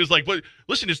 He was like, "But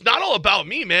listen, it's not all about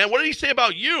me, man. What did he say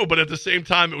about you?" But at the same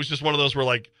time, it was just one of those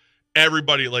where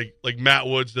everybody like Matt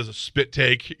Woods does a spit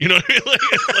take. You know what I mean?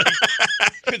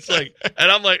 It's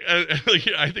and I'm I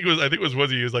think it was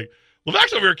Woodsy. He was like,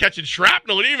 "Levack's over here catching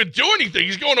shrapnel and he didn't even do anything.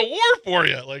 He's going to war for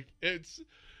you." It's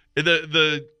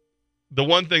the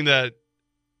one thing that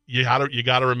you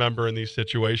got to remember in these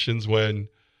situations when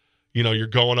you're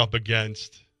going up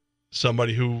against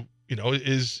somebody who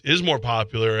is more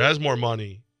popular, has more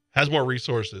money, has more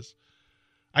resources.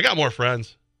 I got more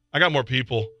friends. I got more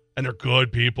people, and they're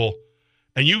good people.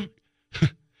 And you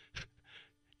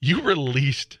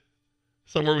released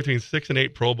somewhere between 6 and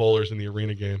 8 Pro Bowlers in the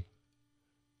arena game.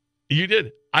 You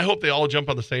did. I hope they all jump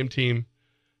on the same team,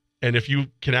 and if you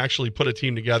can actually put a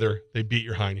team together, they beat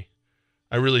your Heine.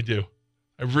 I really do.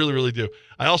 I really, really do.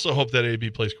 I also hope that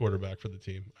AB plays quarterback for the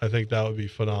team. I think that would be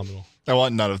phenomenal. I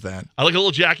want none of that. I like a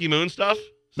little Jackie Moon stuff.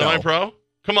 Semi-pro. No.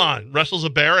 Come on. Wrestles a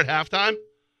bear at halftime.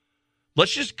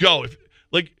 Let's just go.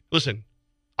 Listen,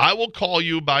 I will call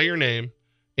you by your name,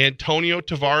 Antonio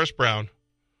Tavares Brown.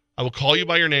 I will call you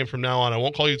by your name from now on. I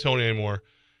won't call you Tony anymore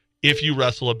if you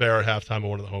wrestle a bear at halftime at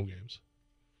one of the home games.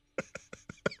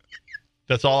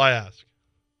 That's all I ask.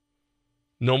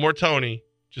 No more Tony.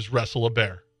 Just wrestle a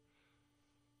bear.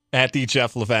 At the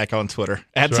Jeff Levack on Twitter.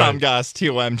 At Tom Goss,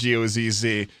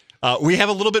 TOMGOZZ. We have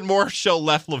a little bit more show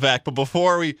left, Levack, but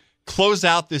before we close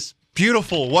out this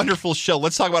beautiful, wonderful show,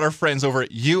 let's talk about our friends over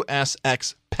at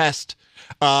USX Pest.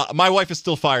 My wife is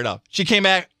still fired up. She came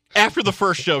back after the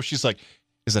first show. She's like,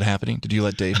 "Is it happening? Did you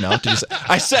let Dave know?"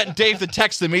 I sent Dave the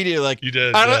text immediately. You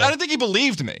did. I don't think he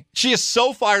believed me. She is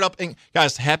so fired up. And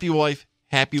guys, happy wife,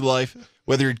 happy life.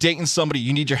 Whether you're dating somebody,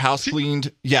 you need your house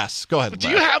cleaned. Yes, go ahead. Do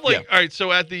you have all right?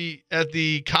 So at the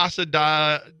Casa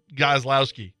da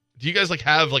Gazlowski, do you guys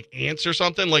have ants or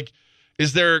something?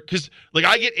 Is there? Because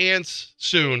I get ants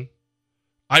soon.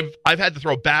 I've had to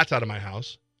throw bats out of my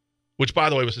house, which by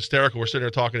the way was hysterical. We're sitting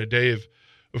there talking to Dave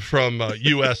from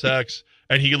USX,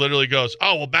 and he literally goes,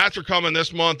 "Oh well, bats are coming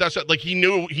this month." That's he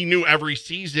knew every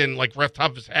season right off the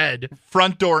top of his head.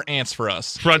 Front door ants for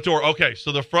us. Front door. Okay,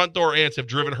 so the front door ants have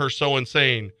driven her so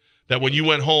insane that when you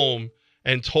went home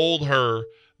and told her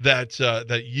that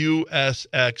that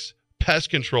USX Pest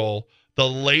Control, the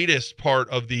latest part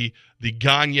of the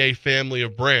Gagne family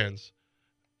of brands,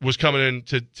 was coming in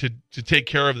to take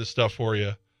care of this stuff for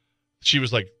you, she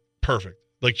was perfect.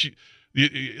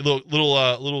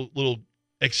 Little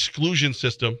exclusion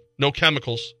system, no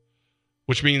chemicals,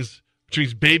 which means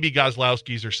baby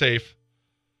Gazlowskis are safe.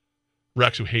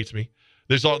 Rex, who hates me,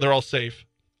 they're all safe.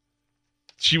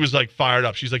 She was fired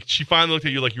up. She's she finally looked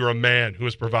at you like you're a man who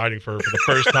was providing for her for the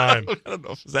first time. I don't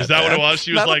know if is that what it was?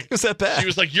 She was was that bad? She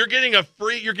was you're getting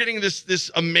this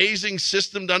amazing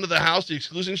system done to the house, the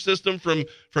exclusion system from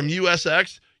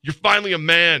USX. You're finally a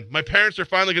man. My parents are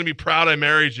finally going to be proud I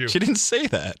married you. She didn't say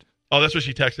that. Oh, that's what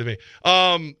she texted me.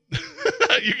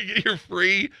 You can get your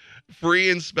free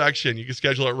inspection. You can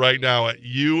schedule it right now at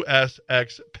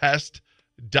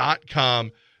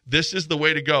usxpest.com. This is the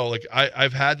way to go.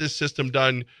 I've had this system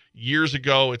done years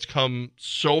ago. It's come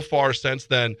so far since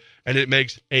then, and it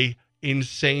makes a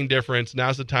insane difference.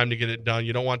 Now's the time to get it done.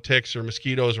 You don't want ticks or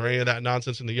mosquitoes or any of that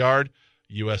nonsense in the yard.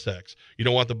 USX. You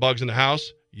don't want the bugs in the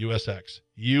house. USX.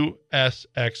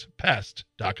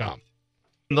 USXpest.com.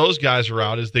 And those guys are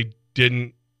out as they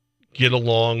didn't get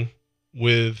along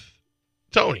with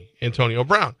Antonio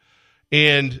Brown.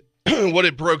 And what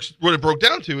it broke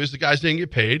down to is the guys didn't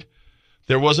get paid.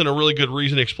 There wasn't a really good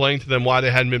reason explaining to them why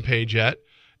they hadn't been paid yet.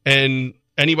 And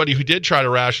anybody who did try to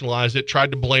rationalize it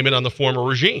tried to blame it on the former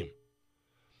regime.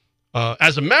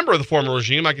 As a member of the former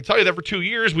regime, I can tell you that for 2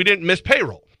 years, we didn't miss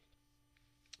payroll.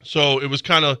 So it was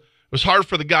hard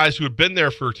for the guys who had been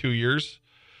there for 2 years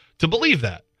to believe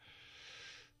that.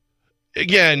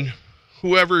 Again,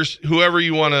 whoever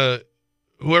you want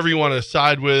to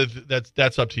side with,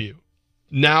 that's up to you.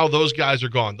 Now those guys are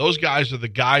gone. Those guys are the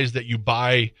guys that you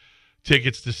buy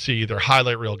tickets to see. They're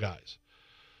highlight reel guys.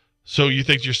 So you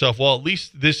think to yourself, well, at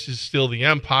least this is still the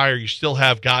Empire. You still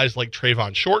have guys like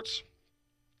Trayvon Shorts.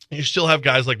 You still have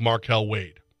guys like Markel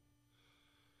Wade.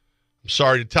 I'm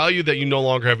sorry to tell you that you no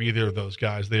longer have either of those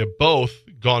guys. They have both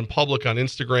gone public on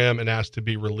Instagram and asked to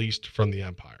be released from the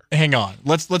Empire. Hang on.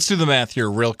 Let's do the math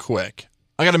here real quick.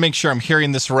 I got to make sure I'm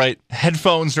hearing this right.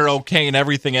 Headphones are okay and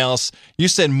everything else. You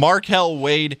said Markel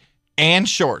Wade and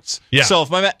Shorts. Yeah. So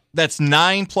if that's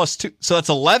 9 plus 2. So that's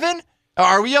 11?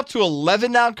 Are we up to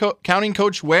 11 now, counting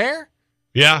Coach Ware?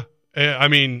 Yeah. I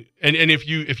mean, and if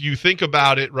you think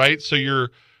about it, right? So your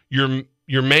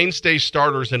mainstay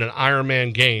starters in an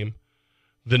Ironman game,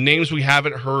 the names we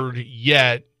haven't heard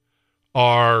yet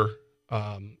are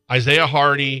Isaiah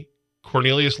Hardy,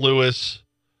 Cornelius Lewis,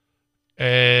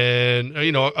 and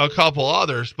a couple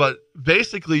others. But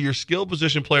basically, your skill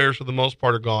position players for the most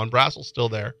part are gone. Brassel's still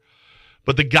there,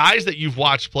 but the guys that you've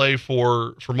watched play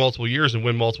for multiple years and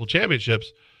win multiple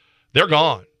championships, they're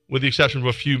gone, with the exception of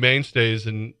a few mainstays.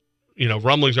 And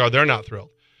rumblings are they're not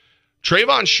thrilled.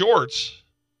 Trayvon Shorts,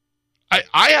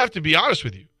 I have to be honest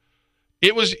with you.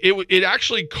 It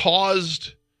actually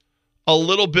caused a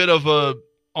little bit of a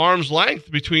arm's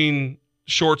length between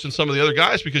Shorts and some of the other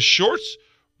guys, because Shorts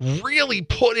really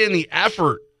put in the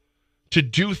effort to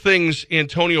do things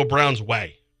Antonio Brown's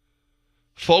way.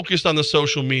 Focused on the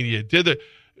social media,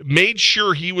 made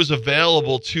sure he was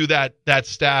available to that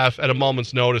staff at a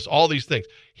moment's notice, all these things.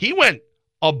 He went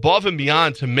above and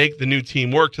beyond to make the new team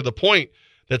work, to the point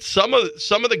that some of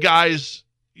the guys,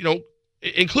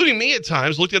 including me at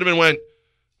times, looked at him and went,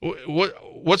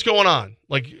 what's going on?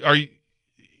 Like, are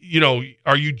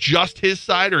you just his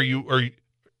side? And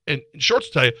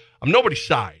Shorts tell you, I'm nobody's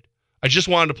side. I just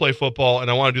wanted to play football and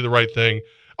I want to do the right thing.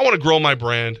 I want to grow my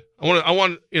brand.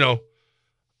 I'm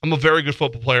a very good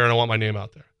football player and I want my name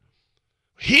out there.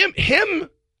 Him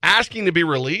asking to be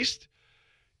released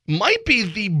might be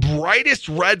the brightest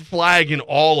red flag in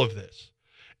all of this.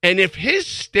 And if his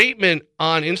statement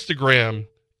on Instagram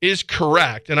is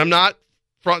correct, and I'm not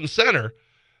front and center,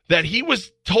 that he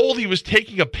was told he was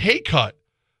taking a pay cut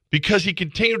because he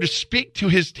continued to speak to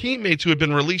his teammates who had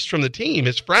been released from the team,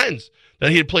 his friends that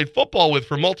he had played football with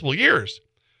for multiple years,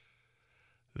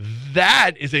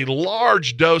 that is a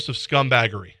large dose of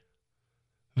scumbaggery.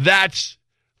 That's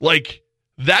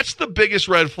the biggest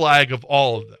red flag of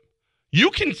all of them.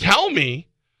 You can tell me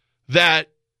that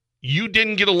you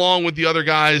didn't get along with the other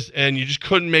guys and you just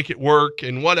couldn't make it work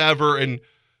and whatever, and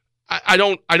I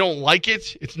don't like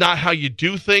it. It's not how you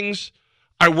do things.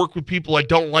 I work with people I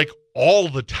don't like all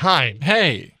the time.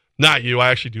 Hey. Not you. I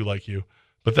actually do like you.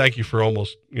 But thank you for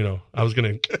almost, I was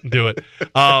going to do it.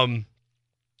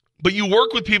 But you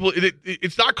work with people.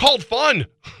 It's not called fun.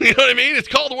 You know what I mean? It's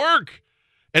called work.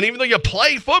 And even though you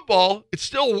play football, it's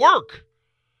still work.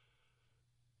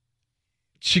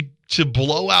 To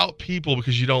blow out people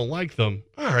because you don't like them,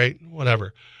 all right,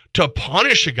 whatever. To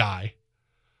punish a guy,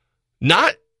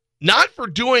 not for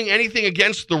doing anything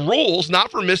against the rules,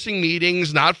 not for missing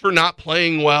meetings, not for not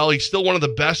playing well. He's still one of the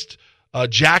best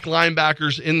jack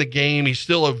linebackers in the game. He's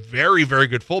still a very, very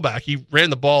good fullback. He ran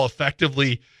the ball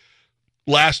effectively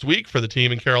last week for the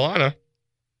team in Carolina.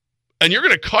 And you're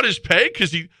going to cut his pay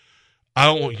because you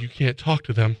can't talk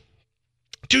to them.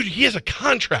 Dude, he has a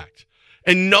contract.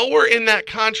 And nowhere in that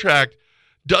contract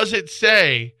does it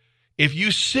say, if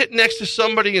you sit next to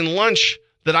somebody in lunch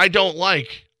that I don't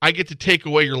like, I get to take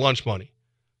away your lunch money.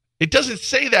 It doesn't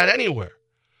say that anywhere.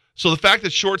 So the fact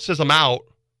that Short says I'm out,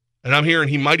 and I'm hearing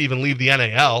he might even leave the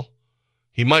NAL,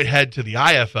 he might head to the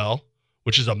IFL,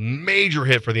 which is a major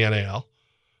hit for the NAL.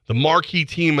 The marquee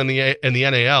team in the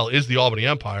NAL is the Albany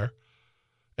Empire.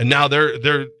 And now they're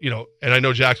and I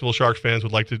know Jacksonville Sharks fans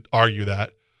would like to argue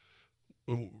that.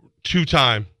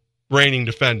 Two-time reigning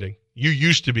defending. You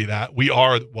used to be that.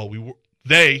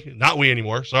 Not we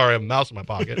anymore. Sorry, I have a mouse in my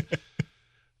pocket.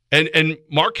 And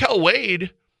Markel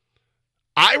Wade,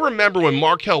 I remember when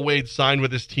Markel Wade signed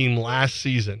with his team last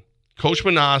season, Coach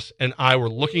Manas and I were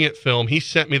looking at film. He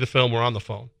sent me the film. We're on the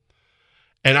phone.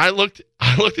 And I looked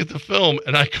at the film,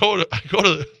 and I go to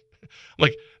I'm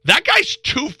like, that guy's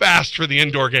too fast for the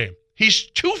indoor game. He's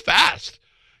too fast.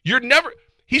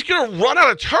 He's going to run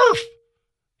out of turf.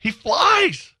 He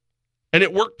flies. And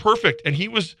it worked perfect. And he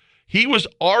was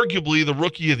arguably the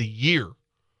rookie of the year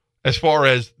as far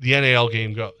as the NAL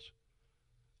game goes.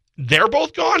 They're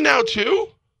both gone now too.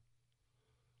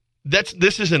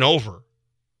 This isn't over.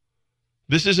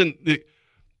 This is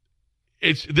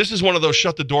one of those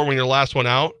shut the door when you're the last one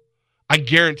out. I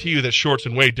guarantee you that Shorts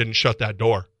and Wade didn't shut that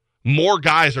door. More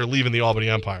guys are leaving the Albany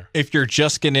Empire. If you're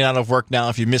just getting out of work now,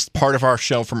 if you missed part of our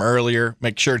show from earlier,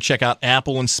 make sure to check out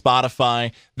Apple and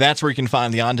Spotify. That's where you can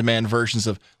find the on-demand versions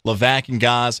of Levack and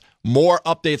Gaz. More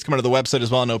updates coming to the website as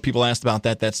well. I know people asked about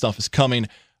that. That stuff is coming.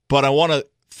 But I want to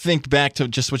think back to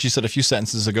just what you said a few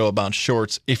sentences ago about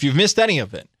Shorts. If you've missed any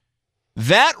of it,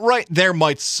 that right there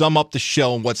might sum up the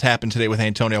show and what's happened today with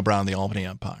Antonio Brown and the Albany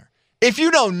Empire. If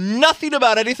you know nothing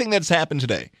about anything that's happened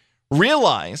today,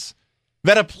 realize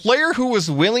that a player who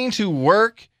was willing to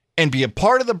work and be a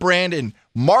part of the brand and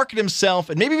market himself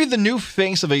and maybe be the new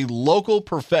face of a local,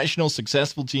 professional,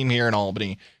 successful team here in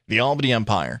Albany, the Albany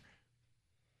Empire,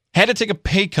 had to take a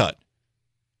pay cut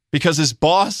because his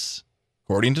boss,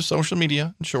 according to social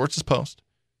media and Shorts' post,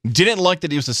 didn't like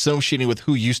that he was associating with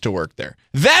who used to work there.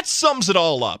 That sums it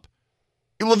all up.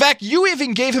 Levack, you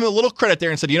even gave him a little credit there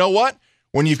and said, you know what?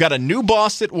 When you've got a new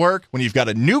boss at work, when you've got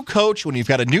a new coach, when you've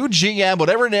got a new GM,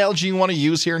 whatever analogy you want to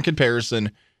use here in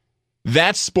comparison,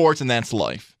 that's sports and that's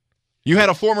life. You had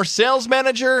a former sales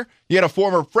manager, you had a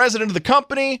former president of the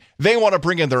company, they want to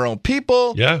bring in their own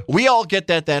people. Yeah. We all get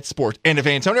that, that's sports. And if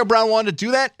Antonio Brown wanted to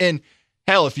do that, and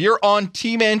hell, if you're on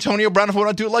team Antonio Brown, if you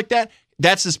want to do it like that,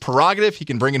 that's his prerogative. He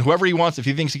can bring in whoever he wants if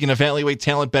he thinks he can evaluate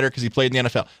talent better because he played in the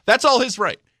NFL. That's all his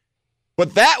right.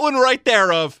 But that one right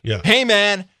there of, hey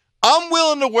man, I'm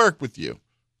willing to work with you.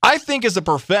 I think as a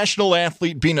professional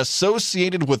athlete, being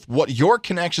associated with what your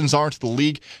connections are to the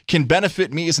league can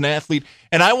benefit me as an athlete,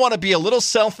 and I want to be a little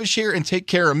selfish here and take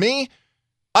care of me.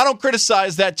 I don't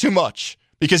criticize that too much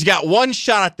because you got one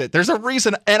shot at that. There's a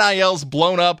reason NIL's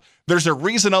blown up. There's a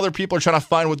reason other people are trying to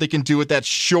find what they can do with that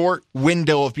short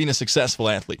window of being a successful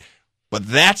athlete. But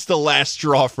that's the last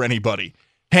straw for anybody.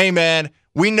 Hey, man,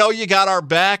 we know you got our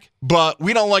back, but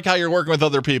we don't like how you're working with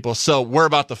other people, so we're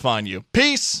about to find you.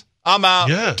 Peace. I'm out.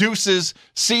 Yeah. Deuces.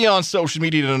 See you on social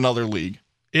media in another league.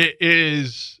 It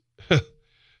is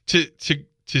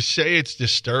to say it's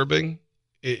disturbing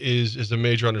is a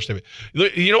major understatement.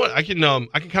 You know what? I can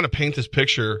kind of paint this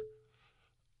picture.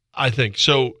 I think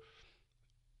so.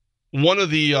 One of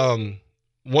the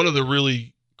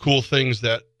really cool things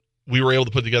that we were able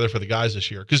to put together for the guys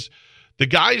this year, because the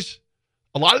guys,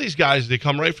 a lot of these guys, they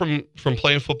come right from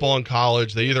playing football in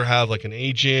college. They either have like an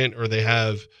agent or they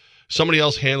have somebody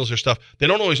else handles their stuff. They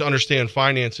don't always understand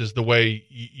finances the way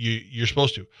you're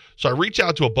supposed to. So I reached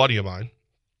out to a buddy of mine.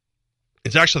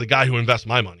 It's actually the guy who invests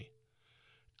my money.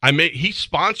 He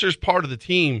sponsors part of the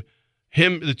team.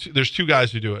 There's two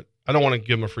guys who do it. I don't want to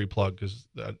give him a free plug because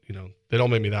they don't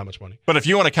make me that much money. But if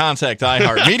you want to contact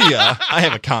iHeartMedia, I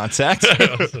have a contact.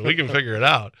 So we can figure it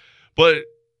out. But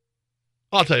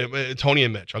I'll tell you, Tony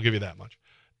and Mitch, I'll give you that much.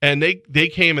 And they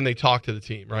came and they talked to the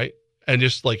team, right? And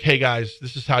just like, hey guys,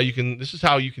 this is how you can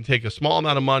take a small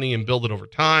amount of money and build it over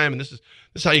time. And this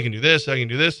is how you can do this. How you can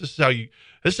do this. This is how you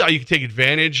can take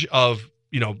advantage of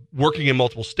working in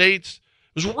multiple states.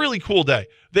 It was a really cool day.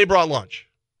 They brought lunch.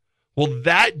 Well,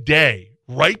 that day,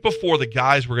 right before the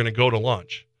guys were going to go to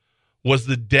lunch, was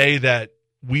the day that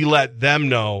we let them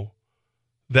know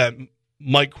that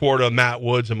Mike Quarta, Matt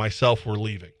Woods, and myself were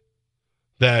leaving.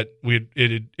 That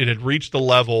it had reached the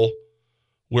level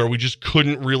where we just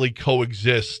couldn't really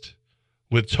coexist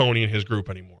with Tony and his group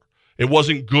anymore. It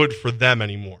wasn't good for them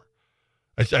anymore.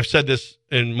 I've said this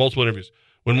in multiple interviews.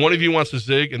 When one of you wants to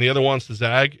zig and the other wants to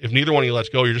zag, if neither one of you lets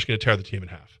go, you're just going to tear the team in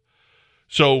half.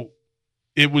 So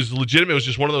it was legitimate. It was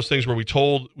just one of those things where we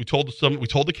told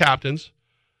the captains,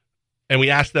 and we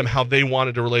asked them how they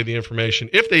wanted to relay the information,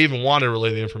 if they even wanted to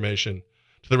relay the information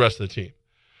to the rest of the team.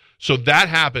 So that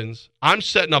happens. I'm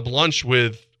setting up lunch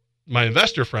with my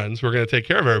investor friends who are going to take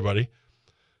care of everybody.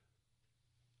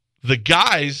 The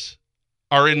guys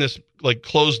are in this like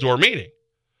closed door meeting.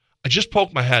 I just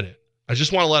poked my head in. I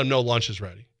just want to let them know lunch is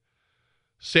ready.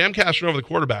 Sam Castronova, the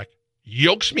quarterback,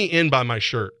 yokes me in by my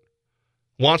shirt,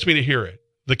 wants me to hear it.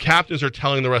 The captains are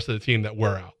telling the rest of the team that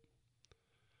we're out.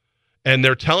 And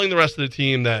they're telling the rest of the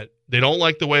team that they don't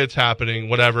like the way it's happening,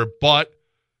 whatever, but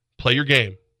play your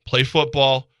game. Play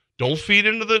football. Don't feed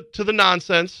into the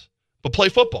nonsense, but play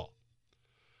football.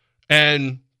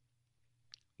 And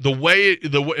but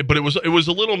it was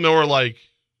a little more like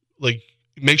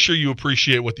make sure you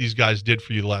appreciate what these guys did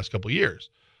for you the last couple of years.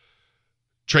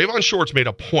 Trayvon Shorts made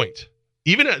a point,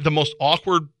 even at the most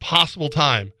awkward possible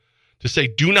time, to say,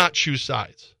 do not choose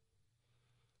sides.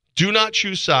 Do not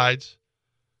choose sides.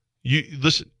 You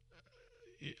listen,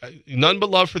 none but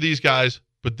love for these guys,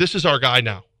 but this is our guy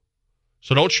now.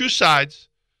 So don't choose sides.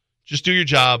 Just do your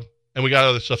job, and we got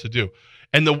other stuff to do.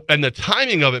 And the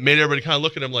timing of it made everybody kind of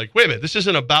look at him like, wait a minute, this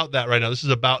isn't about that right now. This is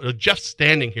about Jeff's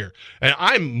standing here. And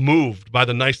I'm moved by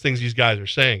the nice things these guys are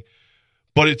saying.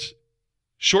 But it's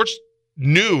Shorts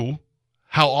knew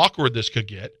how awkward this could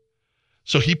get.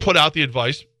 So he put out the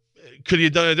advice. Could he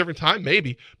have done it at a different time?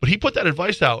 Maybe. But he put that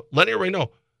advice out, letting everybody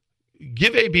know,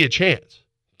 give AB a chance.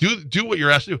 Do what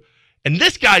you're asked to do. And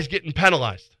this guy's getting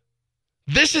penalized.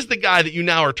 This is the guy that you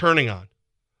now are turning on.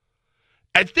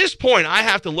 At this point, I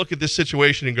have to look at this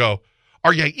situation and go,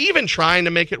 are you even trying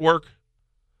to make it work?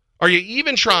 Are you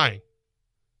even trying?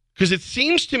 Because it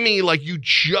seems to me like you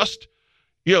just,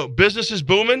 business is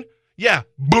booming. Yeah,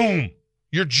 boom.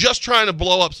 You're just trying to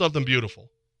blow up something beautiful.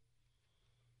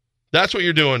 That's what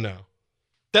you're doing now.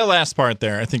 That last part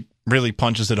there, I think, really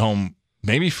punches it home,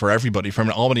 maybe for everybody, from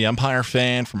an Albany Empire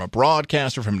fan, from a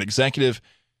broadcaster, from an executive.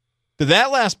 Did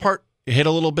that last part hit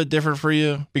a little bit different for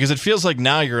you? Because it feels like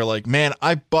now you're like, man,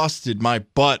 I busted my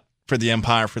butt for the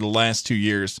Empire for the last 2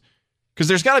 years. Because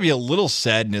there's got to be a little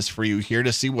sadness for you here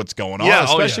to see what's going on,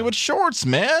 especially with Shorts,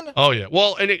 man. Oh, yeah.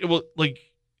 Well, and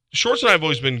Shorts and I have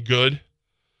always been good,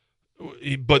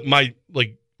 but my,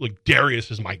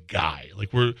 Darius is my guy.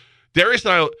 Darius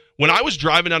and I, when I was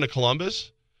driving down to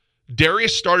Columbus,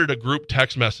 Darius started a group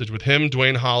text message with him,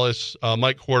 Dwayne Hollis,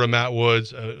 Mike Korda, Matt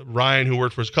Woods, Ryan, who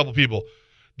worked for us, a couple people,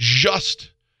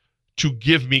 just to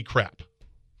give me crap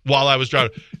while I was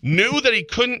driving. Knew that he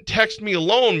couldn't text me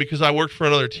alone because I worked for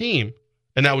another team,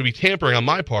 and that would be tampering on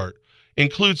my part.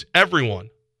 Includes everyone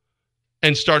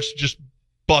and starts just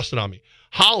busting on me.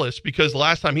 Hollis, because the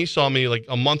last time he saw me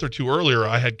a month or two earlier,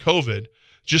 I had COVID,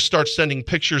 just starts sending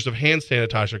pictures of hand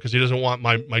sanitizer because he doesn't want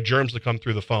my germs to come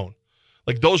through the phone.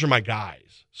 Those are my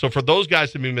guys. So for those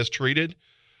guys to be mistreated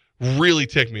really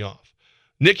ticked me off.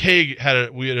 Nick Hague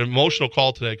we had an emotional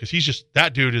call today because he's just,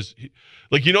 that dude is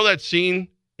that scene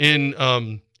in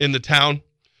The Town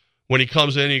when he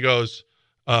comes in, he goes,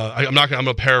 I'm going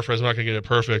to paraphrase, I'm not going to get it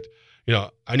perfect.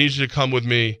 I need you to come with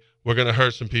me. We're going to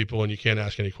hurt some people and you can't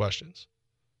ask any questions.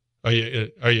 Are you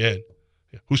in?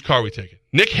 Yeah. Whose car are we taking?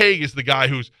 Nick Hague is the guy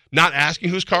who's not asking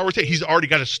whose car we're taking. He's already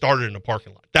got it started in a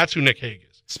parking lot. That's who Nick Hague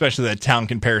is. Especially that town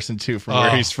comparison, too, from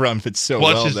where he's from. Fits so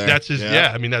well there. That's his,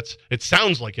 it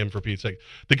sounds like him, for Pete's sake.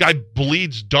 The guy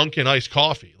bleeds Dunkin' iced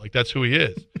coffee. That's who he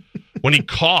is. When he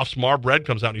coughs, Mar bread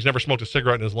comes out, and he's never smoked a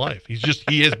cigarette in his life.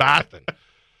 He is Boston.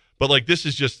 But, this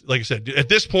is just, like I said, at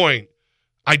this point,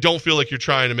 I don't feel like you're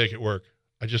trying to make it work.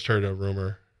 I just heard a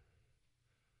rumor.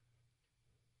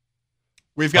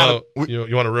 We've got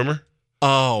you want a rumor?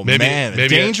 Oh, man.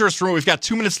 Maybe dangerous rumor. We've got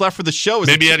 2 minutes left for the show.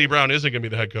 Maybe Eddie Brown isn't going to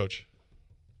be the head coach.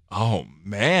 Oh,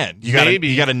 man. You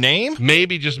got a name?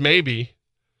 Maybe, just maybe,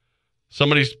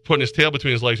 somebody's putting his tail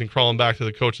between his legs and crawling back to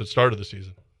the coach that started the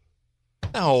season.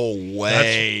 No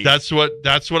way. That's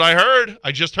what I heard.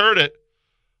 I just heard it.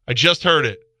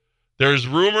 There's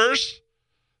rumors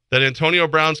that Antonio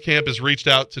Brown's camp has reached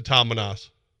out to Tom Menas.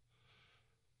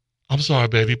 I'm sorry,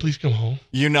 baby. Please come home.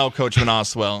 Coach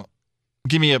Menas well.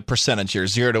 Give me a percentage here,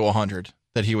 0 to 100,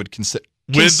 that he would consider.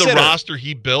 With the roster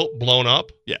he built, blown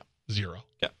up? Yeah. 0.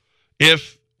 Yeah.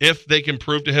 If they can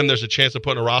prove to him there's a chance of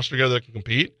putting a roster together that can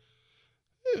compete,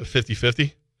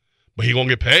 50-50. But he won't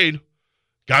get paid.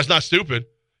 Guy's not stupid.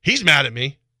 He's mad at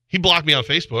me. He blocked me on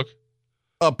Facebook.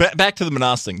 Back to the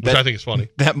Menas thing. Which I think is funny.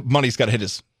 That money's got to hit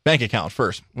his bank account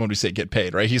first when we say get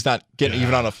paid, right? He's not getting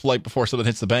even on a flight before something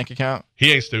hits the bank account.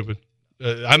 He ain't stupid.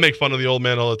 I make fun of the old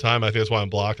man all the time. I think that's why I'm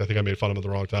blocked. I think I made fun of him at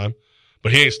the wrong time.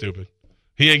 But he ain't stupid.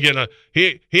 He ain't getting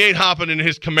he ain't hopping in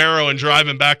his Camaro and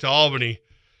driving back to Albany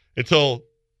until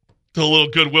a little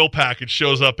Goodwill package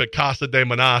shows up at Casa de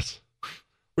Menas.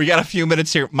 We got a few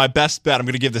minutes here. My best bet, I'm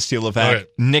going to give this to you, Levac. Right.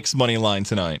 Knicks money line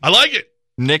tonight. I like it.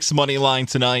 Knicks money line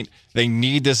tonight. They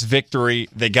need this victory.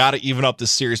 They got to even up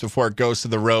this series before it goes to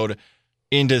the road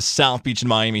into South Beach and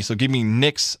Miami. So give me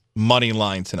Knicks money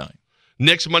line tonight.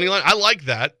 Knicks money line. I like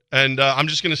that, and I'm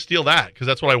just going to steal that because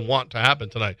that's what I want to happen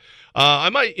tonight. I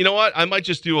might, you know what? I might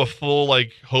just do a full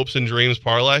hopes and dreams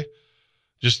parlay.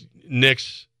 Just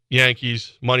Knicks,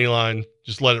 Yankees money line.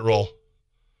 Just let it roll.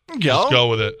 Just go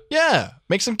with it. Yeah,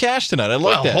 make some cash tonight. I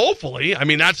like that. Hopefully. I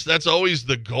mean, that's always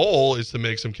the goal, is to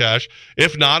make some cash.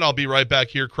 If not, I'll be right back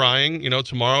here crying.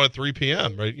 Tomorrow at 3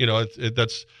 p.m. Right?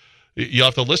 you'll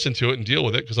have to listen to it and deal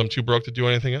with it because I'm too broke to do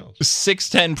anything else.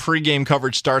 6:10 pregame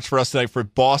coverage starts for us tonight for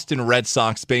Boston Red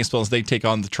Sox baseball as they take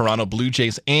on the Toronto Blue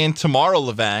Jays. And tomorrow,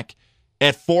 Levac,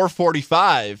 at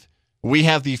 4:45, we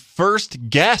have the first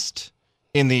guest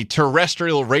in the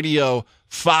terrestrial radio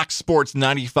Fox Sports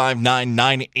 95.9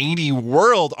 980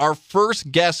 world. Our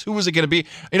first guest, who is it going to be?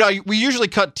 We usually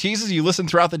cut teases. You listen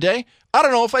throughout the day. I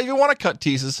don't know if I even want to cut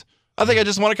teases. I think I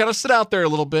just want to kind of sit out there a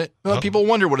little bit. People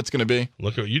wonder what it's going to be.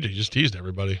 Look at what you did. You just teased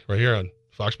everybody right here on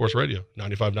Fox Sports Radio,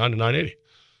 95.9 to 980.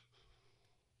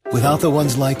 Without the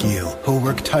ones like you, who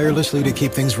work tirelessly to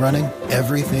keep things running,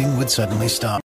 everything would suddenly stop.